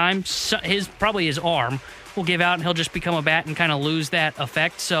over time, probably his arm will give out, and he'll just become a bat and kind of lose that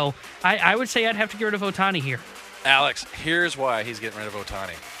effect. So I would say I'd have to get rid of Ohtani here. Alex, here's why he's getting rid of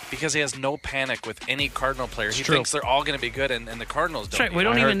Ohtani. Because he has no panic with any Cardinal player. He thinks they're all going to be good, and the Cardinals don't. That's right. We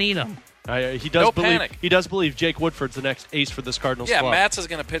don't even need them. He does believe Jake Woodford's the next ace for this Cardinals club. Yeah, Matz is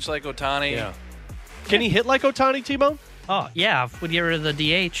going to pitch like Ohtani. Yeah. Can he hit like Ohtani, T-Bone? Oh, yeah. Would get rid of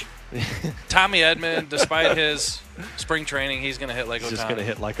the DH. Tommy Edman, despite his spring training, he's going to hit like Ohtani. He's just going to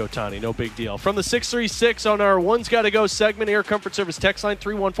hit like Ohtani. No big deal. From the 636 on our One's Gotta Go segment, Air Comfort Service text line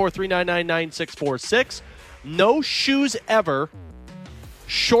 314-399-9646. No shoes ever.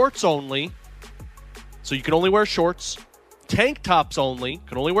 Shorts only. So you can only wear shorts. Tank tops only.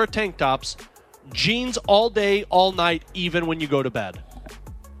 Can only wear tank tops. Jeans all day, all night, even when you go to bed.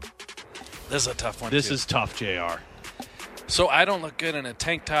 This is a tough one, This too. is tough, JR. So I don't look good in a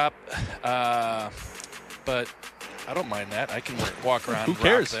tank top, but I don't mind that. I can walk around Who and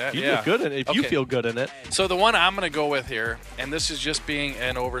cares? rock that. You yeah. look good in it. If you feel good in it. So the one I'm going to go with here, and this is just being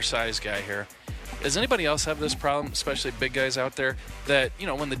an oversized guy here. Does anybody else have this problem, especially big guys out there, that,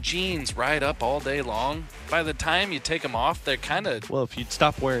 when the jeans ride up all day long, by the time you take them off, they're kind of... Well, if you'd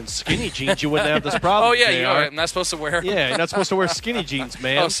stop wearing skinny jeans, you wouldn't have this problem. Oh, yeah, I'm not supposed to wear... Yeah, you're not supposed to wear skinny jeans,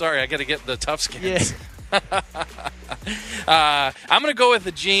 man. Oh, sorry, I got to get the tough skins. Yeah. I'm going to go with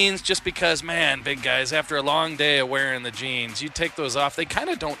the jeans just because, man, big guys, after a long day of wearing the jeans, you take those off, they kind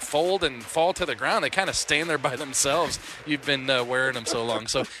of don't fold and fall to the ground. They kind of stand there by themselves. You've been wearing them so long.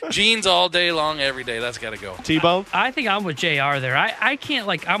 So jeans all day long, every day. That's got to go. T-Bone? I think I'm with JR there. I can't,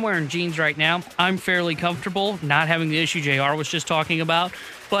 I'm wearing jeans right now. I'm fairly comfortable not having the issue JR was just talking about.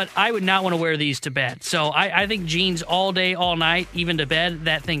 But I would not want to wear these to bed. So I think jeans all day, all night, even to bed,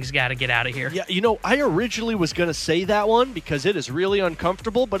 that thing's got to get out of here. Yeah, I originally was going to say that one because it is really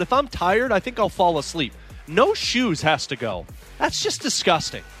uncomfortable. But if I'm tired, I think I'll fall asleep. No shoes has to go. That's just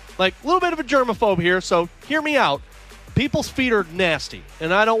disgusting. A little bit of a germaphobe here, so hear me out. People's feet are nasty,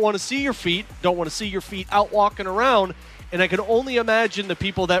 and I don't want to see your feet. Don't want to see your feet out walking around. And I can only imagine the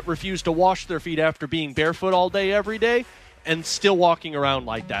people that refuse to wash their feet after being barefoot all day, every day, and still walking around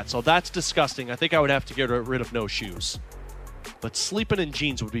like that. So that's disgusting. I think I would have to get rid of no shoes. But sleeping in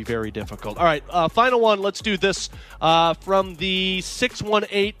jeans would be very difficult. All right, final one. Let's do this from the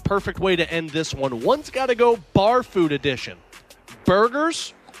 618. Perfect way to end this one. One's got to go bar food edition.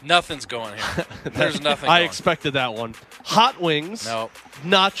 Burgers. Nothing's going here. There's nothing I going. expected that one. Hot wings. No.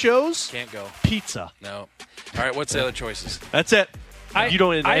 Nachos. Can't go. Pizza. No. All right, what's the other choices? That's it. You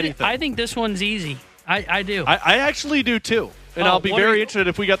don't need anything. I think this one's easy. I do. I actually do, too. And I'll be very interested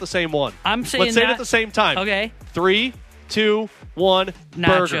if we got the same one. I'm saying Let's say it at the same time. Okay. 3, 2, 1. Nachos.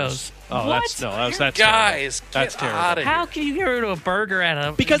 Burgers. Oh, What? that's Guys, terrible. That's get terrible. out of here. How can you get rid of a burger at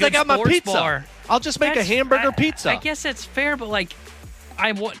a Because I good got my sports pizza. bar? I'll just make a hamburger pizza. I guess that's fair, but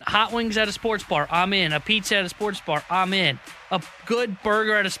I want hot wings at a sports bar. I'm in. A pizza at a sports bar. I'm in. A good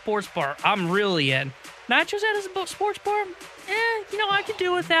burger at a sports bar. I'm really in. Nachos at a sports bar? I could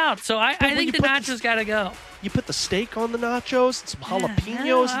do without. So I think the nachos got to go. You put the steak on the nachos, and some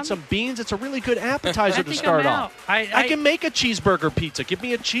jalapenos, and some beans. It's a really good appetizer to start off. I can make a cheeseburger pizza. Give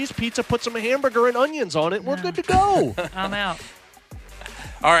me a cheese pizza, put some hamburger and onions on it, and we're good to go. I'm out.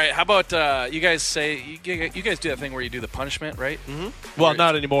 All right, how about you guys say you guys do that thing where you do the punishment, right? Mm-hmm. Well,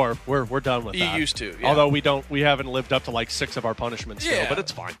 not anymore. We're done with that. You used to, yeah. Although we haven't lived up to 6 of our punishments still, but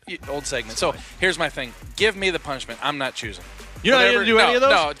it's fine. Old segment. So here's my thing: give me the punishment. I'm not choosing. You're not going to do any of those?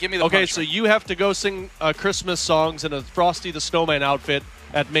 No, give me the punishment. Okay, so you have to go sing Christmas songs in a Frosty the Snowman outfit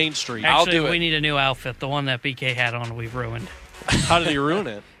at Main Street. Actually, I'll do it. We need a new outfit. The one that BK had on, we've ruined. How did he ruin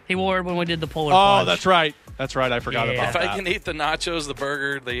it? He wore it when we did the polar Oh, plunge. that's right. That's right. I forgot about If that. I can eat the nachos, the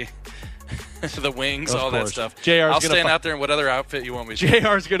burger, the wings, Of all that course. stuff, JR's I'll gonna stand out there in what other outfit you want me to.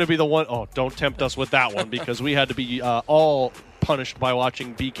 JR's going to be the one. Oh, don't tempt us with that one because we had to be all punished by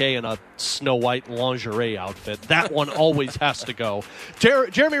watching BK in a Snow White lingerie outfit. That one always has to go.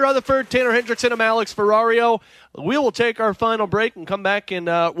 Jeremy Rutherford, Tanner Hendrickson, I'm Alex Ferrario. We will take our final break and come back and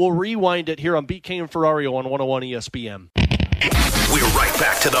we'll rewind it here on BK and Ferrario on 101 ESPN. We're right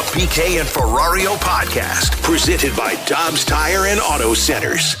back to the BK and Ferrario podcast, presented by Dobbs Tire and Auto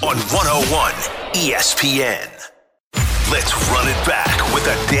Centers on 101 ESPN. Let's run it back with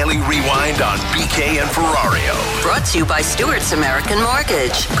a daily rewind on BK and Ferrario. Brought to you by Stewart's American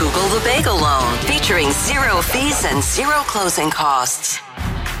Mortgage. Google the Bagel Loan, featuring 0 fees and 0 closing costs.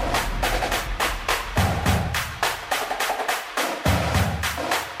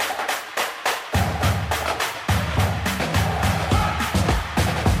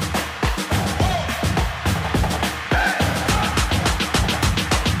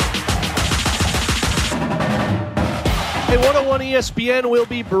 Hey, 101 ESPN will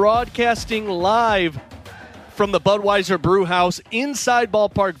be broadcasting live from the Budweiser Brew House inside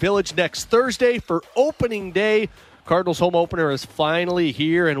Ballpark Village next Thursday for opening day. Cardinals home opener is finally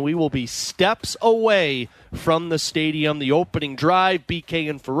here, and we will be steps away from the stadium. The opening drive, BK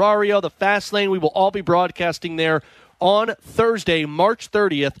and Ferrario, the Fast Lane, we will all be broadcasting there on Thursday, March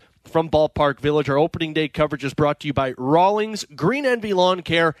 30th from Ballpark Village. Our opening day coverage is brought to you by Rawlings, Green Envy Lawn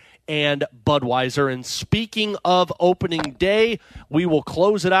Care, and Budweiser. And speaking of opening day, we will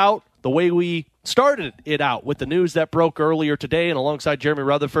close it out the way we started it out with the news that broke earlier today, and alongside Jeremy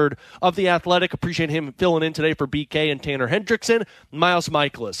Rutherford of The Athletic. Appreciate him filling in today for BK and Tanner Hendrickson. Miles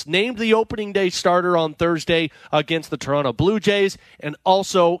Mikolas named the opening day starter on Thursday against the Toronto Blue Jays, and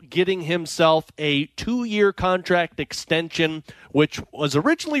also getting himself a 2-year contract extension, which was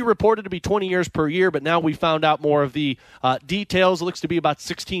originally reported to be 20 years per year, but now we found out more of the details. It looks to be about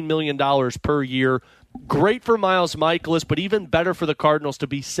 $16 million per year. Great for Miles Mikolas, but even better for the Cardinals to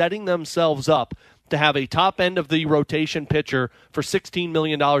be setting themselves up to have a top end of the rotation pitcher for $16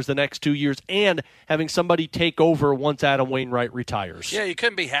 million the next 2 years, and having somebody take over once Adam Wainwright retires. Yeah, you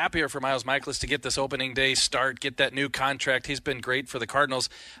couldn't be happier for Miles Mikolas to get this opening day start, get that new contract. He's been great for the Cardinals.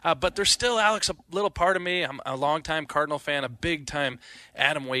 But there's still, Alex, a little part of me, I'm a longtime Cardinal fan, a big-time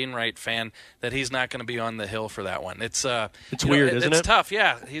Adam Wainwright fan, that he's not going to be on the hill for that one. It's weird, isn't it? It's tough,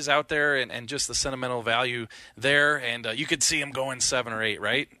 yeah. He's out there, and just the sentimental value there, and you could see him going 7 or 8,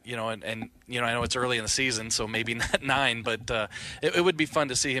 right? And I know it's early in the season, so maybe not 9, but it would be fun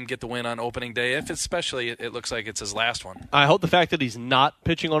to see him get the win on opening day, if especially it looks like it's his last one. I hope the fact that he's not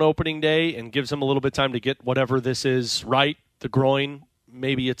pitching on opening day and gives him a little bit of time to get whatever this is right, the groin,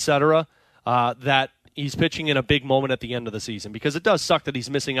 maybe, etc., that he's pitching in a big moment at the end of the season, because it does suck that he's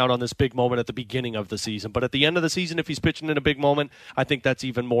missing out on this big moment at the beginning of the season. But at the end of the season, if he's pitching in a big moment, I think that's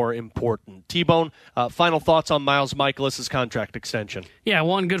even more important. T-Bone, final thoughts on Miles Mikolas' contract extension? Yeah,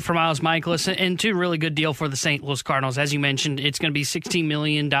 1, good for Miles Mikolas, and 2, really good deal for the St. Louis Cardinals. As you mentioned, it's going to be $16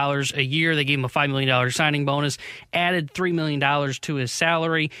 million a year. They gave him a $5 million signing bonus, added $3 million to his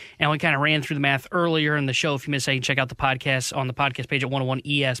salary, and we kind of ran through the math earlier in the show. If you missed that, you can check out the podcast on the podcast page at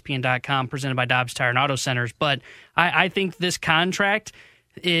 101ESPN.com, presented by Dobbs Tire and Auto Centers. But I think this contract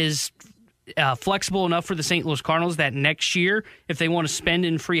is flexible enough for the St. Louis Cardinals that next year, if they want to spend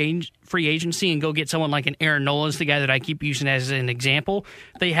in free agency and go get someone like an Aaron Nola, the guy that I keep using as an example,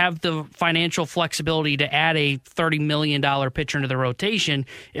 they have the financial flexibility to add a $30 million pitcher into the rotation.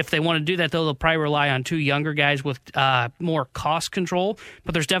 If they want to do that, though, they'll probably rely on 2 younger guys with more cost control.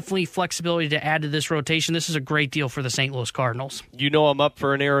 But there's definitely flexibility to add to this rotation. This is a great deal for the St. Louis Cardinals. You know I'm up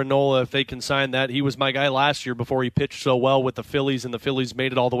for an Aaron Nola if they can sign that. He was my guy last year before he pitched so well with the Phillies, and the Phillies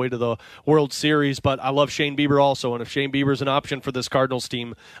made it all the way to the World Series. But I love Shane Bieber also, and if Shane Bieber's an option for this Cardinals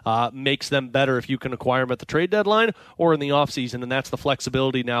team, makes them better if you can acquire him at the trade deadline or in the offseason, and that's the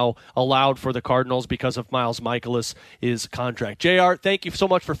flexibility now allowed for the Cardinals because of Miles Mikolas' contract. JR, thank you so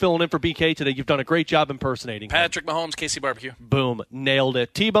much for filling in for BK today. You've done a great job impersonating Patrick Mahomes, KC Barbecue. Boom, nailed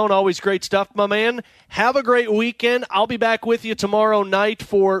it. T-Bone, always great stuff, my man. Have a great weekend. I'll be back with you tomorrow night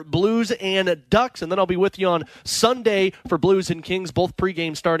for Blues and Ducks, and then I'll be with you on Sunday for Blues and Kings, both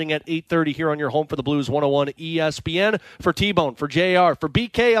pregame starting at 8:30 here on your home for the Blues 101 ESPN. For T-Bone, for JR, for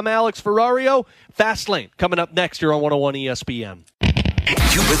BK, I'm Alex Ferrario. Fastlane coming up next here on 101 ESPN.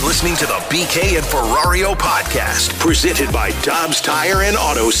 You've been listening to the BK and Ferrario podcast, presented by Dobbs Tire and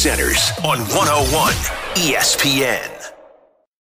Auto Centers on 101 ESPN.